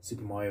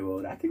 Super Mario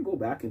World. I can go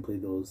back and play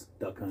those,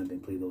 Duck Hunt,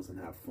 and play those and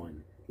have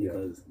fun.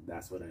 Because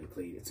that's what I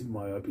played. Super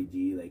Mario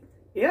RPG, like,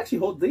 It actually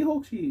they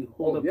hold up pretty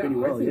well.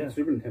 I think Yeah,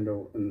 Super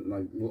Nintendo and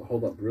like will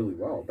hold up really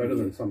well, better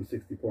than some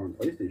 64 and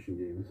PlayStation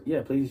games.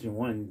 yeah. PlayStation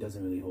 1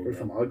 doesn't really hold There's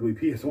up. some ugly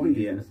PS1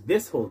 Yeah, games.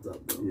 this holds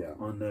up though. Yeah.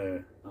 On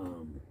the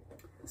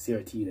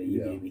CRT that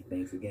you gave me.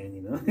 Thanks again.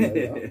 You know.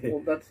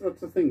 Well, that's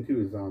the thing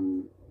too. Is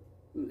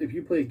if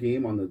you play a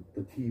game on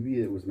the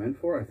TV it was meant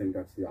for, I think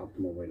that's the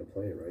optimal way to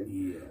play it, right?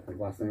 Yeah. Like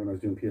last night when I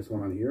was doing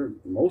PS1 on here,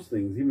 most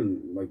things,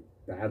 even like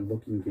bad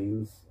looking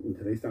games in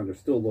today's standards,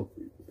 still look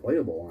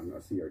playable on a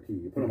CRT.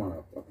 You put them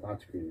on a flat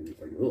screen and it's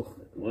like, ugh.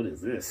 What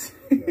is this?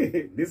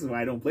 Right. This is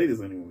why I don't play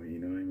this anymore. You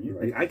know what I mean?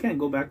 Right. Like I can't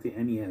go back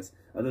to NES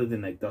other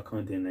than like Duck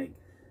Hunt and like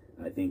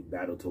I think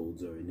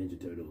Battletoads or Ninja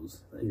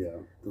Turtles. Like,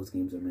 those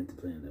games are meant to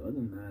play on there. Other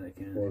than that, I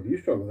can't. Well, if you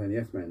struggle with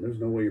NES, man, there's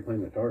no way you're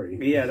playing Atari.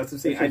 Yeah, that's what I'm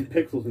saying. It's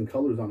just pixels and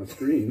colors on a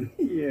screen.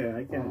 Yeah,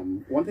 I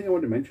can't. One thing I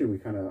wanted to mention,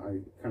 I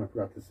kind of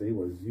forgot to say,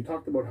 was you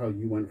talked about how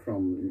you went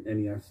from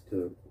NES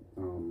to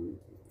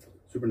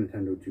Super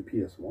Nintendo to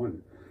PS1.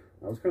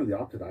 I was kind of the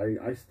opposite.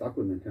 I stuck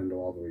with Nintendo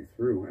all the way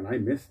through, and I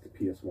missed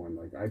PS1.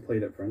 Like I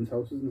played at friends'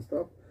 houses and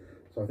stuff.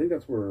 So I think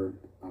that's where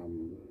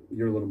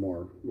you're a little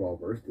more well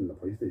versed in the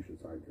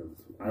PlayStation side, because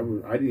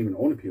I didn't even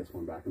own a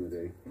PS1 back in the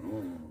day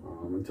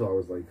until I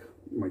was like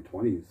in my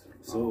 20s.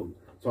 So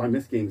I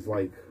missed games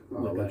like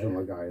Legend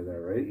of Gaia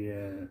there, right?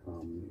 Yeah.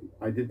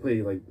 I did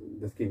play like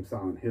this game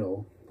Silent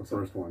Hill, the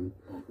first one.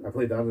 I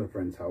played that at a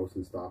friend's house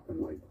and stuff, and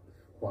like,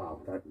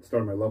 wow, that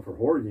started my love for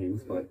horror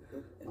games. But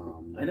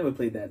I never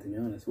played that, to be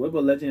honest. What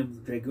about Legend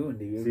of Dragoon?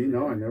 Do you see?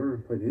 No, I never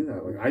played any of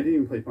that. Like, I didn't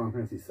even play Final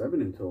Fantasy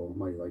VII until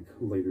my like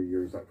later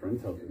years at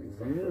friends' houses and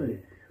stuff. Really?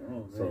 Right? Oh,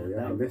 man. So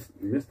yeah, I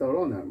missed out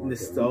on that market.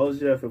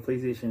 Nostalgia for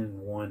PlayStation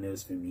 1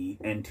 is for me,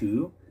 and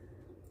 2.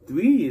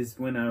 3 is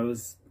when I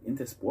was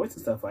into sports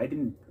and stuff. I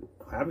didn't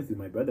have it through.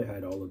 My brother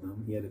had all of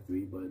them. He had a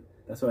 3, but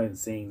that's what I'm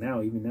saying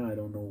now. Even now, I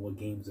don't know what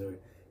games are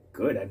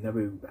good. I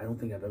don't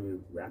think I've ever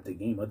wrapped a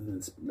game other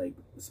than like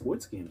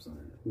sports games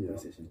on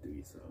PlayStation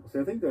 3. So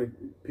I think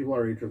that people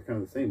our age are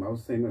kind of the same. I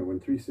was the same way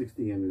when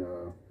 360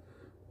 and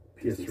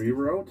PS3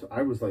 were out.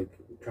 I was like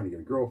trying to get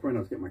a girlfriend. I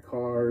was getting my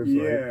cars.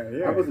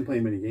 Yeah. I wasn't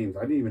playing many games.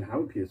 I didn't even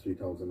have a PS3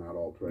 till I was an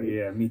adult, right?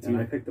 Yeah, me too. And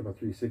I picked up a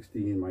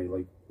 360 in my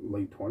like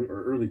late 20s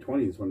or early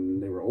 20s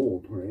when they were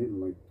old, right?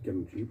 And like get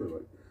them cheaper.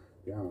 But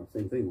yeah,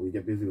 same thing. We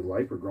get busy with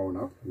life or growing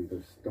up. We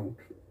just don't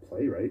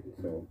play, right?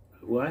 So.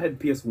 Well, I had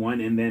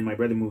PS1, and then my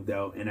brother moved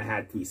out, and I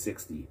had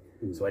 360.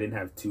 So I didn't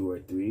have 2 or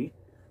 3,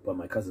 but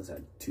my cousins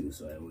had 2,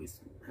 so I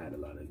always had a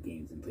lot of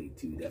games and played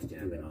 2, Def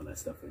Jam and all that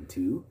stuff in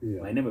 2.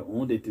 Yeah. I never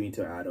owned it 3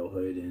 until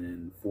adulthood, and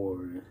then 4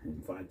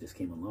 and 5 just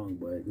came along.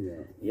 But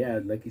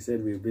yeah, like you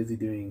said, we were busy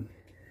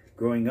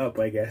growing up,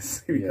 I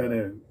guess. We kind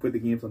of put the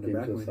games on the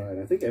back side.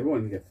 I think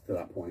everyone gets to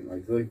that point.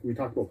 Like we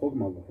talked about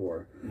Pokemon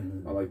before.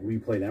 Like we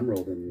played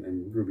Emerald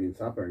and Ruby and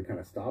Sapphire and kind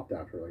of stopped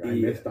after. Like I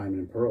missed Diamond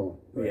and Pearl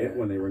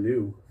when they were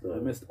new. So. I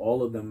missed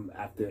all of them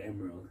after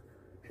Emerald.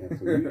 Yeah,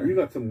 so you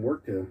got some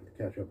work to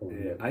catch up on.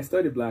 Yeah, I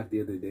started Black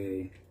the other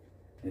day,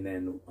 and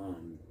then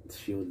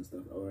Shield and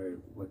stuff. Or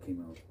what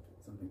came out?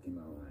 Something came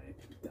out.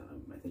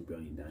 I think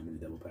Brilliant Diamond,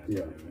 the Double Pack,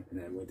 whatever. And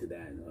then I went to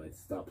that, and I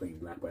stopped playing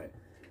Black, but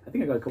I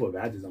think I got a couple of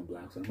badges on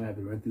Black, so I might have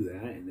to run through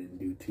that and then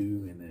do 2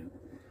 and then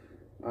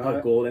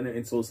Heart Gold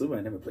and Soul Silver.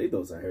 I never played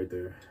those. I heard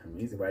they're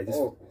amazing, but I just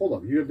hold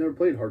up. You have never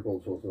played Heart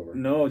Gold, Soul Silver?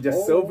 No,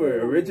 just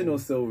Silver, original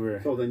Silver.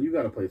 So then you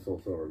got to play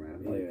Soul Silver,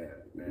 man.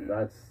 Like, man.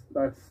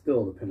 That's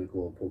still the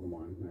pinnacle of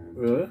Pokemon, man.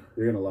 Really?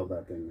 You're gonna love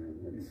that thing,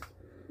 man.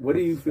 What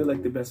do you feel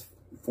like the best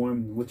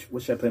form? Which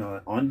should I play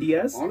on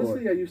DS?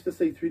 Honestly, I used to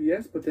say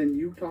 3DS, but then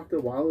you talked a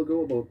while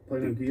ago about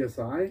playing on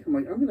DSi. I'm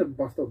like, I'm gonna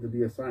bust out the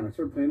DSi, and I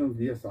started playing on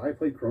DSi. I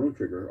played Chrono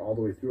Trigger all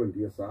the way through on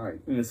DSi.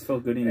 And it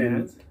felt good in your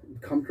hands.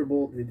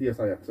 Comfortable. The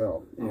DSi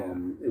XL.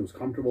 It was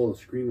comfortable. The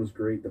screen was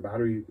great. The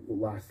battery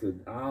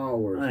lasted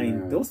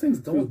hours. Those things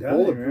don't die.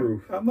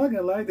 Bulletproof. I'm not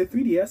gonna lie. The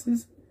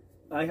 3DSs,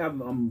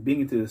 I'm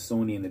being into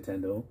Sony and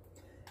Nintendo.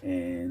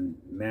 And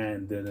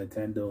man, the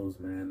Nintendos,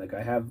 man, like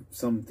I have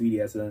some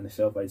 3DSs on the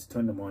shelf. I just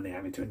turned them on. I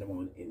haven't turned them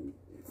on in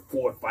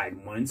 4 or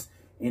 5 months,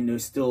 and they're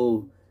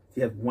still.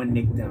 You have one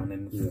nick down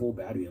and full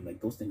battery. I'm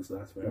like, those things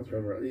last forever. That's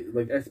forever.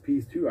 Like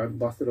SPs too. I've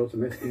busted out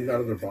some SPs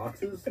out of their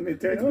boxes. And they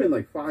turn it's on. been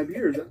like 5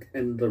 years,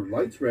 and the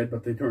light's red,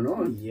 but they turn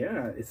on.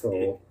 Yeah, it's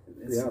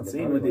yeah,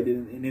 insane what they did,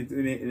 and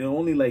it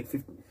only like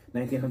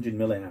 1900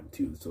 milliamp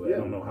too. So I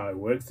don't know how it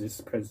works. This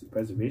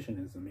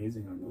preservation is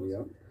amazing on those.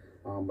 Yeah.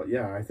 But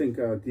yeah, I think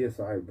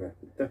DSi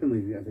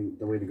definitely. I think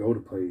the way to go to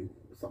play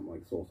something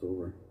like Soul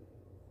Silver.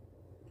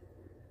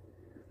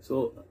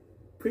 So,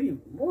 pretty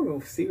more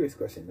of a serious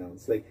question now.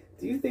 It's like,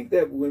 do you think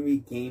that when we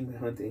game,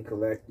 hunt, and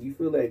collect, do you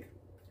feel like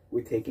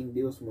we're taking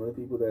deals from other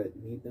people that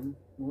need them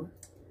more,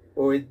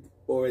 or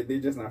they're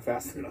just not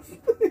fast enough?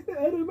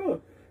 I don't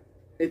know.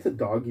 It's a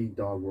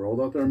dog-eat-dog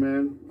world out there,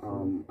 man.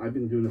 I've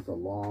been doing this a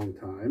long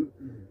time,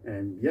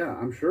 and yeah,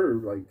 I'm sure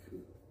like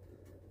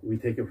we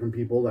take it from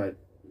people that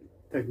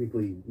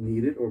technically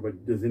need it,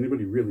 but does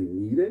anybody really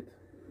need it?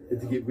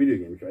 It's video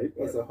games, right?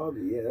 It's a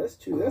hobby. Yeah, that's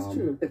true. That's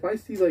true. If I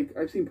see like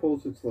I've seen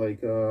posts, it's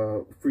like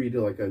free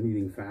to like a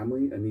needy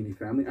family.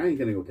 I ain't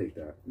gonna go take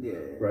that. Yeah.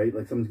 Right?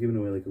 Like someone's giving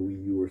away like a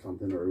Wii U or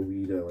something, or a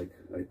Wii to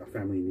like a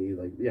family in need.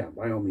 Like, yeah,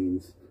 by all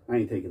means, I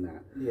ain't taking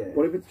that. Yeah.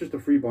 But if it's just a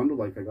free bundle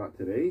like I got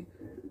today,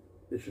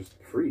 it's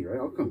just free, right?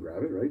 I'll come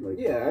grab it, right? Like,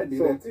 yeah, I'd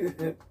do that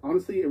too.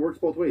 Honestly, it works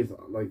both ways.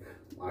 Like,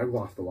 I've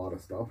lost a lot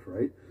of stuff,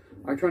 right?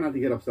 I try not to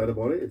get upset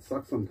about it. It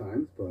sucks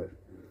sometimes, but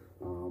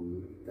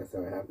that's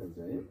how it happens,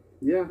 right?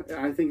 yeah,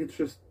 I think it's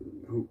just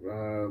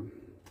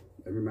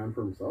every man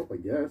for himself, I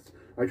guess.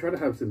 I try to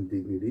have some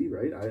dignity,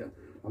 right?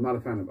 I'm not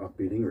a fan of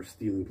upbeating or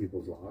stealing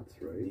people's lots,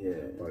 right?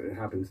 Yeah. But it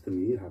happens to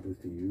me. It happens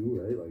to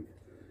you, right? Like,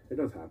 it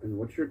does happen.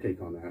 What's your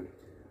take on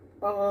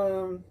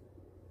that?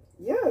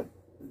 Yeah,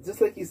 just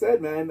like you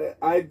said, man.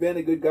 I've been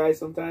a good guy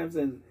sometimes,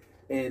 and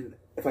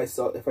if I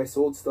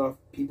sold stuff,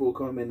 people will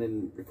come in,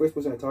 and the first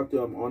person I talk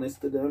to, I'm honest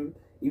to them.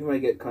 Even when I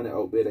get kind of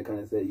outbid, I kind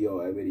of say, yo,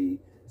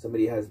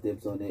 somebody has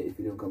dibs on it if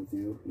you don't come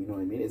through. You know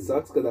what I mean? It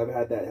sucks because I've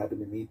had that happen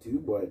to me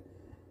too, but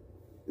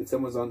if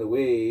someone's on the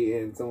way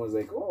and someone's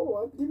like, oh,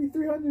 I'll give you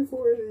 300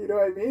 for it, you know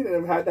what I mean? And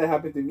I've had that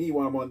happen to me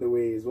while I'm on the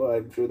way as well.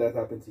 I'm sure that's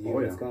happened to you. Oh,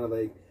 yeah. It's kind of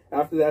like,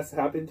 after that's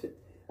happened,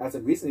 as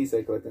I've recently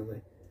said, I'm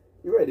like,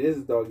 you're right, it is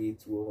a dog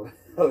eats world.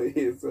 So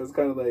it's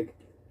kind of like,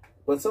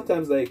 but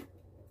sometimes, like,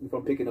 if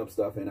I'm picking up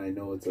stuff and I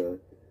know it's a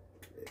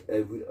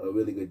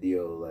really good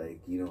deal, like,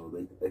 you know,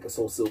 like a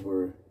Soul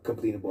Silver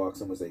completed box,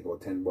 someone's like, oh,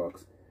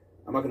 $10.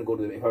 I'm not going to go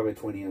to if I have a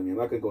 20 on me, I'm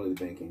not going to go to the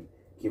bank and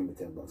give him the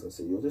 $10. I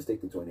said, you'll just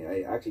take the 20.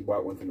 I actually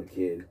bought one from a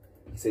kid.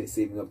 He said he's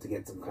saving up to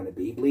get some kind of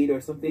Beyblade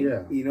or something.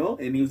 Yeah. You know?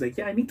 And he was like,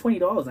 yeah, I need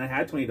 $20. And I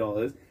had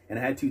 $20 and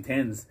I had 2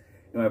 10s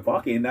in my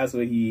pocket, and that's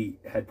what he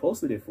had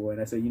posted it for. And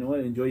I said, you know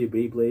what, enjoy your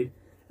Beyblade.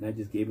 And I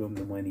just gave him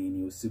the money, and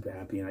he was super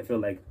happy. And I feel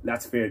like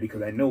that's fair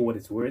because I know what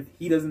it's worth.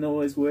 He doesn't know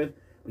what it's worth,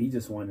 but he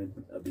just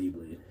wanted a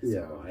Beyblade.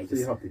 Yeah, so I just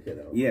you help the kid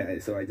out. Yeah,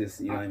 so I just,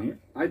 you know what I mean?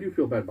 I do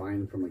feel bad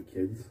buying from my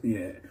kids.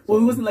 Yeah. Well,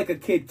 he wasn't like a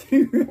kid,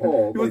 too.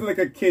 Oh, he wasn't like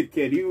a kid.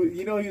 He was,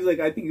 you know, he was like,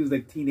 I think he was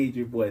like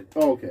teenager, but.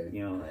 Oh, okay.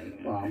 You know,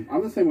 like.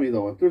 I'm the same way,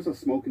 though. If there's a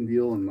smoking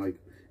deal and, like,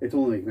 it's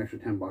only like an extra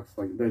 $10.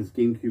 Like, there's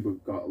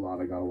GameCube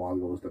I got a while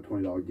ago. It was the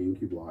 $20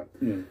 GameCube lot.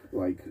 Yeah.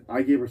 Like,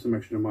 I gave her some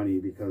extra money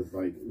because,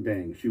 like,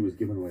 dang, she was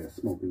giving away a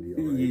smoking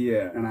deal. Right?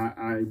 Yeah. And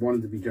I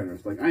wanted to be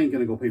generous. Like, I ain't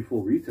gonna go pay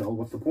full retail.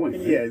 What's the point?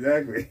 Right? Yeah,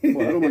 exactly.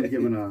 Well, I don't mind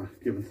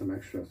giving some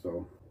extra.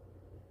 So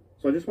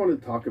I just wanted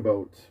to talk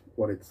about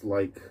what it's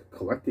like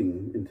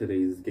collecting in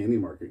today's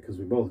gaming market, because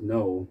we both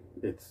know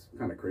it's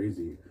kind of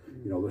crazy.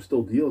 You know, there's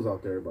still deals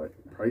out there, but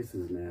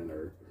prices, man,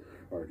 are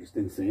just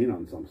insane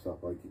on some stuff.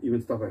 Like,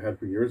 even stuff I've had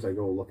for years, I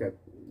go look at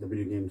the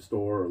video game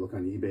store or look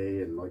on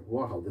eBay and like,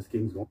 wow, this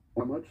game's going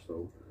that much.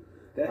 So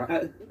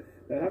that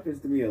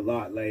happens to me a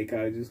lot. Like,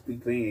 I'll just be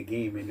playing a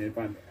game, and if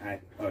I'm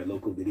at our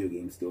local video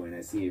game store and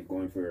I see it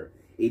going for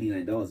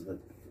 $89, but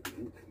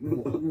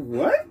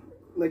what?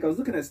 Like, I was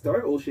looking at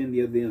Star Ocean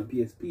the other day on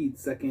PSP,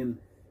 Second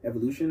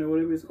Evolution or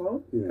whatever it's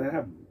called. Yeah. I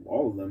have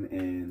all of them,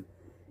 and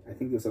I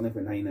think it was something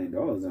for $99. I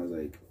was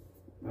like,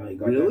 I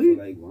got really?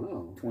 that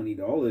for like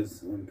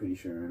 $20, I'm pretty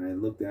sure. And I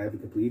looked, I have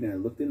it complete, and I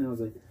looked in, and I was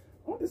like,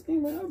 oh, this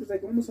game went up. It's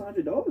like almost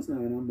 $100 now.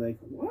 And I'm like,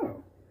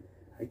 wow.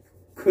 I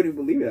couldn't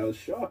believe it. I was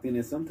shocked. And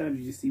then sometimes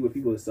you just see what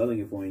people are selling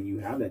it for, and you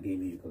have that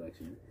game in your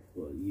collection.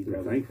 Well,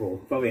 you're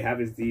thankful. Probably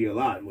happens to you a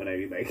lot. When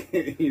I like,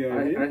 you know, what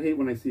I mean? I hate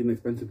when I see an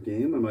expensive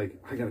game. I'm like,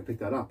 I gotta pick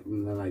that up,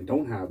 and then I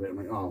don't have it. I'm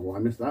like, oh well, I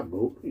missed that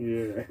boat.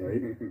 Yeah.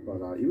 Right.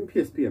 But even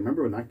PSP, I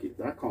remember when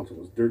that console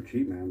was dirt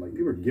cheap, man. Like,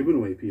 people were giving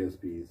away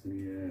PSPs.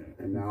 Yeah.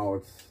 And now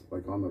it's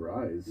like on the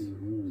rise.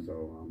 Mm-hmm.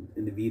 So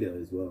and the Vita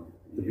as well.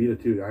 The Vita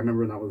too. I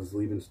remember when that was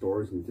leaving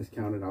stores and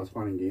discounted. I was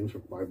finding games for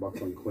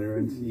 $5 on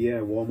clearance. Yeah,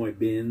 Walmart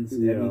bins,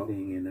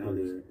 everything, and now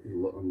they're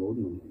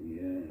unloading them.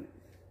 Yeah.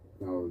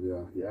 Now,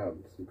 yeah,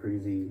 some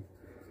crazy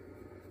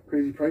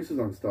prices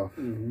on stuff.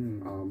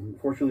 Mm-hmm.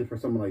 Fortunately for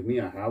someone like me,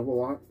 I have a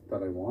lot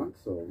that I want,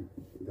 so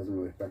it doesn't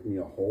really affect me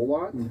a whole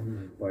lot.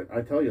 Mm-hmm. But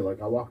I tell you,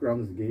 like, I walk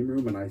around this game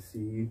room and I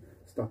see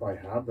stuff I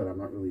have that I'm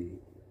not really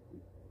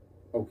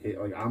okay.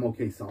 Like, I'm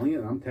okay selling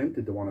it, and I'm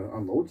tempted to want to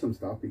unload some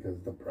stuff because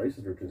the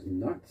prices are just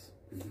nuts.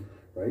 Mm-hmm.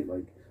 Right?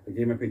 Like, a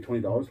game I paid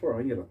 $20 for,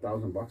 I can get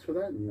 $1,000 for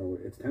that. And, you know,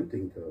 it's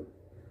tempting to,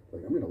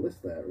 like, I'm gonna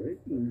list that, right?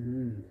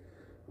 Mm-hmm.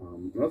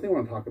 Another thing I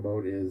want to talk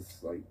about is,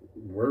 like,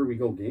 where we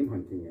go game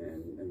hunting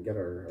and get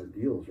our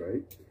deals,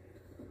 right?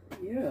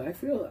 Yeah, I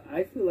feel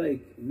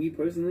like, me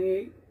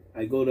personally,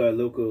 I go to our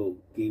local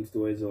game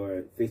stores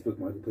or Facebook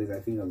Marketplace. I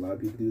think a lot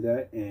of people do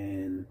that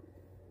and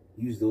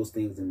use those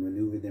things and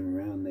maneuver them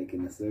around like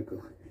in a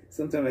circle.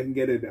 Sometimes I can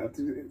get it up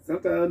to,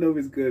 sometimes I don't know if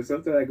it's good.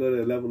 Sometimes I go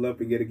to Level Up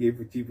and get a game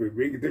for cheaper,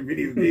 bring it to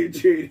Video Game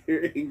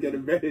Trader and get a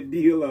better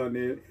deal on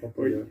it.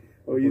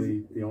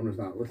 Hopefully the owner's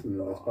not listening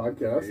to this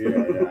podcast.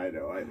 Yeah, I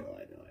know.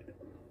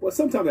 Well,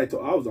 sometimes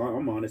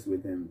I'm honest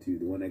with him too.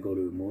 The one I go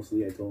to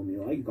mostly, I told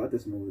him, I got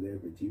this from over there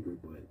for cheaper,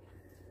 but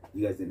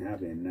you guys didn't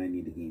have it, and I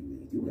need the game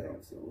that you do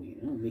have, so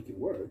make it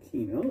work,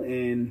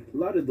 And a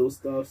lot of those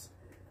stuffs,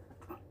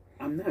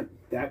 I'm not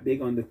that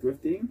big on the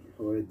thrifting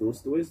or those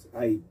stores.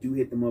 I do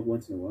hit them up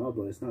once in a while,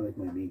 but it's not like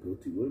my main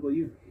go-to. What about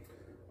you?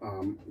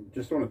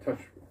 Just want to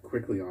touch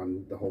quickly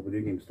on the whole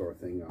video game store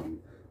thing.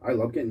 I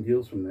love getting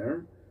deals from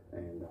there,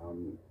 and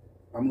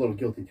I'm a little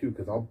guilty too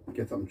because I'll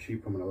get something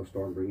cheap from another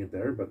store and bring it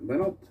there. But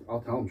then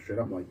I'll tell them straight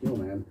up like, yo,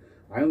 man,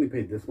 I only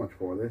paid this much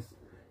for this.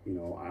 You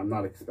know, I'm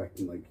not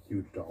expecting like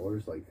huge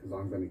dollars, like, because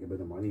I'm going to make a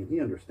bit of money, and he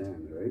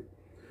understands, right?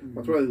 Mm-hmm.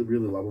 That's what I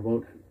really love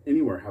about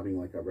anywhere having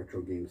like a retro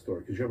game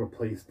store, because you have a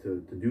place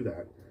to do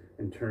that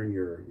and turn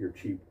your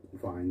cheap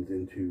finds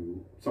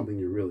into something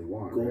you really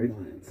want, gold right?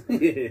 mines.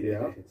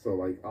 Yeah. So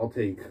like, I'll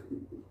take,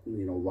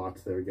 you know,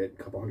 lots there, get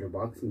a couple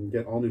 $100 and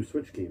get all new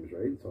Switch games,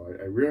 right? So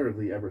I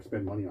rarely ever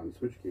spend money on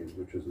Switch games,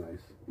 which is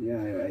nice.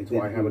 Yeah, that's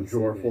why I have a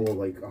drawer full of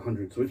like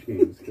 100 Switch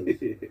games, because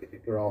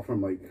they're all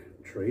from like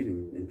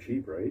trading and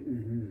cheap, right?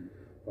 Mm-hmm.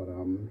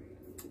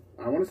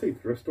 But I want to say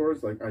thrift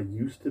stores. Like, I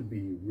used to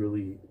be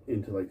really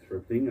into like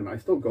thrifting, and I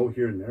still go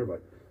here and there,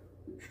 but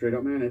straight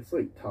up, man, it's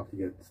like tough to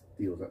get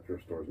deals at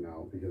thrift stores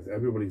now because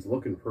everybody's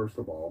looking, first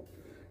of all,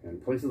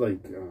 and places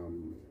like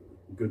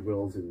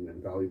Goodwills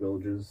and Value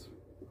Villages,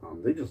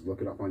 they just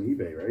look it up on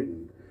eBay, right,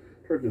 and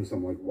charging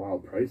some like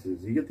wild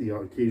prices. You get the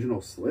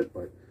occasional slip,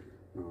 but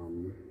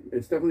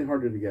it's definitely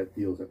harder to get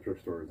deals at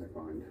thrift stores, I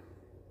find.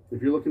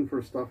 If you're looking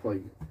for stuff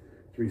like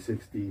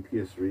 360,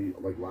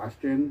 PS3, like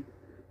last gen,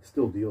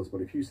 still deals,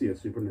 but if you see a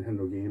Super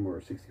Nintendo game or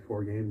a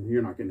 64 game,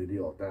 you're not getting a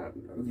deal at that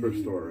at a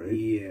thrift store, right?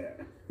 Yeah.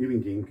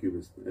 Even GameCube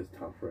is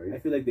tough, right? I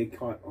feel like they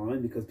caught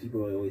on because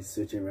people are always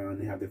searching around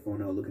and have their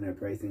phone out looking at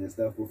pricing and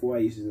stuff. Before,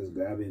 I used to just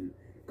grab and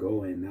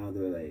go, and now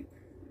they're like,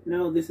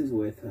 no, this is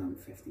worth $50.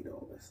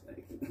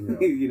 Like,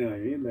 Yeah. you know what I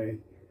mean? Like,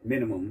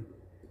 minimum.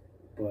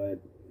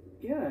 But,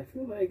 yeah, I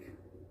feel like,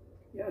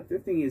 yeah,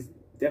 thrifting is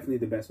definitely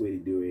the best way to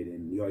do it,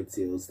 and yard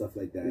sales, stuff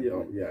like that.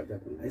 Yeah, yeah,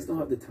 definitely. I just don't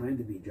have the time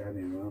to be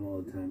driving around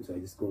all the time, so I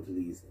just go to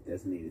these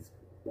designated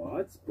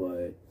spots.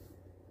 But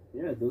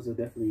yeah, those are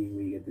definitely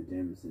where you get the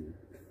gems. And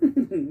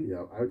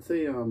yeah, I would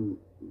say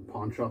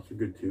pawn shops are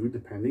good too,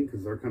 depending,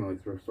 because they're kind of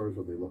like thrift stores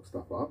where they look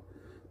stuff up.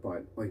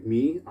 But like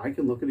me, I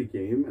can look at a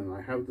game and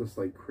I have this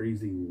like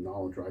crazy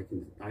knowledge where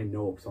I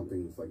know if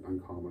something's like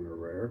uncommon or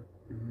rare.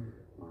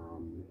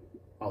 Mm-hmm.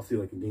 I'll see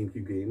like a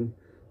GameCube game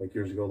like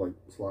years ago, like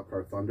Slot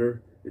Car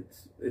Thunder.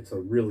 It's a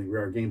really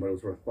rare game, but it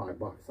was worth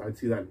 $5. I'd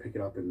see that and pick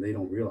it up, and they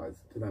don't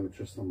realize, to them it's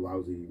just some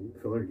lousy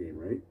filler game,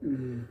 right?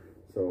 Mm-hmm.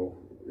 So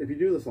if you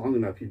do this long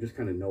enough, you just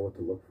kind of know what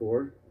to look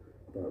for.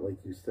 But like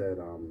you said,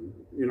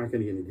 you're not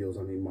going to get any deals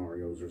on any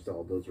Marios or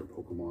Zeldas or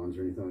Pokemons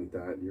or anything like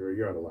that.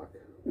 You're out of luck.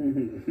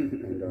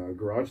 And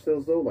garage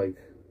sales, though, like,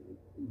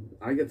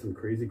 I get some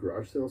crazy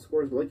garage sale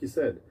scores, but like you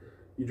said,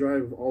 you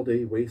drive all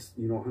day, waste,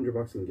 you know,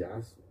 $100 in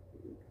gas,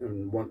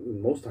 and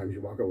most times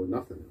you walk out with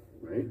nothing,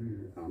 right?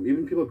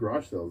 Even people at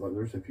garage sales, like,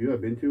 there's a few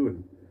I've been to,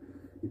 and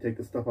you take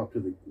the stuff up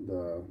to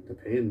the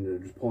pay, and they're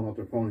just pulling out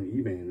their phone and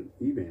eBaying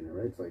it,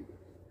 right? It's like,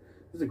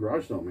 this is a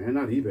garage sale, man,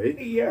 not eBay.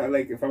 Yeah,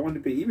 like if I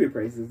wanted to pay eBay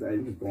prices,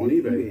 I'd just go on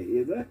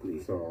eBay. Exactly.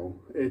 So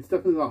it's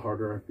definitely a lot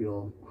harder, I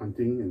feel,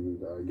 hunting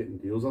and getting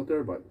deals out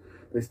there, but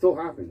they still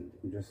happen.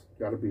 You just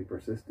got to be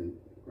persistent,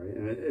 right?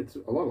 And it's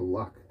a lot of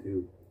luck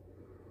too.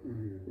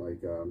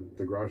 Like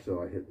the garage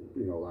sale I hit,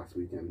 you know, last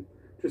weekend,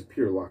 just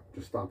pure luck,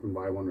 just stopping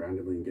by one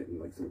randomly and getting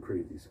like some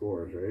crazy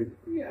scores, right?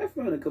 Yeah, I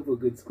found a couple of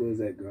good scores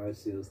at garage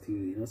sales too.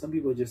 You know, some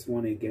people just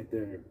want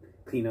to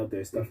clean out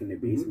their stuff in their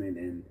basement,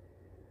 and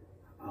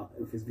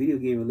if it's video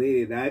game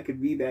related, I could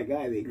be that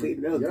guy. They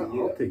clean it out. Yeah,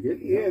 I'll take it.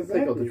 Yeah, exactly.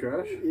 Take out the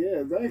trash. Yeah,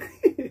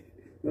 exactly.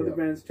 Another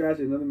man's trash,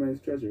 another man's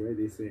treasure, right?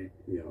 They say.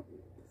 Yeah.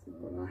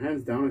 So,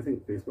 hands down, I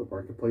think Facebook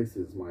Marketplace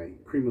is my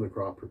cream of the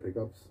crop for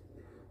pickups.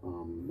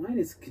 Mine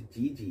is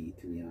Kijiji,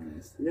 to be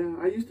honest. Yeah,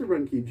 I used to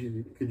run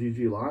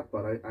Kijiji a lot,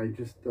 but I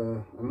just I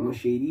don't know.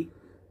 Shady.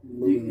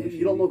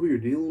 You don't know who you're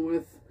dealing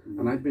with,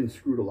 and I've been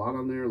screwed a lot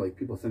on there. Like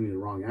people sending you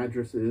the wrong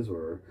addresses,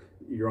 or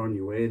you're on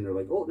your way and they're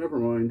like, "Oh, never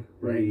mind,"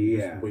 right?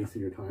 Yeah, just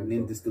wasting your time. And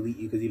then just delete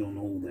you because you don't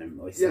know them.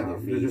 Or yeah,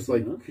 they're just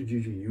like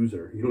Kijiji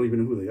user. You don't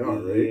even know who they are,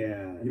 right?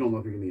 Yeah, you don't know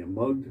if you're gonna get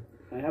mugged.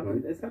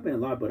 It's happened a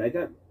lot, but I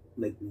got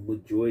like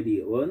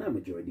majority. Well, not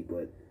majority,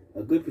 but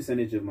a good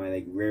percentage of my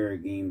like rarer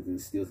games and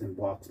steals in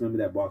box.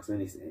 Remember that box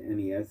NES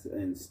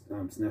and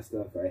SNES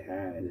stuff I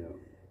had? Yeah.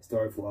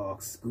 Star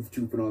Fox, Goof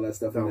Troop, and all that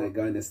stuff, and that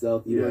guy in the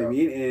stealth, you know what I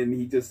mean? And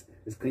he just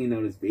is cleaning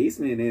out his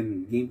basement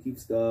and GameCube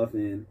stuff,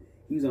 and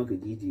he was on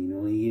Kijiji, you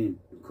know, he didn't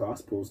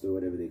cross post or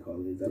whatever they call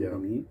it. Is that what I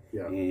mean?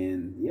 Yeah.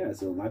 And yeah,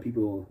 so a lot of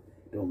people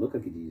don't look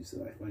at Kijiji,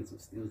 so I find some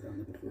steals I'm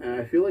looking for.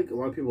 And I feel like a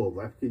lot of people have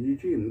left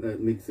Kijiji, and that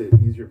makes it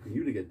easier for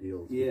you to get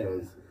deals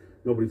because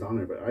nobody's on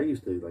there. But I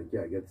used to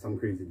get some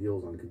crazy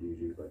deals on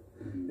Kijiji, but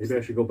maybe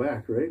I should go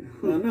back, right?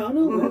 No,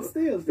 let's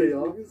stay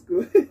off. It's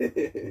good.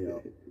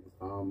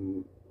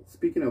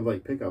 Speaking of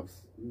like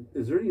pickups,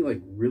 is there any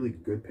like really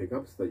good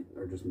pickups that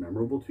are just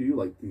memorable to you?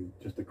 Like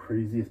just the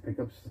craziest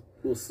pickups?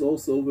 Well, Soul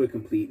Silver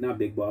Complete, not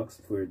big box,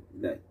 for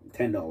that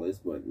 $10,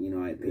 but you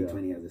know I paid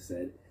 $20 as I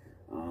said.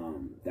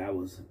 That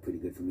was pretty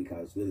good for me because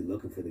I was really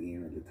looking for the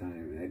game at the time,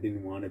 and I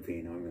didn't want to pay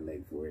an arm and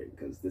leg for it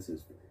because this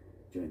is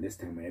during this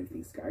time when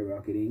everything's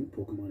skyrocketing.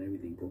 Pokemon,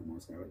 everything,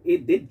 Pokemon skyrocketing.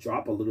 It did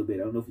drop a little bit.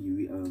 I don't know if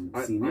you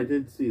seen it. I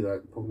did see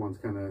that Pokemon's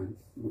kind of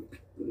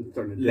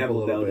starting to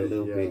leveled out a bit.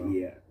 little bit.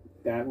 Yeah,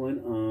 that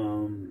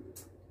one.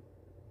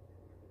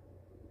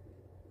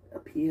 A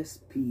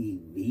PSP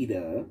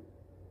Vita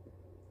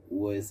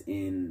was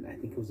in. I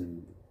think it was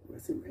in.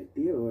 Was it Red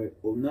Deer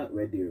or not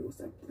Red Deer? What's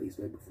that place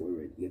right before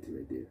you get to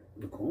Red Deer?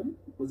 Lacombe?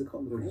 Was it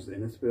called Lacombe? There's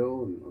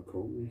Innisfil and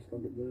Lacombe and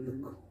stuff like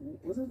that.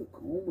 Was it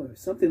Lacombe or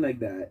something like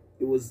that?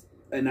 It was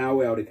an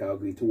hour out of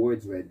Calgary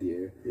towards Red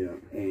Deer. Yeah.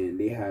 And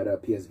they had a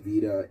PS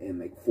Vita and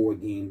like 4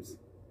 games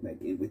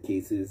with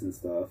cases and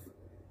stuff,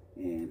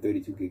 and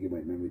 32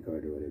 gigabyte memory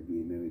card or whatever,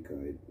 memory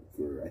card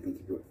for, I think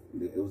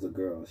it was a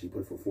girl. She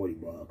put it for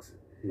 $40.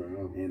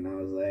 Wow. And I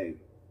was like,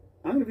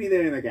 I'm gonna be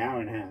there in like an hour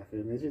and a half,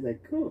 and then she's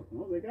like, cool. I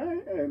was like, all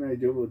right, and I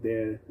drove out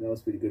there. That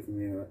was pretty good for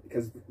me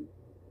because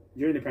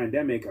during the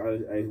pandemic,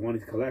 I wanted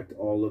to collect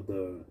all of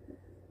the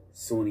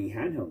Sony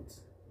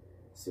handhelds,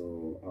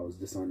 so I was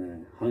just on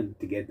a hunt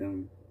to get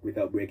them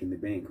without breaking the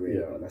bank. Right?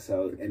 Yeah. That's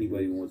how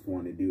anybody wants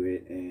to do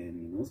it,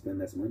 and spend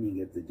less money and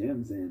get the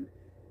gems, and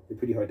they're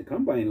pretty hard to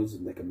come by. And it was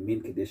like a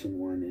mint condition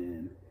one,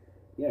 and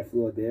yeah, I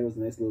flew out there. It was a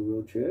nice little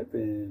road trip,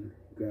 and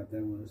grabbed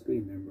that one. It was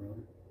pretty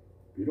memorable.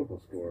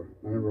 Beautiful score.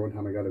 I remember one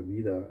time I got a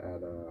Vita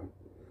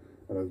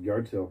at a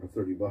yard sale for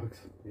 $30.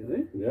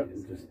 Really? Yep.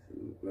 Yes. Just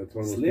that's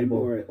one of those Slim people.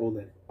 or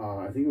OLED?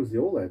 I think it was the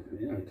OLED.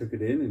 Yeah. I took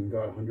it in and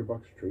got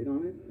 $100 trade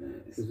on it.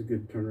 Nice. It was a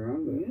good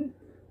turnaround. But Yeah.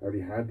 I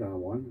already had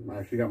one. I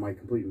actually got my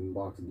complete in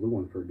box blue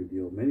one for a good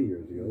deal many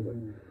years ago. But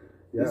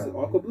yeah, Is it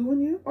Aqua Blue one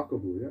yet? Aqua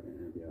blue. Yeah.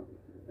 Yeah.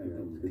 Yeah,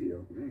 it was a good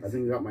deal. I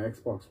think I got my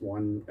Xbox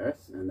One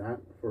S and that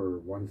for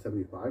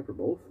 $175 for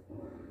both.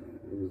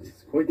 It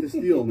was quite the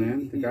steal,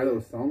 man. The guy that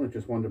was selling it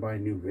just wanted to buy a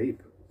new vape.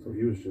 So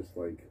he was just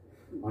like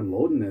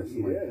unloading this.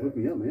 I'm like, hook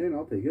me up, man.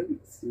 I'll take it.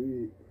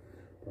 Sweet.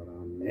 But,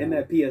 And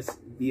that PS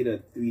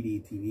Vita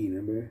 3D TV,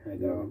 remember? I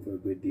got one for a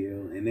good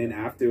deal. And then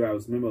after I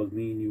was me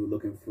and you were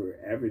looking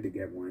forever to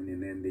get one,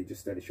 and then they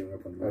just started showing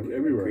up on the market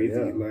everywhere. crazy.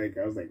 Yeah. Like,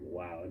 I was like,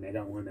 wow. And I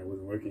got one that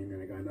wasn't working, and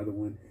then I got another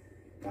one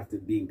after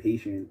being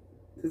patient.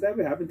 Does that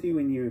ever happen to you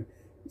when you're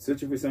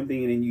searching for something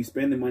and then you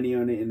spend the money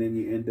on it and then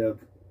you end up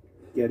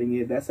getting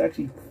it? That's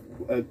actually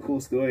a cool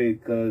story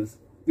because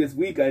this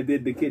week I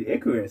did the Kid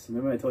Icarus.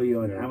 Remember I told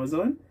you on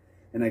Amazon?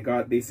 And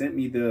they sent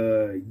me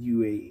the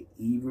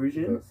UAE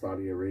version. The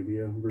Saudi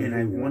Arabia version. And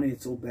I wanted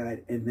it so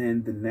bad. And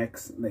then the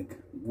next,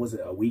 was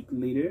it a week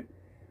later?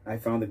 I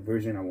found the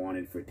version I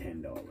wanted for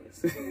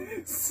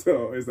 $10.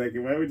 So it's like,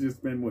 if I would just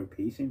spend more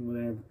patience,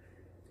 would I have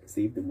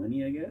saved the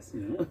money, I guess?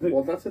 You know?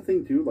 Well, that's the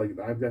thing too. Like,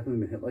 I've definitely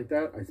been hit like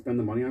that. I spend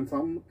the money on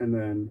something, and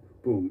then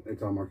boom,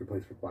 it's on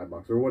Marketplace for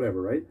 $5 or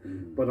whatever, right?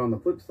 Mm-hmm. But on the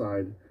flip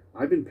side,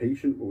 I've been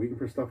patient waiting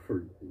for stuff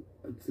for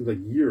it seems like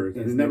years,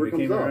 and it never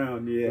comes up.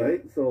 Around, yeah.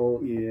 Right?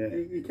 So yeah,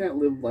 you can't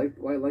live life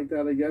like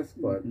that, I guess.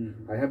 But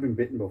I have been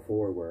bitten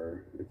before,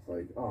 where it's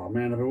like, oh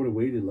man, if I would have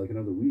waited like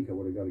another week, I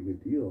would have got a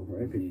good deal,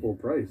 right? Paid full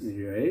price,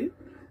 right?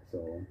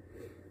 So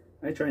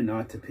I try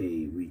not to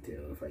pay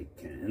retail if I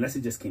can, unless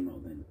it just came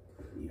out. Then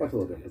that's a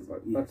little different.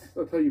 But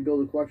that's how you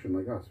build a collection,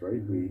 like us,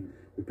 right?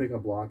 We pick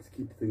up lots,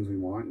 keep the things we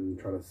want, and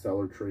try to sell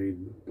or trade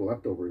the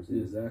leftovers.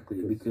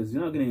 Exactly, because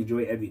you're not going to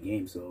enjoy every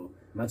game, so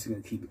I'm not just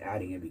going to keep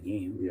adding every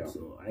game. Yeah.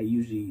 So I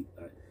usually,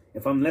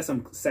 unless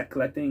I'm set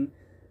collecting,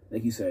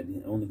 like you said,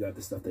 you only got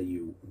the stuff that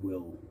you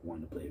will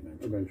want to play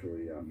eventually.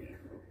 Eventually,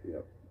 yeah.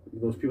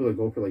 Those people that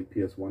go for like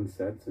PS1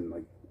 sets and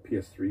like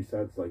PS3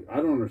 sets, like I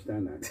don't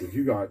understand that, because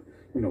you got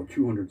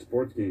 200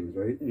 sports games,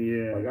 right?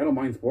 Yeah. Like I don't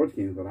mind sports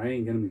games, but I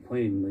ain't gonna be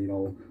playing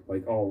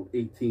like all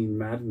 18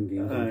 Madden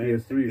games on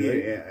PS3,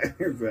 right?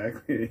 Yeah,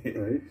 exactly.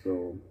 Right.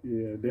 So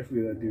yeah,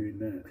 definitely not doing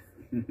that.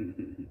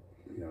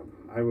 Yeah,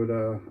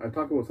 I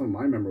talk about some of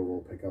my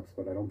memorable pickups,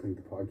 but I don't think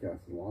the podcast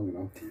is long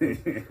enough.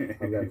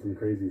 I've got some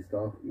crazy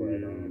stuff, but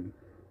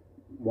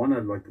one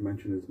I'd like to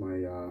mention is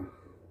my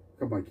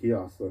couple of my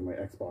kiosks, my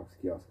Xbox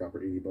kiosk got for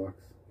 $80,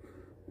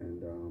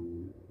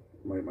 and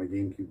my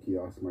GameCube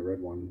kiosk, my red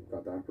one,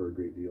 got that for a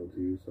great deal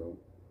too. So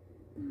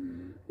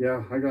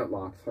yeah, I got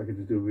lots. I could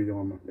just do a video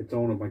on its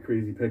own of my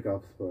crazy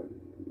pickups, but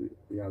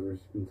yeah,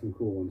 there's been some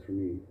cool ones for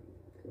me.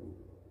 So.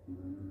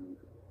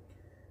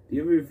 Do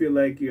you ever feel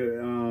like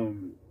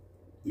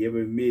you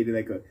ever made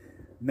like a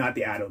not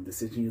the adult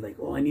decision? You're like,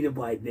 oh, I need to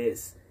buy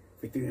this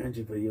for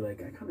 $300, but you're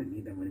like, I kind of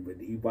need that money,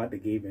 but you bought the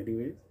game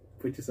anyways.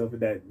 Put yourself in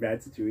that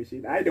bad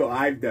situation. I know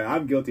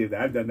I'm guilty of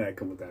that. I've done that a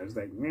couple times.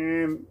 Like,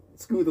 man,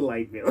 screw the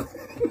light bill.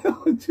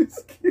 No,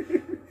 just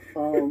kidding.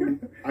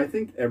 I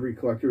think every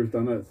collector has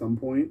done that at some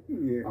point.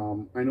 Yeah.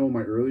 I know in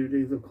my earlier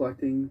days of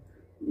collecting,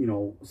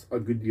 a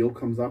good deal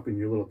comes up and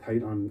you're a little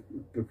tight on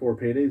before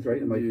paydays,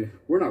 right? And like,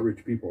 we're not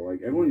rich people.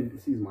 Like everyone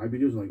sees my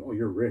videos and like, oh,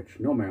 you're rich.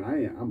 No, man,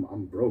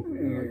 I'm broke,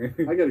 man.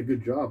 Like, I got a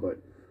good job,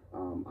 but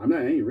I'm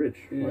not any rich,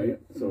 right?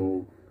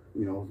 So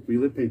you know, we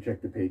live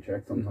paycheck to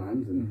paycheck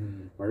sometimes,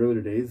 and my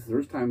earlier days,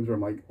 there's times where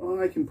I'm like, oh,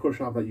 I can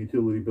push off that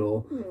utility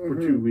bill for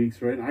 2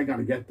 weeks, right? And I got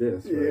to get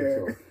this,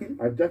 right? So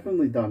I've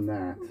definitely done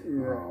that.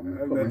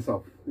 Put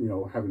myself, you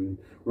know, having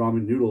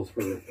ramen noodles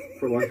for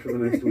lunch for the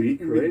next week,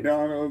 right?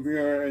 McDonald's,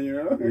 you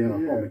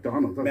know? Oh,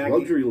 McDonald's, that's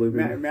luxury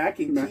living. Mac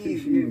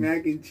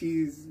and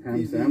cheese,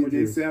 ham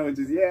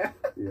sandwiches. Yeah.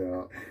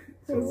 Yeah.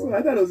 So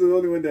I thought it was the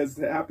only one that's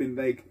happened,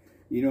 like,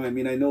 you know, I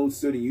mean, I know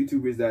certain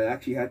YouTubers that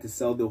actually had to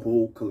sell the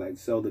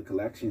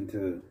collection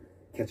to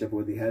catch up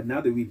with what they had.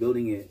 Now they're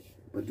rebuilding it,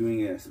 but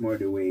doing it a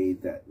smarter way,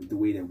 the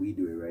way that we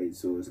do it, right?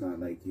 So it's not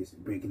like you're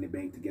breaking the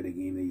bank to get a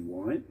game that you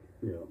want.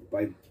 Yeah.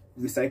 By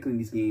recycling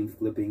these games,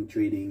 flipping,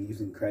 trading,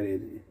 using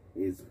credit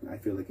I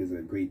feel like is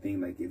a great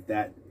thing. Like if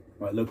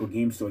our local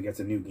game store gets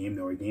a new game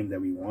or a game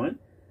that we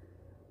want,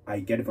 I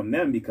get it from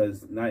them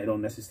because I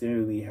don't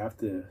necessarily have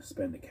to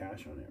spend the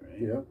cash on it, right?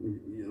 Yeah,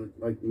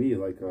 like me,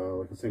 like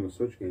the same with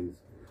Switch games.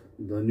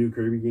 The new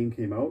Kirby game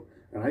came out,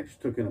 and I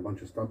just took in a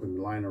bunch of stuff and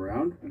lying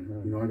around.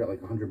 You know, I got like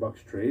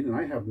 $100 trade, and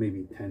I have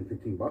maybe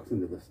 10-15 bucks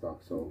into this stuff.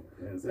 So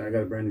I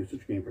got a brand new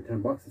Switch game for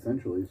 $10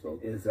 essentially. So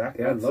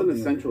exactly, that's an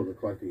essential to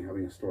collecting,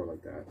 having a store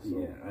like that. So.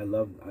 Yeah, I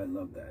love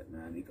that,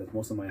 man, because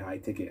most of my higher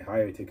ticket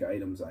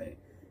items I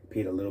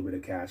paid a little bit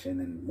of cash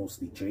and then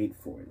mostly trade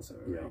for it. So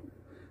yeah.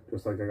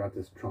 Just like I got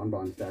this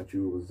Tronbon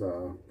statue, it was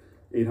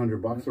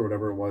 $800 or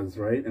whatever it was,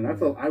 right? And that's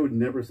I would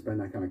never spend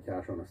that kind of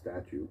cash on a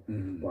statue.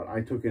 But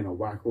I took in a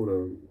whack load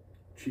of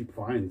cheap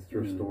finds,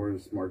 thrift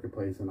stores,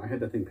 marketplace, and I had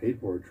that thing paid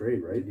for a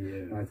trade, right?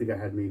 And I think I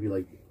had maybe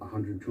like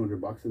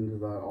 $100-200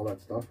 into all that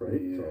stuff, right?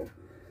 So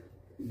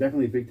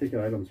definitely big ticket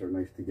items are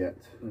nice to get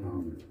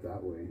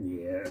that way.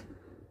 Yeah.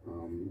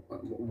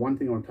 One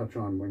thing I want to touch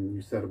on when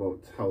you said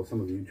about how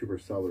some of the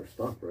YouTubers sell their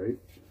stuff, right?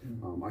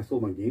 I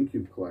sold my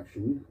GameCube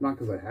collection, not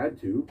because I had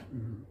to,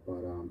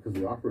 but because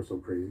the offer was so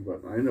crazy,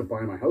 but I ended up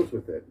buying my house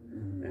with it.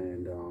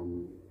 And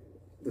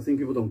the thing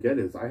people don't get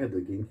is I had the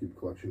GameCube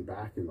collection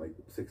back in like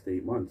 6 to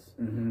 8 months,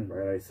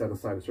 right? I set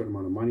aside a certain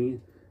amount of money,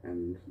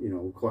 and, you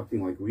know,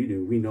 collecting like we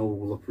do, we know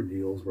we'll look for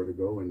deals, where to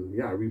go, and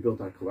yeah, I rebuilt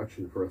that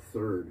collection for a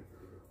third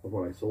of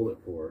what I sold it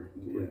for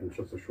in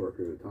just a short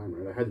period of time,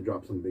 right? I had to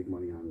drop some big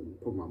money on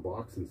Pokemon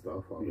box and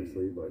stuff,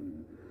 obviously, but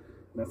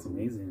that's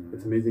amazing.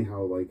 It's amazing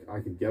how like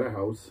I could get a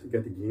house,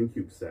 get the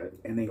GameCube set,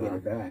 and then get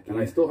it back, and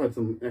I still had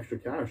some extra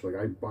cash. Like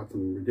I bought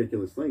some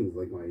ridiculous things,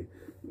 like my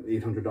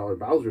 $800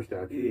 Bowser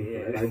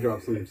statue. Right? I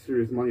dropped some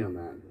serious money on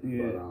that.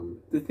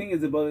 But the thing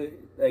is about it,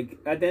 like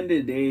at the end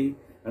of the day,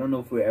 I don't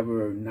know if we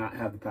ever not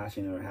have the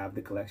passion or have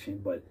the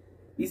collection, but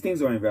these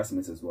things are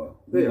investments as well.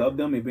 We love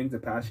them. It brings the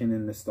passion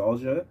and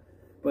nostalgia.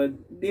 But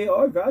they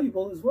are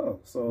valuable as well.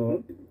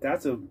 So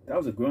that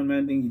was a grown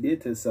man thing you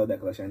did to sell that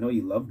collection. I know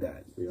you love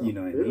that. You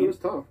know what I mean? It was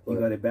tough. You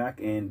got it back,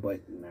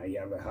 but now you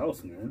have a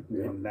house, man.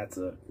 And that's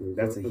a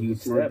huge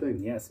smart step.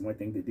 thing. Yeah, smart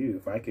thing to do.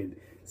 If I could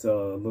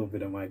sell a little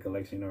bit of my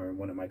collection or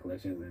one of my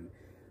collections and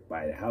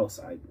buy a house,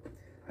 I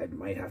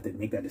might have to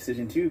make that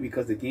decision too,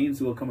 because the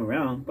games will come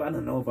around. But I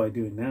don't know if I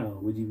do it now.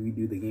 Would you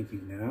redo the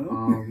GameCube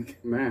now?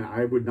 Man,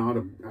 I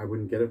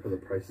wouldn't get it for the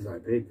prices I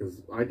paid,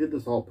 because I did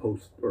this all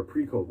post or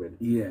pre-COVID.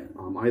 Yeah.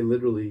 I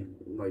literally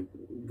like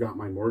got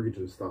my mortgage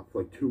and stuff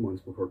like 2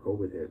 months before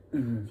COVID hit.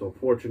 So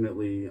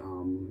fortunately,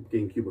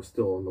 GameCube was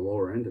still on the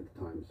lower end at the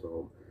time.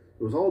 So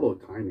it was all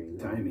about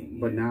timing.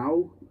 But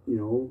now, you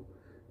know,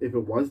 if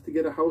it was to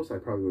get a house, I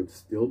probably would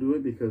still do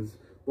it, because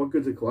what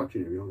good's a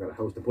collection if you don't got a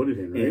house to put it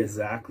in, right?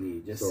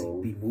 Exactly. Just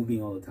be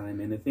moving all the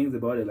time. And the things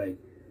about it, like,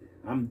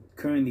 I'm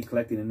currently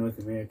collecting a North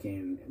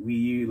American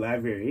Wii U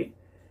library,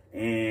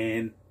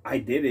 and I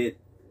did it.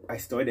 I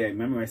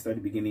remember I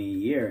started beginning of the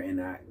year,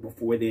 and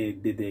before they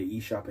did the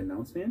eShop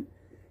announcement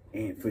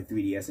and for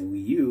 3DS and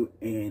Wii U,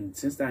 and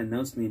since that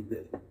announcement,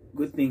 the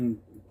good thing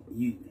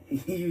you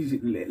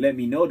let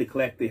me know to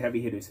collect the heavy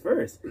hitters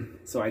first,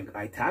 so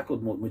I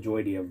tackled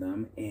majority of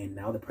them, and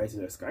now the prices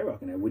are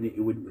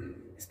skyrocketing.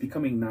 It's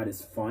becoming not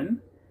as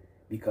fun,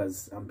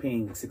 because I'm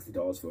paying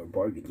 $60 for a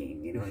Barbie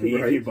game, you know what I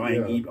mean? If you're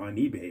buying on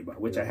eBay, but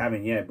which I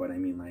haven't yet, but I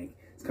mean, like,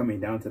 it's coming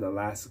down to the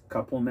last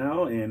couple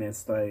now, and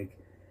it's like,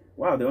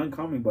 wow, they're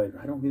uncommon, but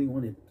I don't really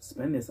want to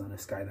spend this on a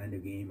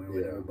Skylander game or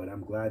whatever. But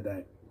I'm glad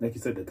that, like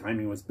you said, the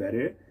timing was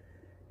better.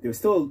 They were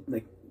still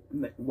like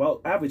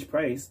average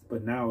price,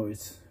 but now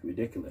it's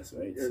ridiculous,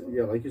 right?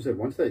 Yeah, like you said,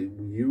 once that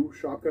Wii U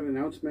shop got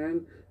announced,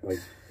 man, like,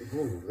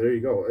 there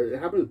you go. It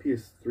happened to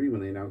PS3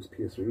 when they announced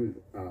PS3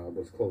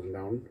 was closing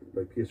down,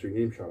 like PS3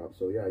 game shot up.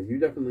 So yeah, you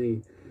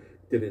definitely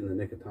did it in the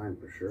nick of time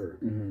for sure.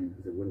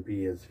 It wouldn't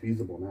be as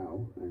feasible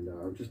now.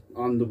 And just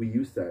on the Wii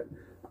U set,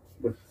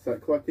 with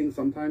set collecting,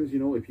 sometimes, you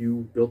know, if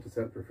you built a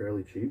set for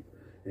fairly cheap,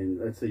 and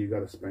let's say you got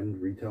to spend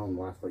retail in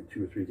the last like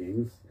 2 or 3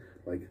 games.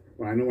 Like,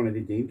 when I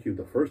did GameCube,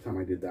 the first time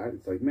I did that,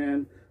 it's like,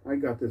 man, I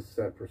got this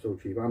set for so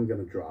cheap, I'm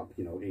gonna drop,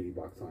 you know,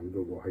 $80 on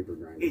Go Hyper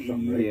Grind or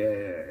something, right?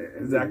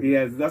 Yeah, exactly.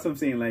 Yeah, that's what I'm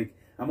saying. Like,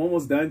 I'm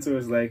almost done, so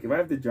it's like, if I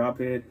have to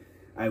drop it,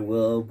 I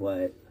will,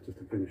 but just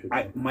to finish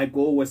it. My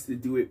goal was to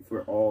do it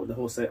for the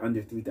whole set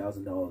under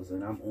 $3,000,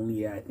 and I'm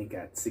only I think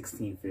at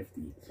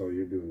 $1,650. So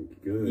you're doing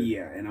good.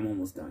 Yeah, and I'm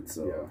almost done.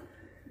 So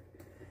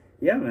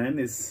yeah, man,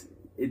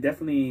 it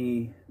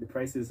definitely, the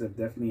prices have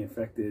definitely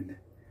affected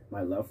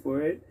my love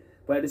for it.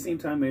 But at the same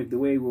time, the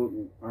way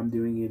I'm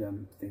doing it, I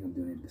think I'm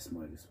doing it the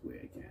smartest way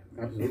I can.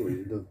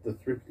 Absolutely, the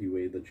thrifty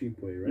way, the cheap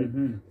way, right?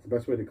 Mm-hmm. It's the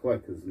best way to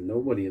collect because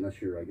nobody, unless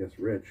you're, I guess,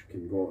 rich,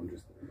 can go out and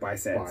just Buy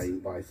sets.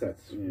 Buy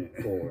sets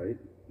full, right?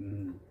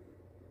 Mm-hmm.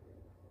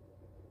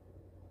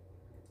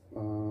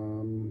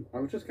 I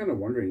was just kind of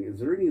wondering, is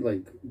there any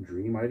like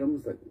dream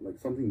items that like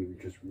something you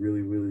just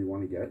really, really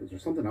want to get? Is there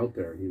something out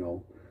there, you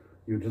know,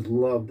 you just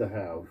love to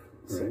have,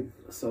 right?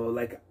 So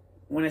like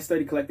when I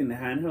started collecting the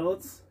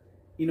handhelds,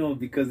 you know,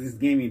 because this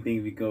gaming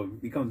thing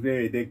becomes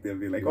very addictive.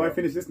 You're like, oh, I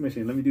finished this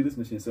mission, let me do this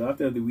mission. So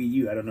after the Wii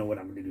U, I don't know what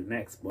I'm going to do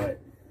next. But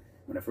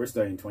when I first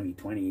started in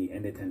 2020,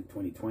 ended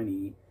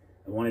 2020,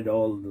 I wanted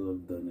all the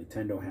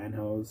Nintendo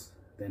handhelds.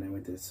 Then I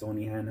went to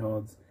Sony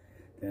handhelds.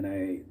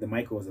 Then the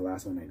Micro was the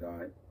last one I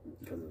got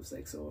because it was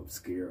like so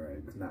obscure.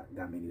 There's not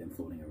that many of them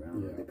floating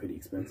around. Yeah. They're pretty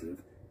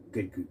expensive.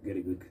 Get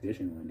a good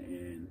condition one.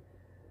 And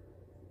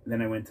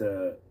then I went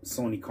to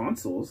Sony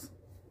consoles.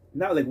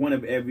 Not like one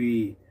of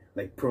every,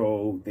 like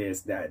Pro,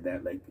 this, that,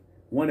 like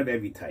one of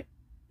every type.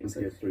 One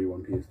PS3,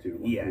 one PS2,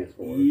 one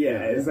PS4.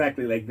 Yeah,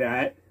 exactly like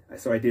that.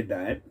 So I did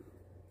that.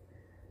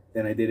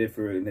 Then I did it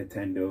for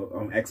Nintendo,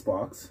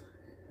 Xbox.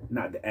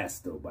 Not the S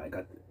though,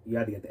 but you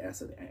had to get the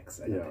S or the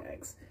X. I got the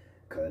X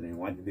because I didn't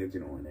want the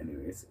digital one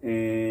anyways.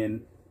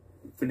 And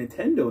for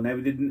Nintendo,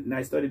 and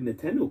I started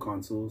Nintendo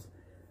consoles,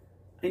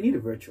 I need a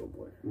Virtual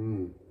Boy.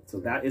 So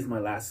that is my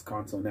last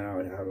console now.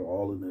 I have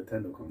all of the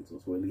Nintendo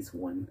consoles, or at least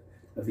one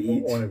of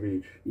each. One of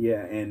each.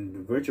 Yeah, and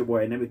the Virtual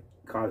Boy, I never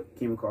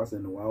came across it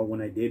in a while.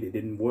 When I did, it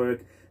didn't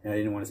work, and I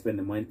didn't want to spend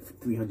the money for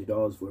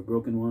 $300 for a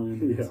broken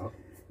one. Yeah.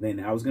 Then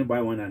I was gonna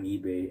buy one on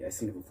eBay. I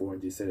seen it for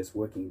 400. Said it's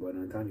working, but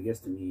on the time it gets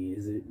to me,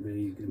 is it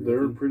really gonna be They're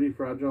working? pretty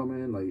fragile,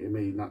 man. Like it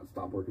may not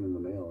stop working in the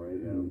mail, right?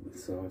 Yeah.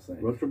 So it's like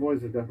Virtual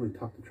Boys are definitely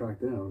tough to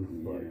track down.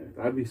 Yeah. But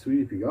that'd be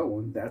sweet if you got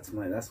one. that's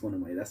my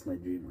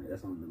dream. Like,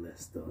 that's on the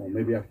list though. Well,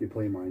 maybe after you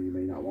play mine, you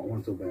may not want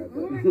one so bad.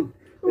 But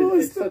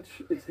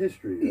it's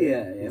history. Right?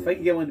 Yeah. If I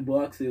could get one in the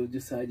box, I'd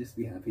just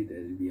be happy that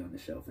it'd be on the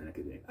shelf and I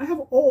could. I have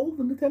all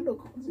the Nintendo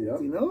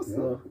consoles, you know.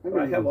 So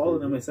I have all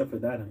of them except for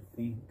that, I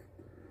think.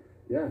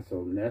 Yeah,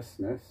 so NES,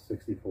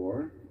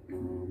 64,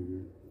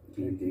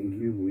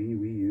 GameCube,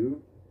 Wii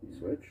U,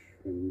 Switch,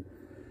 and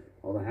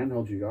all the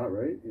handhelds you got,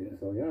 right? Yeah.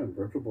 So yeah,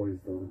 Virtual Boy is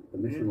the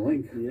mission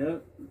link. Yeah.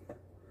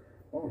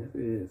 Oh, yes,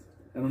 it is.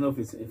 I don't know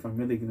if I'm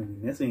really gonna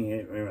be missing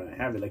it or I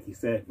have it like you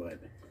said, but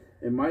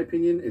in my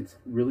opinion, it's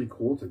really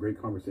cool. It's a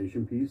great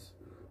conversation piece.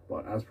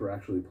 But as for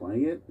actually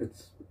playing it,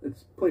 it's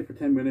play for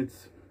 10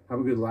 minutes. Have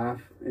a good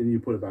laugh, and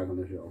you put it back on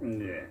the shelf.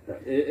 Yeah.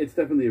 It's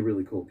definitely a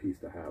really cool piece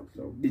to have.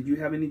 So, did you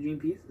have any dream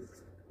pieces?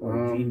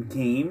 Or dream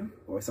game?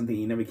 Or something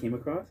you never came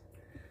across?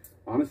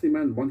 Honestly,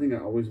 man, one thing I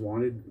always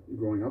wanted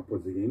growing up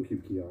was the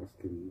GameCube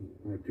kiosk, and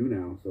I have two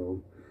now.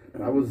 So,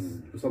 that was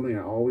something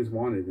I always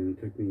wanted, and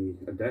it took me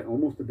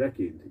almost a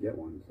decade to get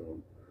one. So,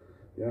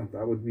 yeah,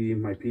 that would be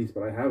my piece,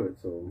 but I have it.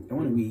 So, I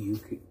want a Wii U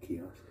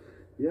kiosk.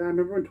 Yeah, I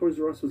remember when Toys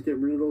R Us was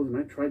getting rid of those, and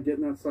I tried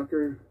getting that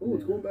sucker. Oh,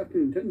 it's going back to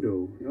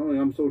Nintendo. You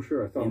know, I'm so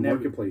sure. I saw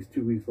Marketplace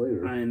 2 weeks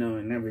later. I know,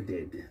 it never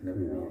did. Never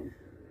did.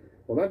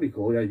 Well, that'd be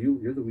cool. Yeah,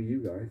 you're the Wii U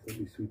guy.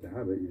 That'd be sweet to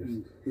have it.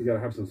 You gotta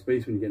have some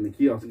space when you get in the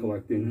kiosk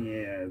collecting.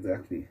 Yeah,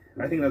 exactly.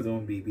 I think that's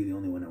going to be the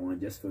only one I want,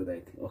 just for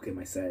like, okay,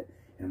 my set,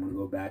 and I'm gonna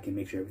go back and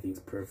make sure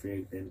everything's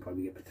perfect, and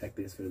probably get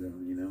protectors for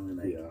them, you know, and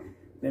like,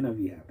 then I'll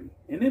be happy.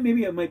 And then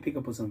maybe I might pick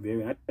up on some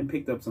variants. I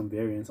picked up some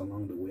variants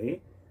along the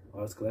way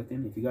while I was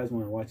collecting. If you guys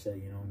want to watch that,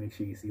 you know, make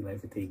sure you see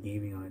Lyfeoftay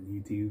Gaming on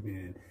YouTube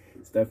and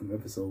start from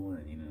episode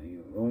 1. You know,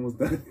 you're almost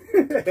done.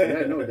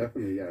 Yeah, no,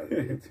 definitely. Yeah,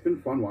 it's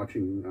been fun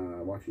watching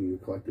you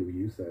collect the Wii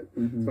U set,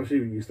 especially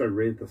when you started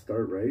right at the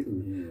start, right?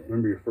 And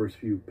remember your first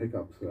few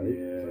pickups, right?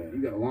 Yeah, so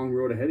you got a long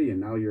road ahead of you,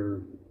 and now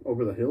you're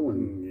over the hill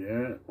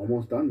and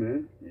almost done,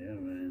 man. Yeah,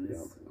 man.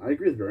 Yeah, I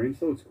agree with variants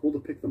though. It's cool to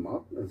pick them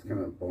up as kind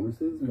of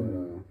bonuses,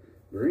 but.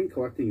 Variant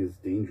collecting is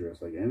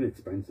dangerous, like, and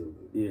expensive.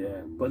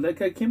 Yeah, but like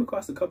I came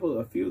across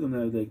a few of them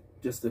that like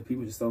just the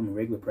people just sell them a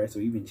regular price or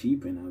even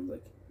cheap, and I was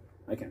like,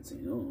 I can't say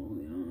no.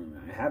 You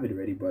know, I have it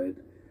already, but it'd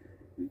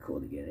be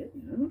cool to get it.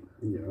 You know.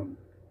 Yeah.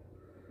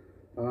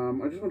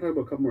 I just want to talk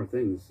about a couple more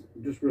things,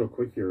 just real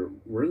quick here.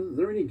 Were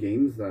there any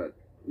games that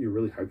you're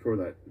really hyped for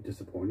that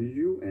disappointed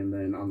you, and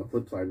then on the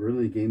flip side, were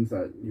there any games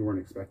that you weren't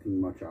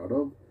expecting much out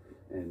of,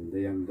 and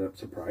they ended up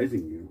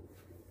surprising you?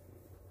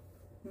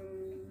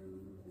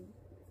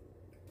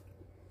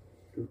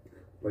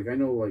 Like, I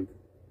know, like,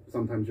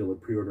 sometimes you'll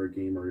pre-order a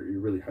game or you're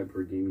really hyped for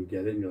a game, you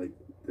get it, and you're like,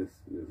 this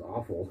is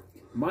awful.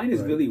 Mine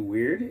is really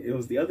weird. It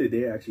was the other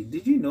day, actually.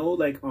 Did you know,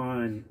 like, well,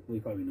 you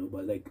probably know,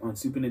 but, like, on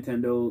Super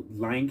Nintendo,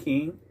 Lion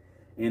King,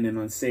 and then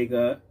on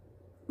Sega,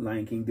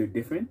 Lion King, they're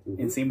different.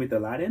 And same with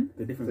Aladdin.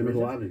 They're different versions.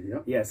 Same with Aladdin,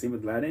 yeah. Yeah, same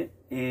with Aladdin.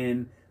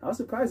 And I was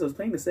surprised. I was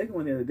playing the second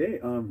one the other day,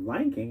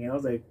 Lion King, and I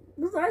was like,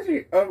 this is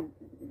actually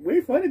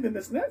way funner than the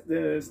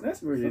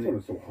SNES version. This one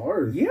is so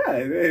hard. Yeah,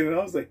 and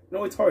I was like,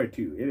 no, it's hard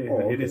too.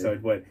 It is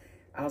hard, but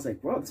I was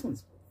like, wow, this one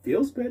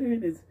feels better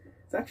and it's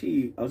it's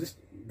actually, I was just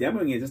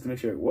demoing it just to make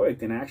sure it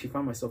worked, and I actually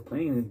found myself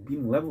playing and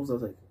beating levels. I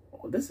was like,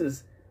 oh, this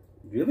is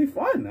really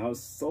fun. I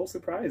was so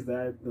surprised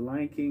that The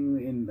Lion King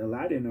and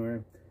Aladdin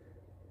are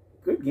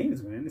good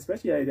games, man.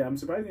 Especially, I'm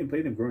surprised I didn't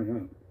play them growing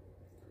up.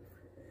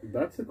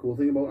 That's the cool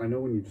thing about, I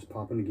know when you just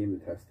pop in a game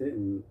to test it,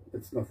 and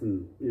it's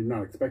nothing, you're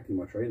not expecting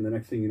much, right? And the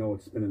next thing you know,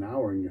 it's been an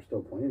hour and you're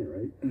still playing it,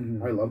 right?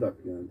 Mm-hmm. I love that.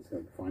 It's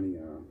like finding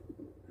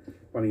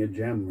a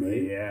gem,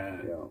 right? Yeah.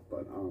 Yeah.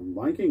 But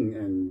Lion King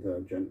and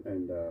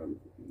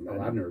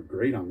Aladdin are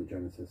great on the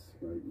Genesis.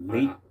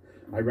 Right?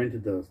 I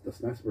rented the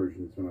SNES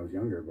versions when I was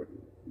younger, but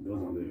those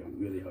are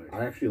really hard.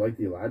 I actually like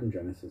the Aladdin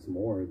Genesis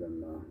more than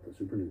the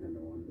Super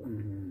Nintendo one. But.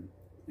 Mm-hmm.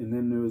 And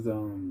then there was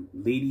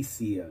Lady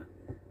Sia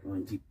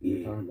on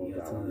GTA.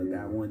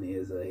 That one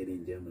is a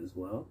hidden gem as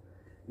well.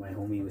 My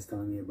homie was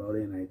telling me about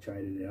it, and I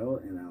tried it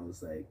out, and I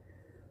was like,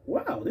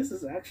 wow, this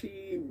is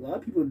actually, a lot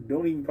of people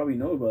don't even probably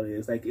know about it.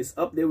 It's like, it's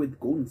up there with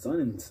Golden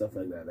Sun and stuff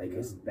like that. Like,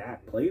 it's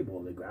that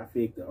playable. The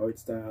graphic, the art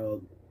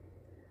style,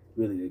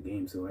 really good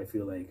game. So I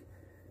feel like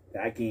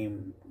that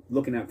game,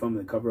 looking at from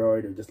the cover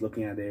art or just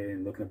looking at it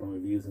and looking up on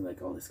reviews and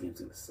like, oh, this game's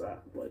gonna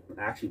suck. But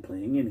actually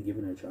playing it and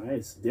giving it a try,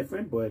 it's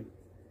different, but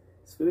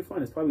it's really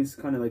fun. It's probably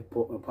kind of like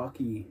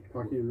Pocky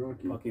and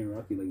Rocky,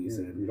 like you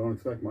said. You don't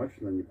expect much,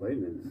 and then you play it,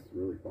 and it's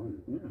really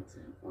fun. Yeah.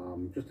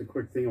 Just a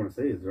quick thing I want to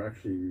say is they're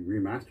actually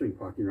remastering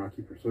Pocky and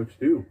Rocky for Switch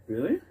too.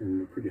 Really? And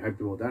we're pretty hyped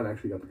about that. I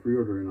actually got the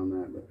pre-order in on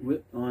that.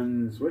 But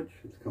on Switch,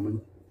 it's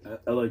coming.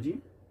 LRG?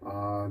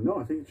 No,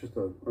 I think it's just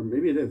or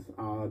maybe it is.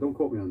 Don't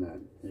quote me on that.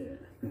 Yeah.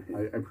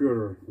 I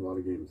pre-order a lot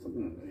of games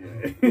sometimes.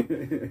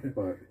 Yeah.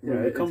 But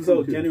yeah, it comes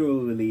out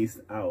general release,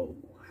 I'll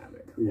have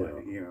it. Yeah.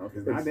 But, you know, if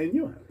it's not, then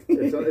you'll have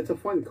it. it's a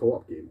fun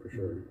co-op game for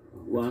sure.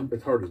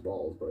 It's hard as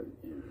balls, but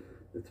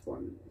it's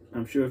fun.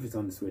 I'm sure if it's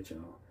on the Switch,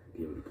 I'll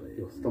be able to play it.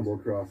 You'll stumble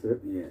across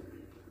it. Yeah.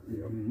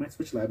 My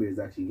Switch library is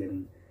actually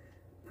getting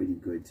pretty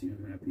good too.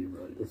 I'm happy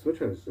about it. The Switch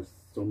has just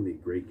so many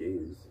great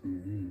games.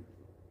 Mm-hmm.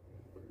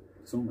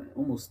 So many,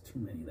 almost too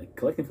many. Like,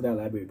 collecting for that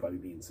library would probably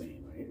be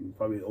insane, right?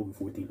 Probably over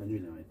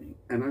 1,400 now, I think.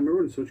 And I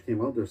remember when Switch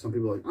came out, there's some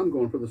people like, I'm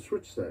going for the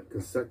Switch set,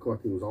 because set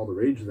collecting was all the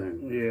rage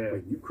then. Yeah.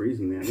 Like, you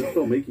crazy, man. They're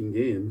still making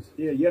games.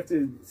 Yeah, you have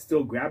to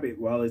still grab it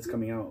while it's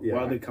coming out,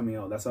 while they're coming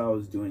out. That's what I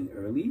was doing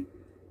early,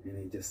 and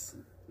it just,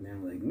 now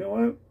I'm like, you know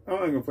what? I'm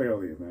not going to play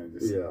all these now.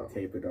 Just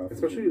tape it off.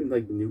 Especially in,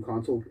 like, new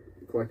console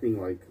collecting,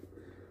 like,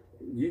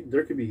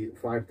 there could be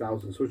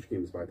 5,000 Switch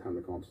games by the time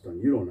the console's done.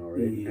 You don't know,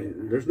 right? Yeah.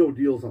 And there's no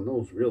deals on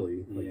those,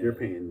 really. Like, you're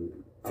paying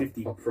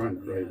 50 up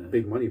front, right?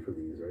 Big money for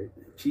these, right?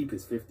 Cheap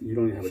is 50. You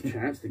don't even have a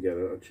chance to get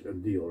a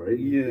deal, right?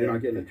 Yeah. You're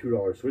not getting a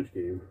 $2 Switch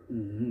game.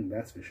 Mm-hmm,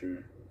 that's for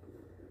sure.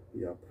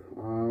 Yep.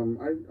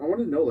 I want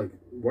to know, like,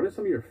 what are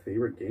some of your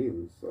favorite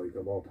games, like,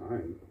 of all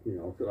time? You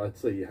know,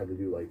 let's say you had to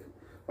do, like,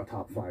 a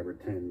top 5 or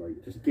 10,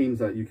 like, just games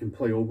that you can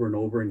play over and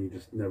over and you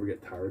just never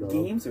get tired of.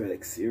 Games are,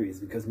 like, serious,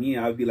 because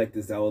I would be like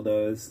the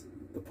Zeldas,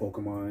 the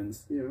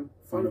Pokemons. Yeah.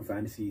 Final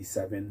Fantasy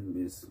 7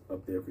 is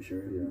up there for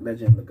sure. Yeah.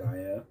 Legend of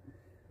Gaia.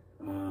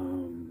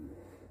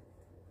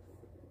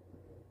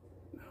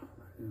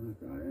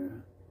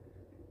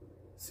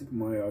 Super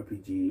Mario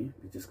RPG,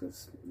 just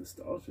because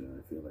nostalgia,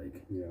 I feel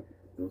like. Yeah.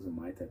 Those are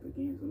my type of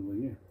games. What about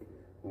you?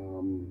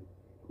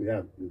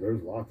 Yeah,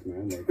 there's lots,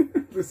 man.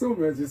 Like, there's so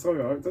much. It's so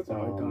hard. Such a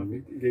hard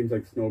topic. Games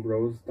like Snow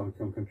Bros, Donkey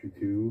Kong Country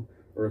 2,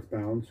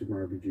 Earthbound, Super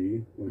Mario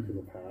RPG, Link to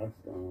the Past.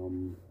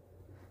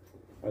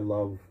 I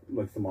love,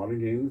 like, some modern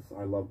games.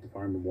 I love the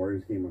Fire Emblem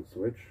Warriors game on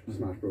Switch,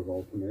 Smash Bros.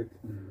 Ultimate.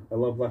 I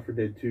love Left 4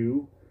 Dead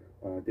 2.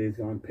 Days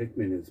Gone.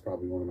 Pikmin is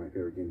probably one of my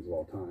favorite games of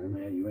all time.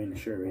 Man, you ain't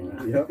sure right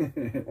now.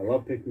 Yep. I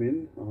love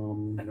Pikmin.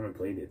 I never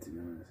played it, to be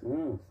honest.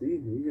 Oh, see,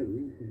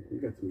 you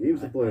got some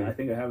games to play. I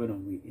think I have it on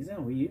Wii. Is it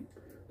on Wii U?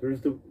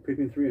 There's the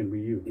Pikmin 3 on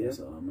Wii U. Yeah,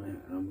 so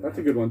I'm that's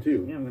a good one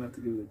too. Yeah, I'm gonna have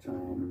to give it a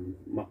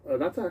try.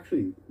 That's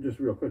actually, just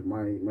real quick,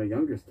 my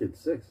youngest kid's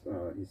 6.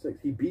 He's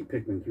 6. He beat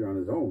Pikmin 3 on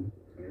his own.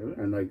 Really?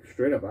 And, like,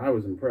 straight up, I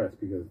was impressed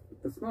because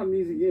it's not an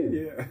easy game.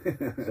 Yeah.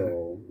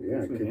 So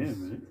yeah, kids,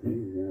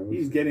 man.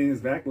 He's getting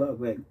his backlog,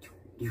 like,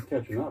 he's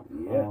catching up.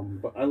 Yeah.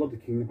 But I love the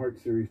Kingdom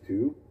Hearts series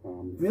too.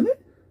 Really?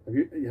 Have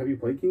you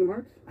played Kingdom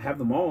Hearts? I have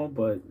them all,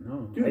 but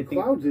no. Dude, I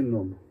think Cloud's in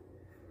them.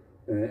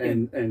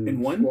 And in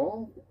 1?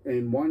 Squall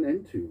in 1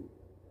 and 2.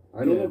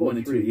 I don't know about 1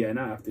 and 2. 3. Yeah,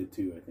 not after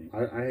 2, I think.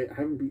 I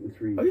haven't beaten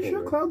 3. Are you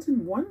sure Cloud's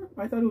in 1?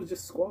 I thought it was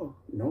just Squall.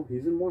 No,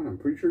 he's in 1. I'm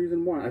pretty sure he's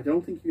in 1. I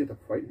don't think you get to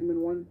fight him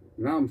in 1.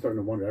 Now I'm starting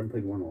to wonder. I haven't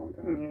played 1 in a long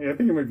time. Yeah, I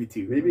think it might be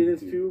 2. Maybe it is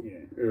 2.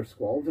 Yeah. Or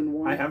Squall's in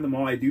 1. I have them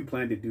all. I do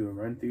plan to do a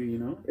run through, you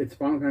know? It's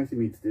Final Fantasy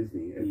meets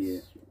Disney.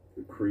 It's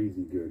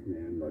crazy good,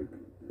 man. Like,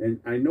 and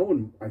I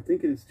know, I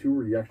think it's 2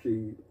 where you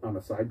actually, on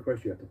a side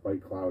quest, you have to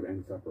fight Cloud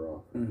and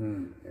Sephiroth.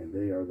 And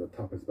they are the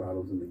toughest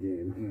battles in the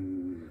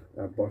game.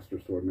 That Buster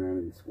Sword, man,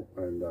 and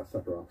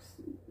Sephiroth's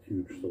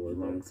huge sword.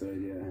 Long sword,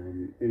 yeah.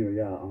 Anyway,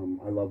 yeah,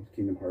 I loved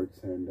Kingdom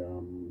Hearts,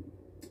 and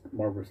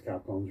Marvel's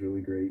Capcom's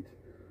really great.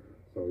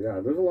 So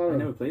yeah, there's a lot of... I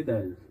never played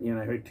that. Yeah, and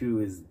I heard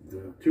 2 is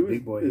the 2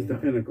 big boy. is the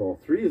pinnacle.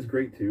 3 is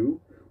great too.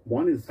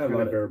 1 is kind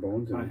of bare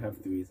bones. I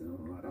have 3s and a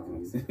lot of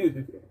 3s.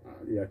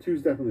 Yeah, 2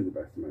 is definitely the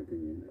best in my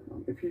opinion.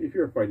 If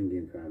you're a fighting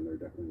game fan, they're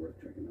definitely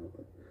worth checking out.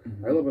 But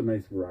I love a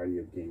nice variety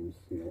of games.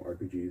 You know,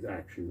 RPGs,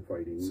 action,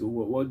 fighting. So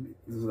what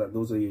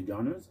those are your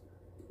genres?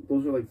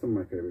 Those are like some of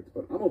my favorites.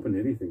 But I'm open to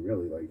anything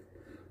really. Like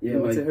yeah,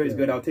 once I heard it's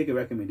good, I'll take a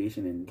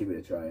recommendation and give it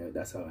a try.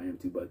 That's how I am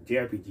too. But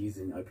JRPGs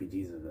and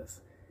RPGs are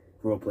just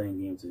role-playing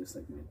games are just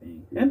like my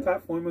thing. Yeah. And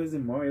platformers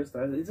and Mario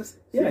style. It's just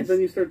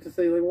then you start to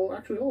say like, well,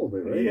 actually all of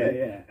it, right?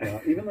 Yeah.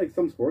 Even like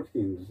some sports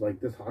games, like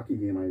this hockey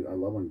game I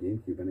love on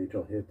GameCube,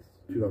 NHL Hits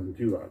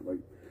 2002.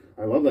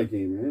 I love that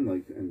game, man.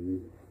 Like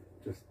and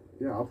just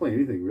I'll play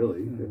anything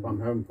really. If I'm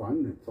having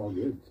fun, it's all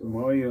good. So.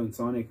 Mario and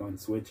Sonic on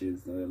Switch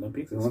is the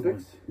Olympics. The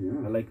Olympics,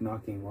 fun. I like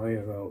knocking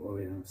Mario out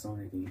or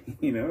Sonic.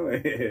 You know.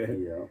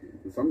 Yeah.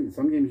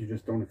 Some games you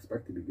just don't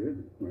expect to be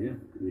good. Right? Yeah.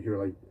 You hear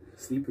like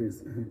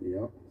sleepers.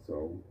 Yeah.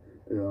 So.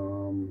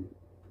 And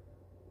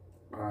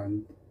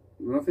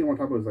another thing I want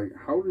to talk about is like,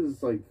 how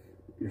does like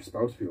your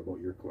spouse feel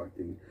about your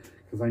collecting?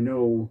 Because I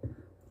know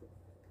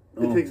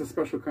it takes a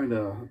special kind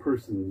of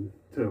person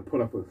to put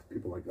up with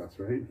people like us,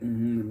 right?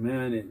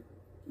 Man,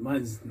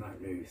 mine's not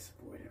very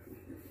supportive.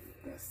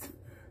 That's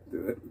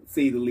to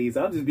say the least.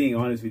 I'm just being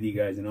honest with you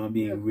guys, and I'm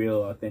being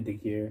real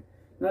authentic here.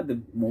 Not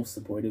the most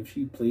supportive.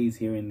 She plays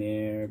here and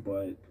there,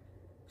 but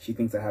she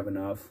thinks I have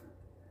enough.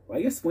 Well,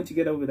 I guess once you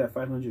get over that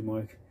 500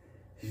 mark,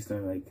 she's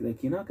starting like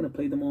you're not gonna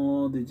play them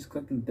all. They're just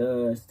collecting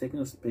dust, taking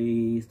up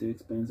space. They're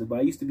expensive. But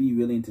I used to be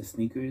really into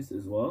sneakers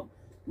as well,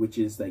 which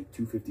is like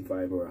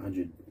 $255 or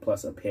 $100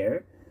 plus a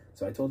pair.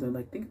 So I told her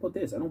like, think about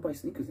this. I don't buy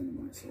sneakers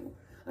anymore, so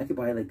I could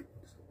buy like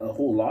a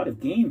whole lot of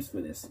games for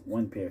this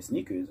one pair of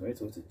sneakers, right?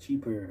 So it's a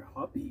cheaper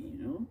hobby, you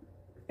know.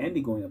 And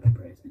they're going up in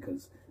price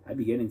because I'd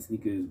be getting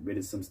sneakers, rid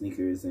of some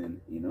sneakers,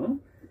 and and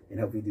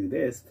help me do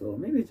this. So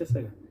maybe it's just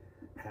like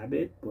a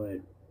habit,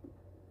 but.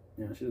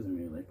 She doesn't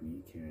really like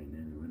me carrying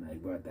in. When I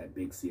brought that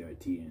big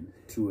CRT and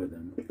 2 of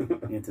them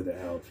into the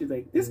house, she's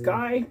like, "This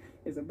guy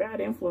is a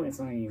bad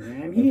influence on you,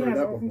 man. He has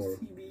all these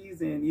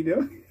TVs, and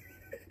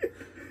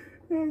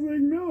I was like,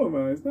 no,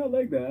 man, it's not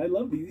like that. I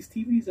love these. These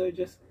TVs are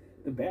just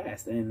the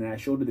best." And I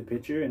showed her the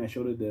picture, and I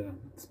showed her the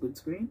split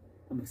screen.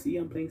 I'm like, "See,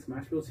 I'm playing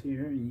Smash Bros.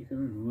 Here, and you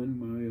can run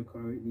Mario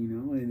Kart,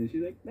 And then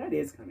she's like, "That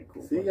is kind of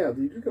cool." See,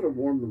 you just gotta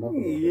warm them up.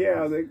 Yeah,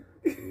 I was like,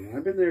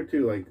 I've been there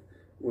too. Like.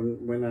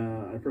 When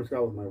I first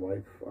got with my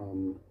wife,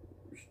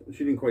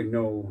 she didn't quite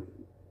know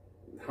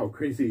how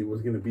crazy it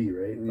was going to be,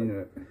 right?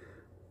 Yeah.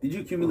 Did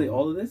you accumulate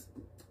all of this?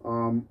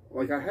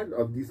 Like I had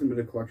a decent bit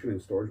of collection in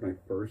storage when I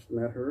first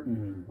met her.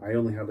 I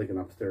only had like an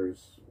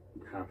upstairs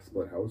half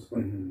split house.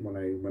 Like when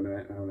I met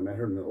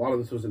her, and a lot of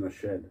this was in a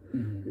shed.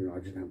 I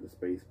just didn't have the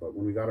space. But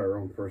when we got our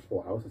own first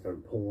full house, I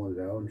started pulling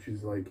it out, and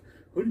she's like,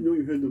 "I didn't know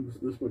you had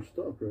this much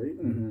stuff, right?"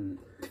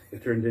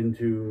 It turned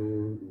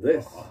into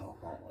this.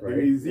 Right?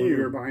 When we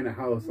were buying a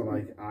house, I'm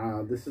like,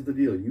 this is the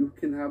deal. You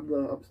can have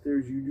the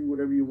upstairs, you do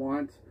whatever you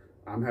want.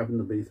 I'm having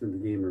the basement,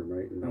 the game room,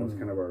 right? And that was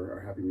kind of our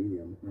happy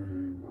medium.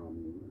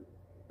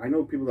 I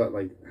know people that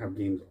like have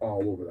games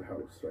all over the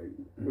house, right?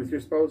 With your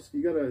spouse,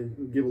 you gotta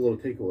give a little,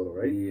 take a little,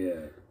 right?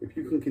 Yeah. If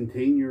you can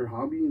contain your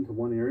hobby into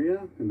one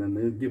area, and then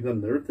they give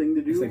them their thing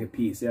to do. It's like a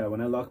piece, yeah.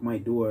 When I lock my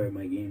door in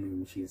my game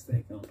room, she's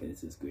like, "Okay,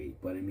 this is great."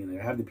 But I mean,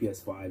 like, I have the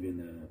PS5 in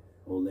the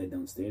OLED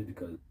downstairs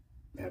because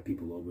I have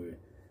people over.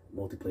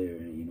 Multiplayer,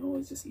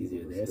 it's just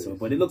easier there. So,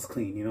 but it looks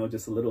clean,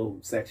 just a little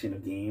section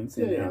of games.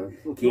 And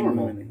game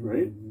normal, room,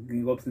 right?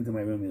 You go up into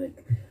my room, and you're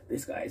like,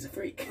 "This guy is a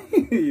freak,"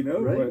 Right?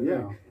 But,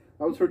 yeah.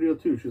 That was her deal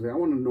too. She's like, "I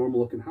want a normal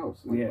looking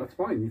house." I'm like, that's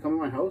fine. You come in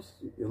my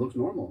house, it looks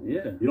normal.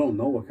 Yeah. You don't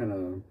know what kind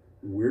of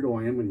weirdo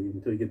I am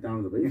until you get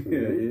down to the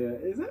basement. Right? Yeah,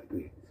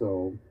 exactly.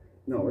 So,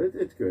 no,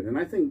 it's good, and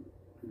I think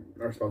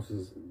our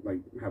spouses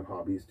like have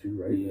hobbies too,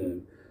 right?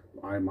 Yeah.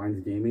 Mine's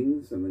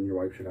gaming's, and then your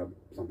wife should have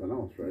something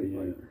else, right?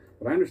 Yeah. Like,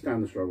 but I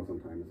understand the struggle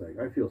sometimes. Like,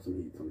 I feel some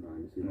heat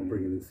sometimes,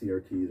 bringing in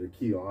CRTs or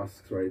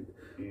kiosks, right?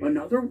 Yeah.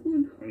 Another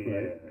one?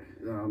 Yeah.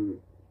 Right?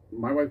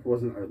 My wife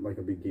wasn't like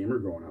a big gamer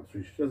growing up,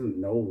 so she doesn't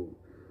know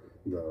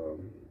the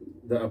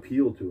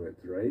appeal to it,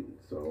 right?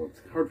 So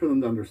it's hard for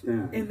them to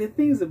understand. And the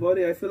things about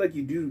it, I feel like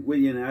you do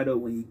when you're an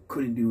adult when you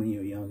couldn't do when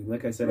you were young.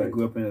 Like I said, I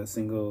grew up with a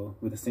single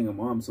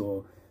mom,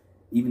 so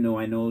even though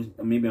I know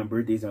maybe on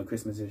birthdays or on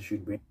Christmases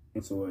she'd bring a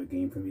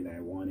game for me that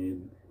I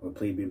wanted or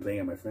been playing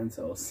at my friend's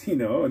house, a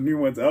new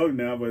one's out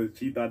now, but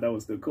she thought that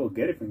was still cool.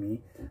 Get it for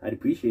me. I'd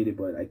appreciate it,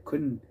 but I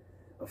couldn't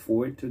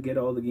afford to get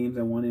all the games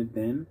I wanted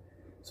then.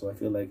 So I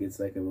feel like it's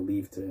like a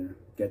relief to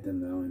get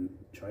them now and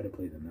try to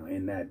play them now,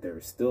 and that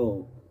they're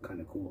still kind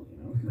of cool,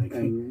 Like,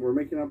 and we're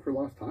making up for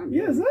lost time.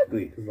 Yeah,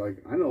 exactly. Because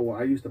like I know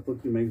I used to flip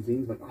through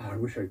magazines, like, oh, I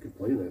wish I could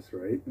play this,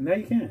 right? Now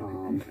you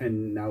can.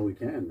 And now we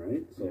can,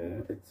 right? So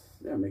it's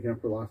making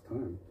up for lost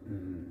time.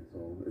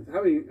 So it's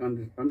having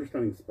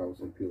understanding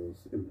spouse, I feel,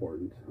 is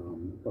important.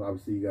 But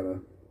obviously you gotta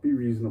be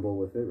reasonable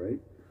with it, right?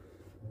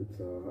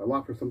 It's a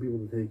lot for some people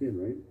to take in,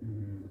 right?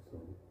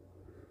 So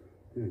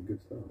yeah,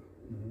 good stuff.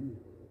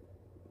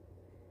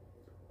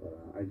 But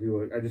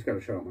I just got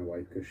to shout out my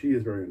wife because she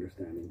is very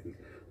understanding. Cause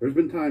there's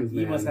been times,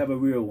 You man, must have a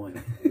real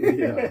one.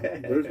 yeah,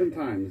 there's been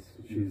times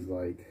she's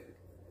like,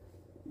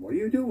 "What are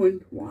you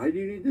doing? Why do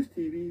you need this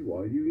TV?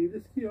 Why do you need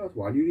this kiosk?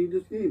 Why do you need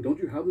this game? Don't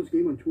you have this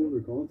game on 2 other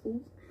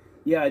consoles?"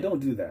 Yeah, I don't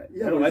do that.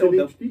 Yeah, I don't. but I it's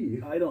don't.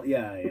 in HD. I don't.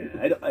 Yeah,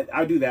 yeah.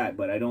 I do that,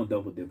 but I don't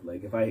double dip.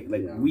 Like if I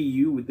like Yeah. Wii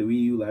U with the Wii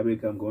U library,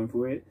 I'm going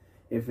for it.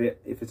 If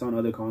it's on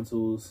other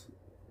consoles,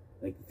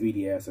 like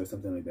 3DS or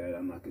something like that,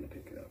 I'm not gonna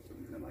pick it up.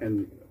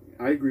 And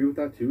I agree with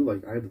that too.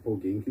 Like I have the full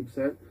GameCube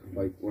set.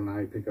 Like when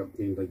I pick up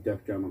games like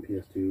Def Jam on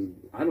PS2,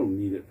 I don't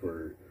need it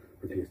for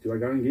PS2. I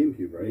got it on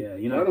GameCube, right? Yeah,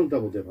 you So know. I don't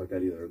double dip like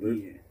that either.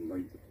 Yeah.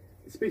 Like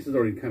the space is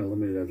already kind of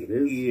limited as it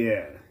is.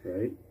 Yeah.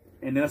 Right.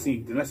 And unless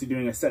you're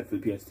doing a set for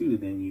the PS2,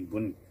 then you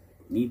wouldn't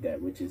need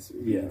that, which is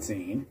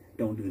insane.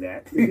 Don't do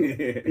that.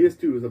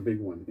 PS2 is a big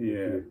one.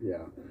 Yeah.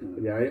 Yeah.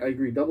 But yeah, I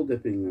agree. Double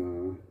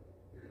dipping.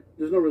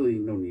 There's no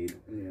need.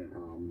 Yeah.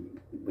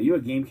 But you're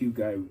a GameCube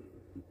guy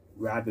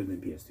rather than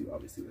PS2,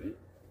 obviously, right?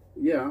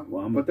 Yeah.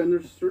 Well, but then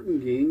there's certain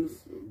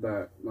games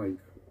that like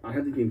I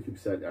had the GameCube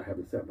set. I have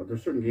it set, but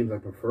there's certain games I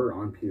prefer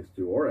on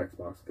PS2 or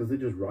Xbox because they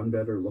just run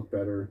better, look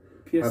better.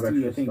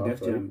 PS2, I think stuff, Def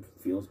Jam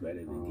right? feels better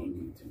than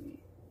GameCube to me.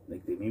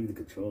 Like maybe the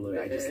controller.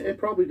 It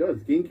probably does.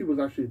 GameCube was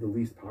actually the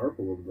least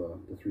powerful of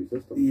the 3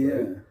 systems. Yeah.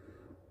 Right?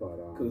 But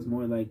it was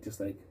more like just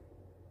like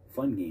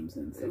fun games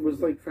and stuff. It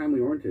was like family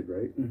oriented,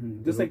 right?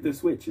 Mm-hmm. Just like the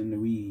Switch and the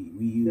Wii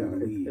U. Yeah,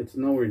 and the Wii. it's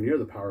nowhere near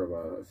the power of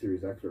a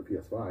Series X or a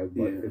PS5,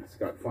 but Yeah. it's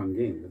got fun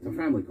games. It's a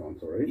family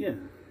console, right? Yeah.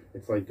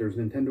 It's like there's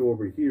Nintendo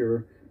over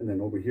here, and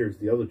then over here is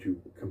the other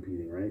two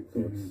competing, right?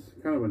 So it's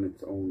kind of in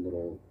its own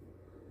little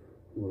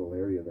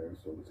area there.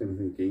 So same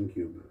thing with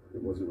GameCube.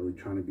 It wasn't really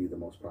trying to be the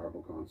most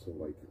powerful console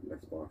like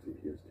Xbox and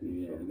PS2.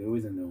 Yeah, so. they're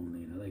always in their own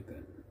lane. I like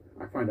that.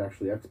 I find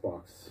actually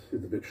Xbox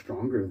is a bit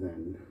stronger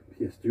than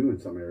PS2 in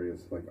some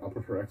areas. Like I'll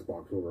prefer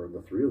Xbox over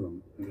the 3 of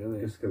them, Really?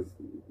 just because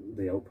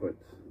they output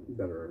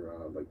better.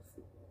 Like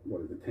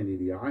what is it,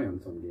 1080i on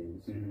some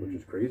games, which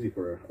is crazy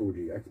for an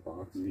OG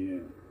Xbox. Yeah.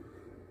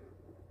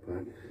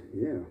 But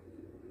yeah,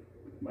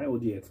 My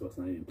OG Xbox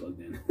not even plugged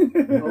in.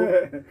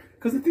 No.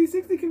 Because the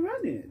 360 can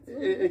run it.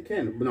 it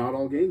can, but not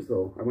all games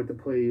though. I went to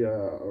play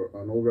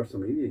an old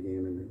WrestleMania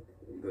game and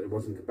it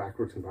wasn't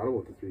backwards compatible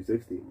with the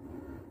 360.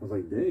 I was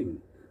like,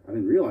 dang. I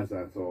didn't realize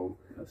that, so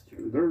That's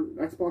true. their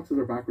Xboxes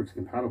are backwards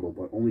compatible,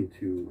 but only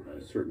to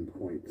certain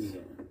points. Yeah.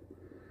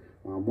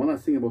 One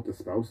last thing about the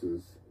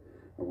spouses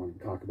I wanted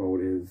to talk about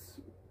is,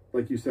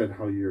 like you said,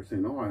 how you're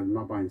saying, oh, I'm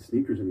not buying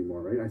sneakers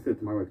anymore, right? I said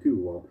to my wife too,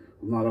 well,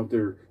 I'm not out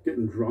there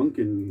getting drunk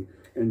and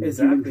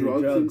doing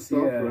drugs and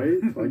stuff, right?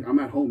 Like I'm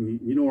at home,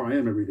 you know where I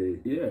am every day,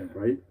 Yeah.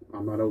 right?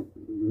 I'm not out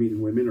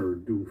meeting women or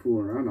doing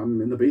fooling around. I'm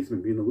in the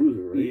basement being a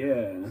loser, right?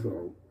 Yeah.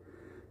 So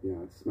yeah,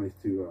 it's nice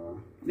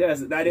to Yes,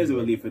 that is a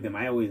relief for them.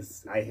 I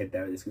hit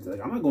that excuse. Like,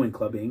 I'm not going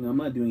clubbing. I'm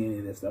not doing any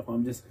of this stuff.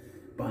 I'm just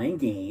buying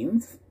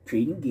games,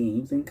 trading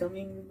games, and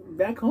coming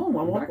back home.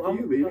 I'm Back to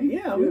you,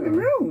 baby. I'm in the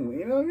room.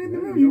 You know, I'm in the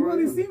room. you You know want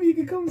to what I see me? You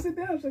can come sit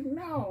down. She's like,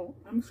 no,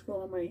 I'm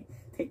scrolling my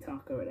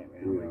TikTok or whatever.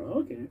 I'm like,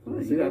 okay,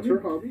 fine. see, that's her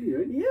hobby,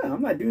 right? Yeah,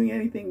 I'm not doing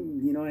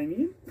anything. You know what I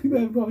mean? People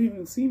have probably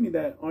even seen me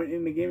that aren't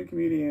in the gaming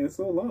community in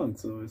so long.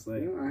 So it's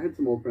like, Yeah, I had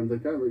some old friends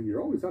like that. Like,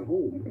 you're always at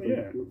home. It's Yeah.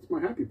 like, it's my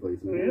happy place,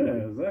 man.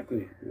 yeah,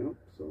 exactly. Yeah,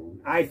 so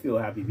I feel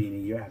happy being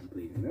in your happy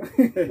place. You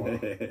know? well,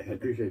 I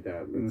appreciate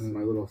that. It's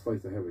my little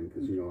slice of heaven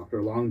because, you know, after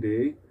a long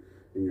day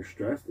and you're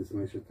stressed, it's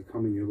nice just to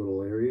come in your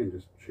little area and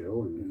just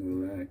chill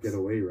and Relax. get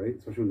away, right?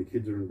 Especially when the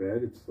kids are in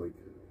bed. It's like,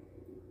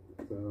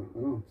 I don't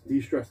know, it's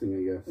de-stressing,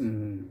 I guess.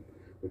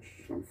 Which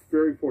I'm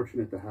very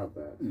fortunate to have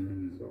that.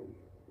 So,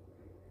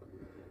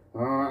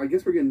 I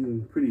guess we're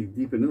getting pretty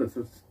deep into this.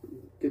 Let's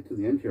get to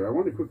the end here. I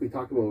want to quickly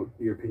talk about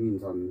your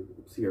opinions on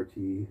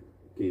CRT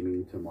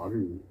gaming to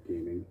modern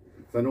gaming.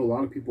 Because I know a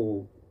lot of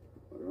people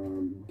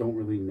don't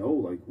really know,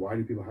 like, why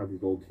do people have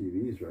these old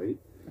TVs, right?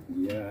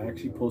 Yeah, I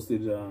actually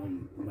posted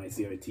my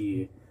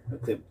CRT a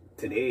clip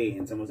today,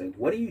 and someone's like,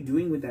 "What are you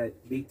doing with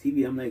that big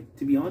TV?" I'm like,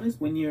 to be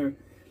honest, when you're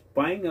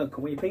paying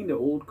the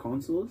old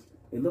consoles,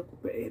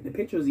 the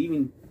pictures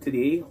even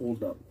today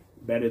hold up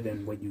better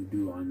than what you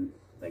do on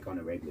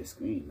a regular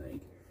screen.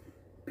 Like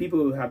people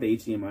who have the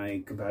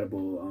HDMI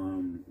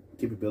compatible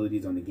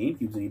capabilities on the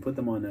GameCubes, and you put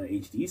them on a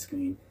HD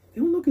screen,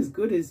 they don't look as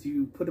good as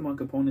you put them on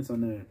components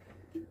on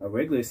a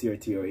regular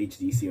CRT or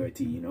HD CRT.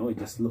 You know, it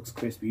just looks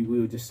crisp. You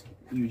were just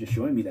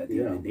showing me that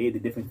the other day, the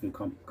difference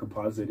between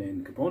composite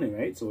and component,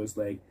 right? So it's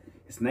like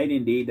it's night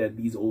and day that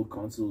these old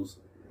consoles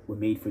were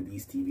made for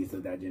these TVs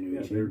of that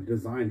generation. Yeah, they're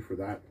designed for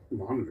that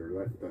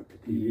monitor,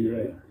 that TV,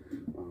 right?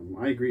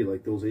 I agree.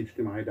 Like those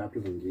HDMI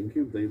adapters on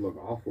GameCube, they look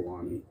awful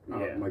on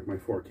like my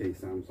 4K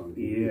Samsung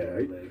TV,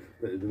 right?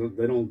 Like,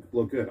 they don't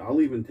look good.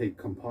 I'll even take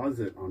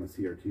composite on a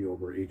CRT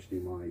over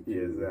HDMI.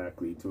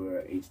 Exactly, to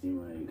a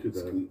HDMI to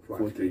the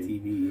 4K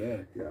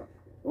TV. Yeah.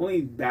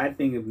 Only bad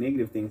thing of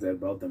negative things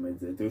about them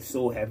is that they're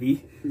so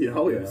heavy. Yeah,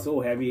 oh They're yeah.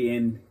 so heavy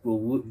and will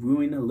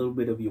ruin a little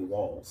bit of your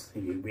walls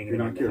if you bring it You're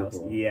around not the house.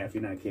 careful. Yeah, if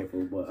you're not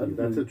careful. But See,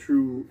 that's a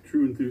true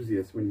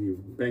enthusiast when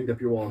you banged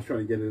up your walls trying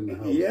to get it in the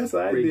house. Yes,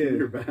 I breaking did.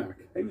 your back.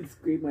 I can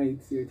scrape my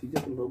CRT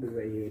just a little bit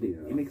right here.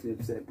 It makes me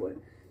upset, but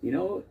you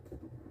know,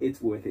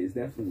 it's worth it. It's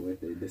definitely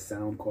worth it. The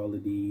sound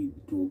quality,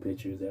 dual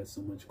pictures, that's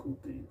so much cool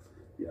things.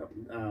 Yeah,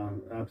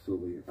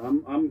 absolutely.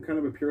 I'm kind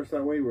of a purist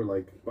that way. Where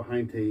like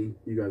behind Tay,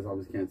 you guys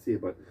obviously can't see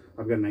it, but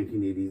I've got a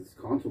 1980s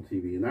console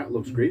TV, and that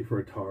looks great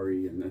for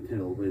Atari and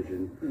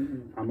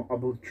Intellivision. I'm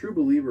a true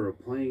believer of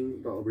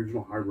playing the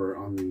original hardware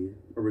on the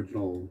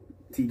original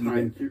TV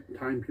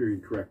time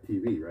period correct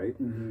TV. Right?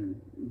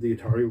 The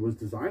Atari was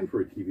designed for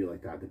a TV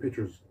like that. The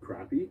picture's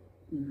crappy,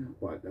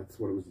 but that's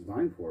what it was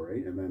designed for,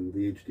 right? And then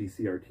the HD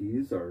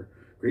CRTs are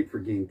great for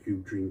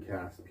GameCube,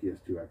 Dreamcast,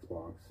 PS2,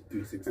 Xbox.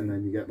 360. And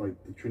then you get like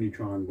the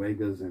Trinitron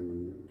Vegas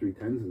and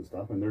 310s and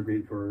stuff, and they're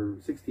great for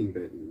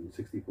 16-bit and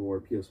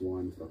 64,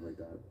 PS1, stuff like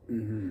that.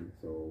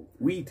 So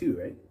Wii too,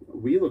 right?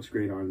 Wii looks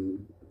great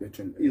on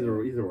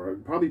either or.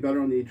 Probably better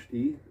on the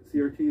HD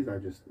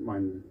CRTs.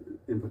 Mine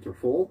inputs are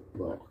full,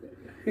 but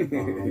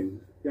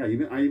yeah,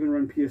 I even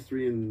run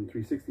PS3 and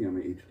 360 on my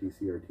HD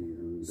CRTs,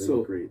 and they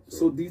look great.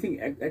 So do you think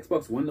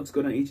Xbox One looks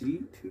good on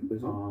HD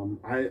too?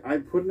 I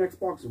put an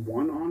Xbox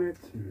One on it,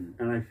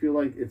 and I feel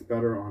like it's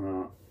better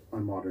on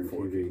modern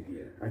TV.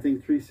 Yeah. I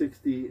think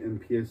 360 and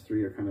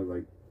PS3 are kind of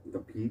like the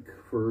peak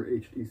for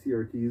HD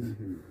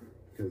CRTs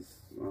because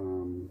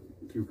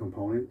through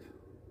component.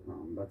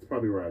 That's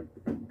probably where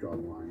I'd draw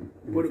the line.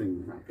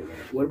 Anything after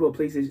that. What about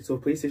PlayStation? So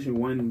PlayStation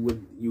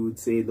 1 you would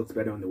say it looks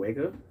better on the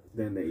Wega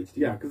than the HD?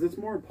 Yeah, because it's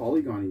more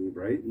polygon-y,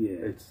 right?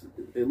 Yeah.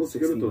 It looks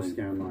good with those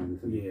scan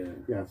lines. And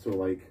yeah, so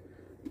like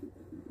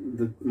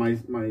my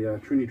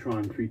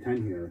Trinitron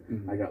 310 here,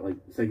 I got like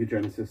Sega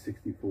Genesis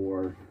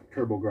 64,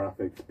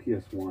 TurboGrafx,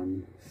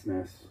 PS1,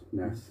 SNES,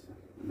 NES,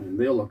 and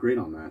they all look great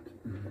on that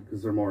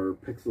because they're more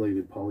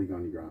pixelated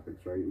polygon-y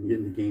graphics, right? You get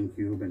into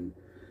GameCube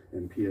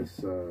and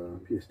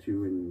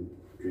PS2 and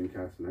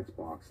Dreamcast and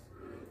Xbox,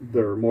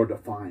 they're more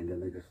defined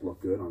and they just look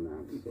good on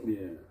that. So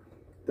yeah,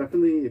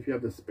 definitely, if you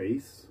have the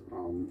space,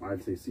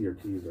 I'd say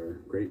CRTs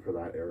are great for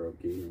that era of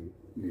gaming.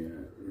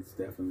 Yeah, it's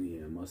definitely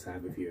a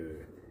must-have if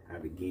you're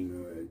a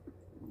gamer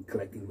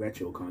collecting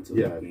retro consoles.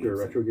 Yeah, if you're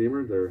a retro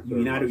gamer, you're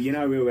not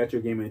a real retro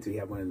gamer until you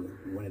have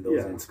one of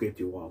those and scraped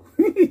your wall,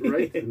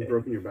 right, and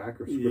broken your back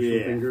or squished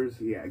your fingers.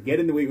 Yeah, get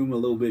in the weight room a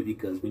little bit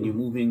because when you're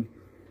moving,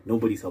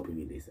 nobody's helping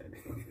me. They said.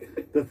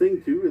 The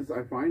thing too is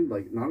I find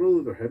like not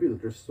only they're heavy,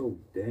 they're just so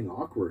dang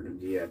awkward.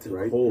 Yeah, it's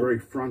right, very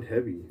front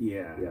heavy.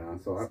 Yeah, yeah.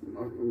 So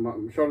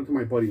shout out to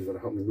my buddies that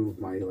helped me move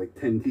my like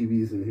 10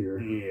 TVs in here.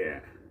 Yeah.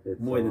 It's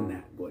more than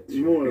that, but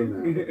more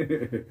than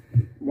that.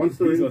 Once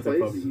they're in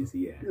place,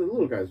 easy, the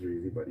little guys are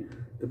easy, but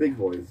the big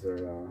boys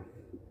are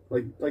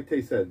like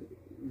Tay said,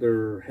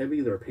 they're heavy,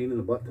 they're a pain in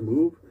the butt to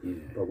move. Yeah.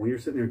 But when you're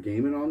sitting there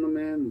gaming on them,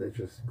 man, it's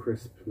just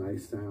crisp,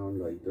 nice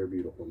sound. Like they're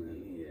beautiful,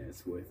 man. Yeah,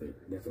 it's worth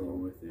it. Definitely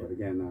worth it. But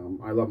again,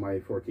 I love my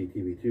 4K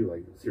TV too,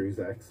 like Series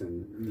X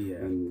and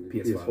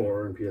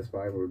PS4 and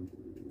PS5 were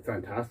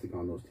fantastic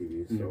on those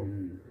TVs. So.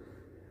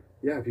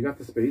 Yeah, if you got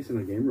the space in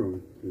a game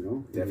room, you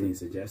know, definitely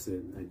suggest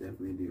it. I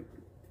definitely do.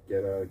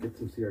 Get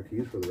some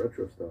CRTs for the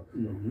retro stuff.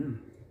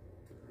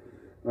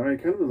 All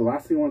right, kind of the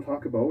last thing I want to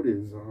talk about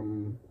is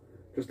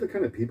just the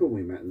kind of people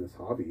we met in this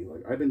hobby.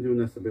 Like I've been doing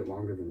this a bit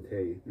longer than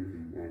Tay,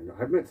 and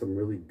I've met some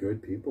really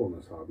good people in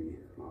this hobby.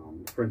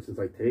 For instance,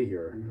 like Tay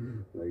here,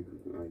 like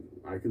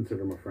I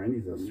consider him a friend.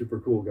 He's a super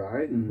cool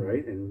guy,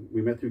 right? And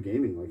we met through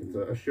gaming. Like it's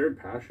a shared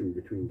passion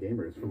between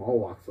gamers from all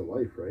walks of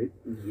life, right?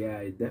 Yeah,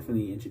 it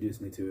definitely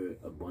introduced me to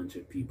a bunch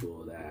of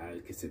people that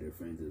I consider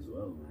friends as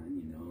well,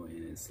 man. You know,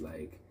 and it's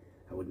like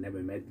I would never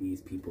met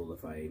these people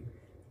if I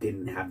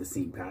didn't have the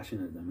same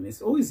passion as them. And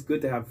it's always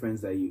good to have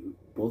friends that you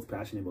both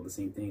passionate about the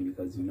same thing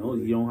because you know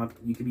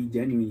you can be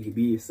genuine, you can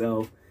be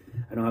yourself.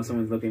 I don't have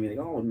someone looking at me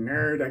like, oh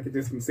nerd, I could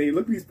just say,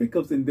 look at these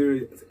pickups, and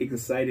they're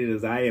excited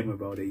as I am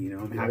about it, you know.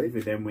 I'm happy for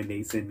them when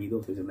they send me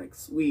those pictures. I'm like,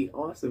 sweet,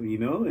 awesome, you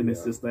know, and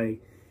it's just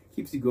like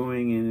keeps you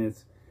going, and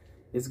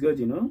it's good,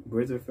 you know.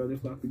 Birds of a feather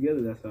flock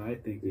together. That's how I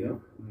think, you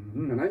know.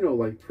 And I know,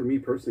 like for me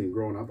personally,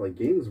 growing up, like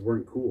games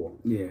weren't cool.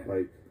 Yeah,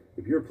 like.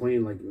 If you're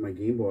playing like my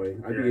Game Boy,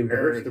 I'd be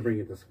embarrassed to bring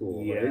it to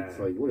school. Yeah, right? It's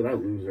like, look at that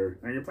loser.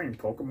 Are you playing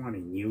Pokemon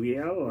and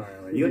Yu-Gi-Oh? Or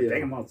like, you're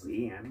thinking about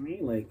Z anime?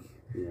 Like,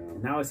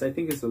 now I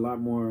think it's a lot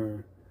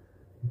more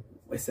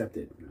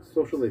accepted.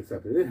 Socially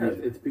accepted. It has.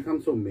 It's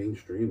become so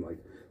mainstream. Like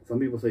some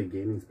people say,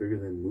 gaming's bigger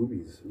than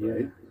movies.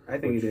 Right? I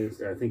think it is.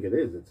 I think it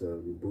is. It's a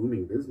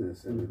booming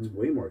business, and it's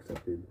way more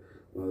accepted.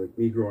 Like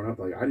me growing up,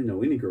 like I didn't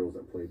know any girls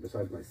that played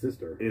besides my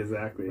sister.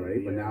 Exactly.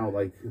 Right. But now,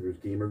 like, there's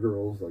gamer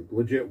girls, like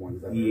legit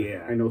ones. That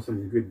I know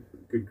some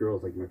good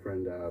girls, like my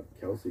friend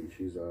Kelsey.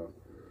 She's a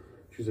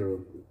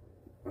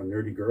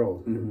nerdy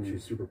girl. And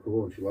she's super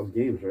cool and she loves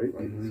games. Right.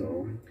 Like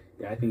so.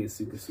 Yeah, I think it's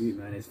super sweet,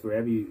 man. It's for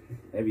every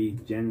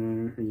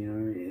genre, you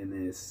know, and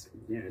it's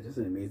just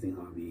an amazing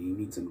hobby. You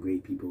meet some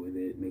great people with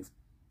it. Makes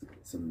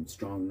some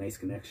strong, nice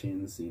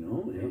connections, you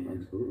know. Yeah,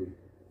 absolutely.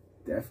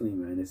 Definitely,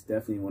 man. It's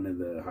definitely one of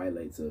the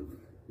highlights of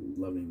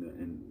loving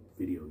and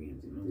video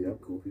games. You know,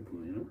 Yep. Cool people.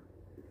 You know.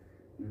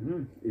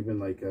 Even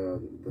like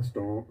the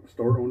store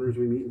owners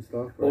we meet and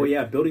stuff. Right? Oh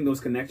yeah, building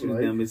those connections with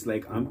Like, them. It's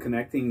like I'm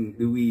connecting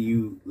the Wii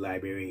U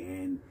library,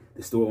 and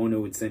the store owner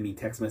would send me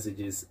text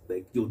messages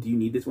like, "Yo, do you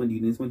need this one? Do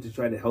you need this one?" to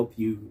try to help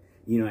you.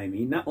 You know what I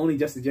mean? Not only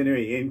just to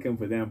generate income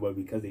for them, but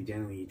because they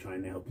generally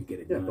trying to help you get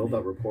it done. build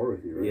that rapport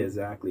with you, right? Yeah,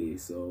 exactly.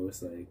 So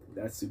it's like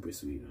that's super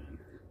sweet, man.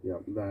 Yeah,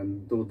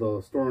 then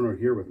the store owner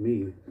here with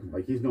me,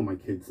 like he's known my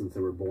kids since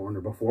they were born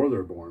or before they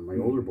were born. My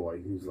older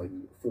boy, he's like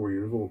 4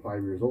 years old,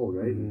 5 years old,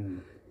 right?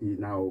 And he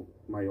now,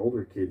 my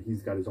older kid,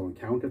 he's got his own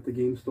account at the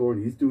game store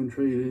and he's doing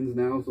trade-ins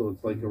now, so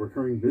it's like a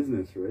recurring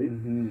business, right?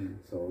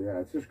 So yeah,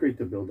 it's just great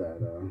to build that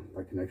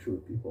connection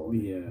with people.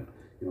 Yeah,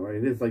 you know,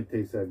 it is like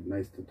Tay said,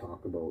 nice to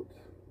talk about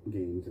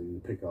games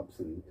and pickups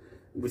and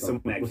with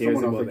stuff, someone that with cares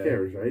someone else about that that.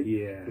 cares, right?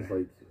 Yeah, it's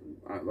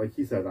like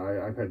he said,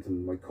 I've had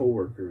some like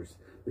coworkers,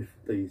 if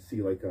they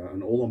see like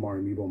an Olimar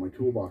amiibo in my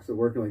toolbox at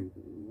work, like,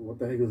 what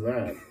the heck is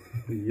that?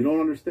 You don't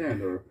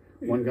understand. Or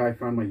one guy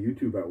found my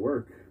YouTube at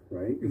work,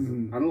 right?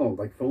 I don't know,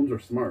 like phones are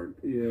smart.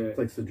 yeah. It's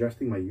like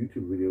suggesting my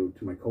YouTube video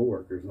to my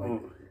coworkers,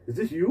 like, is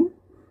this you?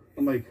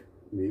 I'm like,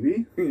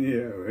 maybe.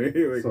 Yeah, right.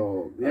 Like,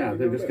 so yeah,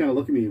 they're just kind of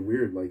looking at me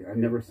weird, like I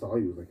never saw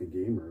you as like a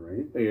gamer,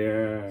 right?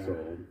 Yeah.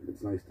 So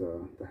it's nice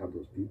to have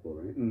those people,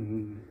 right?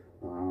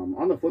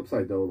 On the flip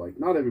side, though, like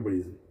not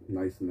everybody's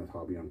nice in this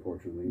hobby,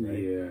 unfortunately. Right?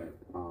 Yeah.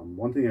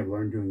 One thing I've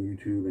learned doing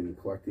YouTube and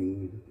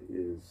collecting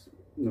is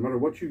no matter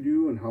what you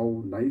do and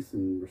how nice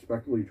and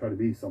respectable you try to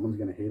be, someone's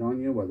gonna hate on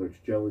you, whether it's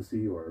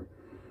jealousy or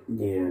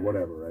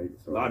whatever, right?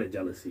 So a lot of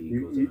jealousy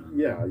goes on.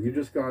 Yeah, you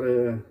just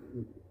gotta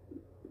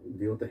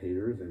deal with the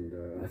haters,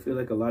 and I feel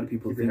like a lot of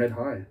people keep think your head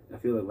high. I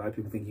feel like a lot of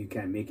people think you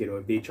can't make it, or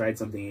if they tried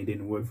something and it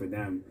didn't work for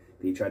them,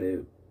 they try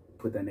to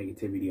put that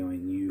negativity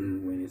on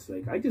you. When it's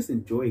like, I just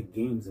enjoy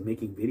games and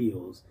making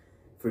videos.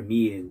 For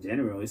me in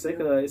general, it's like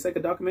a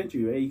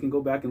documentary, right? You can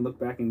go back and look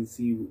back and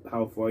see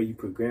how far you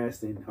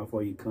progressed and how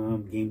far you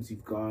come, games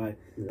you've got,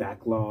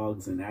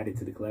 backlogs, and add it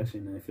to the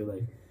collection. And I feel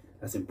like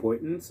that's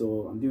important.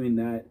 So I'm doing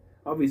that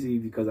obviously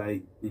because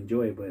I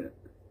enjoy it, but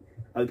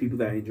other people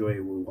that enjoy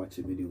it will watch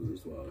the videos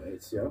as well,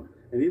 right? So, yeah,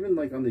 and even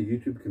like on the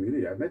YouTube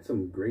community, I've met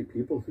some great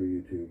people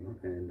through YouTube,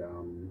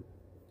 and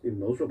even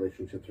those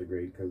relationships are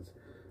great because,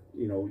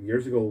 you know,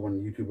 years ago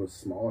when YouTube was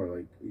smaller,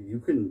 like you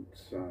couldn't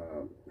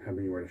have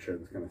anywhere to share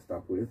this kind of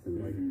stuff with,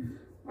 and like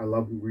I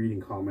love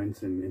reading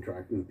comments and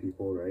interacting with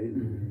people, right?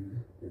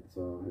 And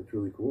it's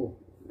really cool,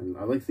 and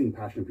I like seeing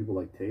passionate people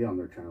like Tay on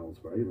their channels,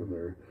 right?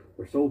 Where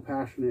they're so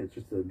passionate, it's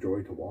just a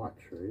joy to watch,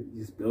 right?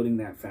 Just building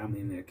that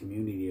family and that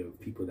community of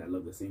people that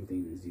love the same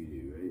things as you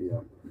do, right?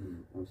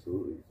 Yeah,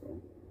 absolutely.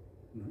 So.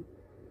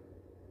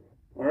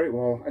 All right,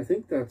 well, I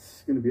think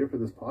that's going to be it for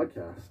this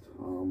podcast.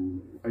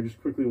 I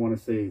just quickly want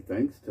to say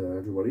thanks to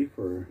everybody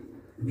for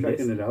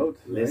checking it out,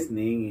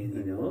 listening,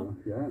 and you know,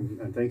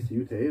 and thanks to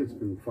you, Tay. It's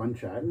been fun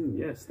chatting.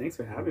 Yes, thanks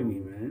for having me,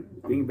 man.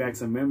 Bringing back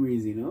some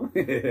memories, you know.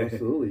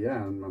 Absolutely,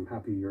 yeah. And I'm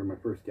happy you're my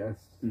first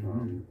guest.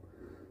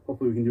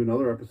 Hopefully, we can do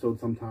another episode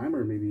sometime,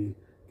 or maybe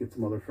get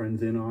some other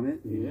friends in on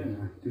it.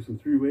 And, do some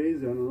 3-ways.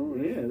 I don't know.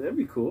 Right? Yeah, that'd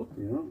be cool.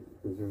 You know,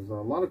 because there's a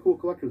lot of cool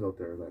collectors out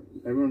there that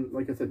everyone,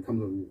 like I said,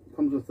 comes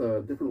with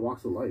different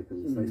walks of life,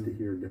 and it's nice to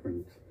hear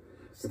different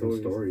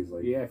stories.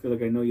 Like, I feel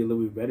like I know you a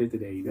little bit better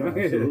today. You know,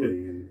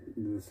 absolutely.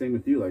 And the same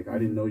with you. Like, I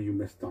didn't know you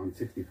missed on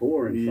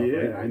 64 and stuff.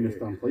 Right? I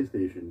missed on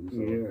PlayStation. So.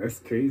 Yeah, that's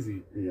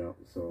crazy. Yeah.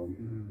 So.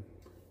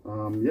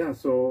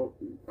 So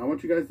I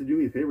want you guys to do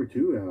me a favor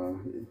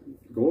too.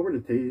 Go over to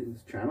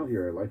Tay's channel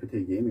here at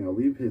Lyfeoftay Gaming. I'll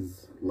leave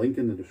his link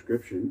in the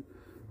description.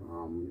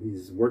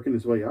 He's working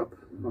his way up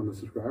on the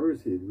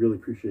subscribers. He'd really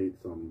appreciate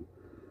some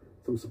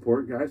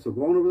support, guys. So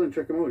go on over there and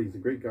check him out. He's a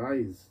great guy.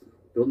 He's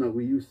building that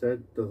Wii U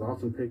set, does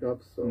awesome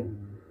pickups. So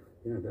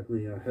yeah,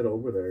 definitely head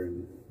over there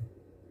and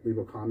leave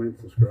a comment,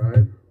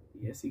 subscribe.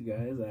 Yes, you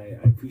guys.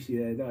 I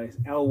appreciate that. It's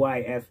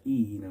Lyfe,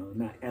 you know,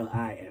 not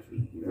Life.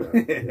 You know?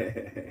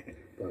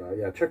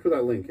 But check for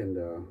that link, and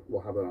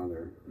we'll have it on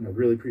there. I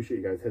really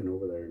appreciate you guys heading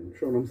over there and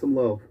showing him some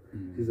love.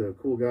 He's a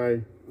cool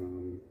guy.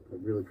 I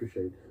really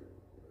appreciate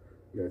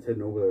you guys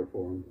heading over there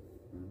for him.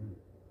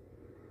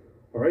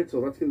 All right,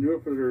 so that's going to do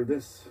it for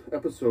this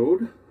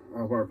episode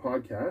of our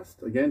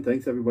podcast. Again,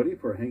 thanks everybody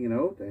for hanging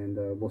out, and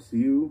we'll see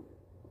you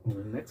on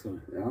the next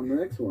one. On the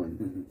next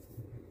one.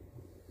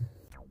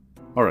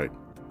 All right,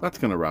 that's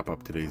going to wrap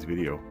up today's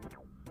video.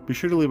 Be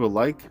sure to leave a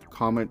like,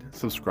 comment,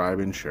 subscribe,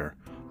 and share.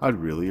 I'd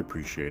really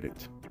appreciate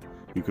it.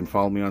 You can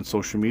follow me on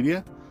social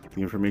media.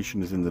 The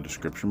information is in the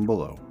description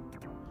below.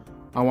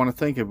 I want to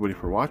thank everybody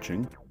for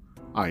watching.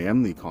 I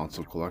am the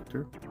Console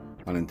Collector,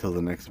 and until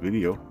the next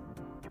video,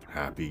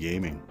 happy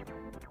gaming.